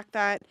the fact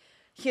that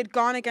he had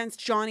gone against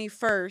Johnny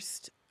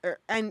first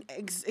and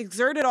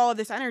exerted all of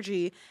this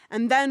energy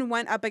and then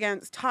went up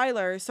against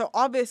Tyler. So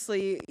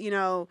obviously,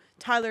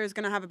 Tyler is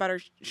going to have a better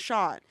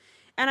shot.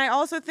 And I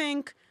also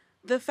think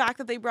the fact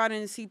that they brought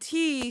in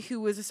CT,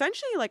 who was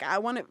essentially like, I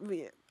would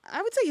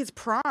say his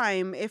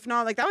prime, if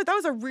not like that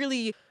was a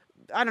really,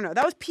 I don't know,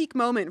 that was peak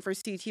moment for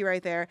CT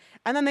right there.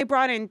 And then they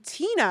brought in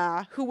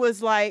Tina, who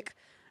was like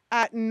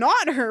at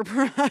not her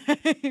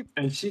prime.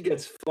 And she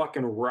gets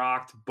fucking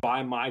rocked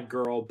by my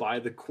girl, by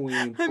the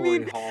queen,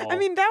 Tori Hall. I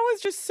mean, that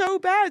was just so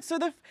bad. So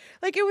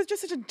it was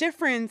just such a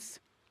difference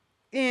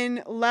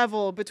in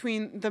level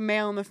between the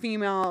male and the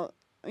female,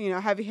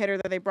 heavy hitter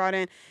that they brought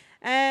in.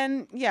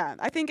 And yeah,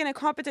 I think in a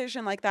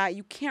competition like that,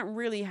 you can't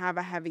really have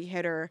a heavy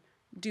hitter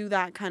do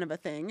that kind of a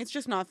thing. It's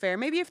just not fair.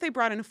 Maybe if they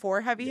brought in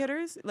 4 heavy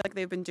hitters like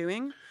they've been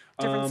doing,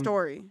 different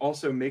story.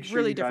 Also, make sure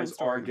Really you guys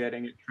different are story.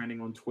 getting it trending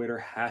on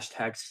Twitter.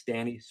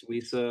 #Stanny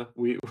Suisa.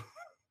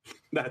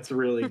 That's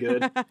really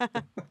good.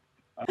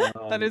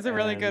 That is a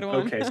really good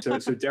one. Okay, so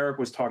Derek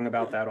was talking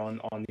about that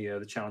on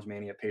the Challenge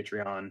Mania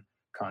Patreon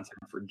content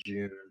for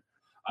June.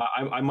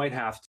 I might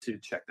have to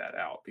check that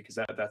out because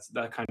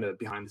that kind of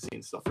behind the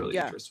scenes stuff really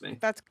interests me.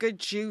 That's good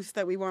juice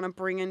that we want to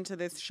bring into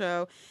this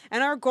show.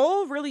 And our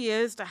goal really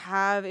is to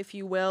have, if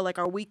you will, like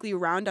our weekly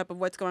roundup of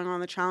what's going on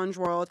in the challenge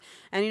world.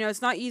 And,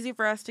 it's not easy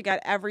for us to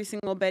get every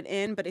single bit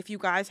in, but if you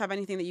guys have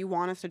anything that you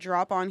want us to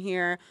drop on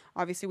here,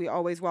 obviously we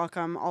always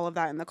welcome all of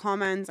that in the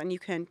comments. And you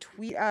can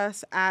tweet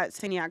us at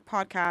Saniac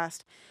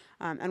Podcast,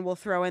 and we'll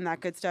throw in that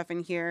good stuff in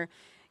here.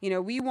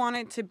 We want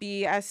it to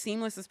be as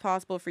seamless as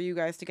possible for you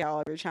guys to get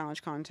all of your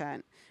challenge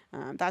content.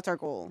 That's our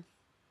goal.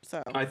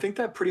 So I think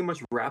that pretty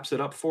much wraps it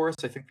up for us.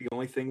 I think the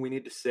only thing we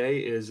need to say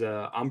is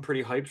I'm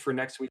pretty hyped for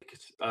next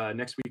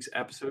week's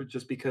episode,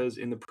 just because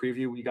in the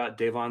preview we got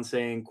Davon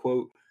saying,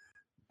 quote,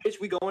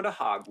 "Bitch, we going to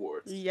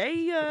Hogwarts."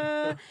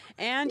 Yeah.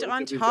 And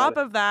on top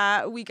of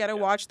that, we got to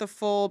watch the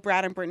full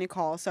Brad and Brittany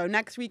call. So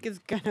next week is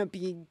going to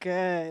be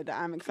good.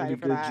 I'm excited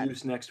for that. Good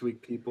juice next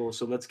week, people.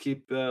 So let's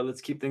keep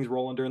things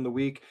rolling during the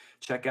week.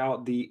 Check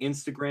out the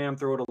Instagram,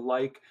 throw it a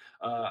like.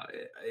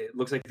 It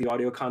looks like the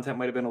audio content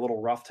might have been a little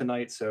rough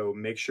tonight, so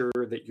make sure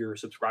that you're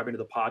subscribing to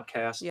the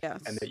podcast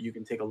and that you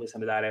can take a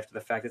listen to that after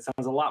the fact. It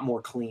sounds a lot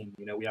more clean.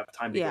 We have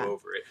time to go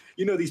over it.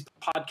 These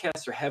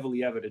podcasts are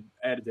heavily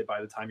edited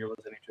by the time you're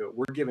listening to it.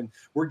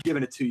 We're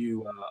giving it to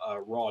you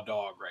raw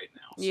dog right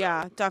now. So.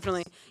 Yeah,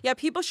 definitely. Yeah,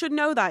 people should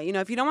know that.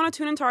 If you don't want to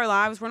tune into our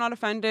lives, we're not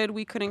offended.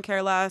 We couldn't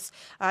care less.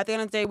 At the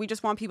end of the day, we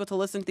just want people to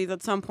listen to these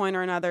at some point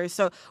or another.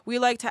 So we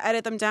like to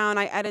edit them down.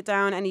 I edit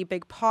down any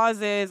big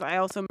pauses. I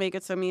also make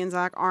it so me and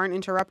Zach aren't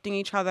interrupting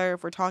each other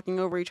if we're talking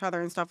over each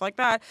other and stuff like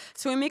that.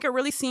 So we make it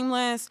really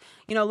seamless.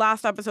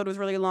 Last episode was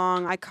really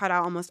long. I cut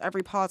out almost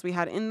every pause we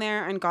had in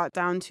there and got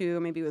down to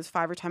maybe it was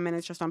 5 or 10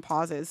 minutes just on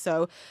pauses.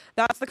 So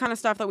that's the kind of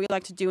stuff that we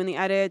like to do in the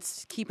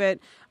edits. Keep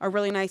it a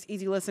really nice,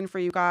 easy listen for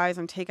you guys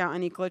and take out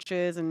any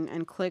glitches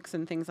and clicks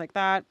and things like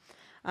that.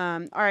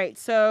 All right,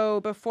 so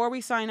before we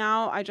sign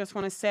out, I just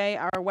want to say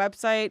our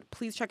website,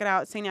 please check it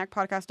out,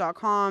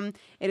 saniacpodcast.com.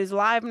 It is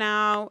live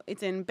now.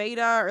 It's in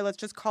beta, or let's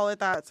just call it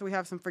that so we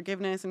have some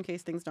forgiveness in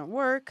case things don't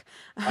work.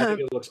 I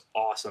think it looks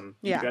awesome.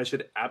 Yeah. You guys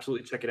should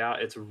absolutely check it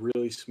out. It's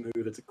really smooth.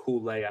 It's a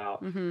cool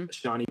layout.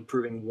 Shani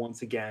proving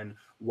once again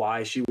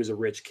why she was a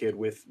rich kid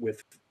with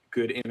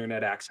good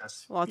internet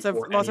access. Lots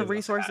of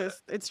resources.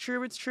 It's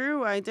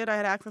true. I had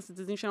access to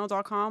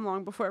DisneyChannel.com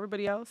long before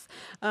everybody else.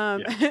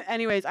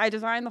 Anyways, I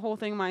designed the whole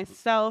thing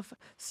myself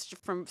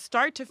from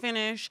start to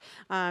finish,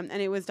 and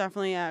it was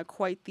definitely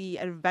quite the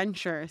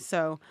adventure.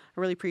 So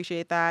I really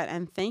appreciate that,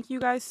 and thank you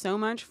guys so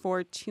much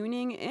for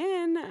tuning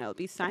in. I'll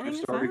be signing us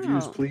out. 5-star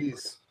reviews,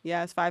 please.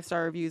 Yes,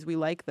 5-star reviews. We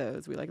like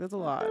those. We like those a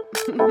lot.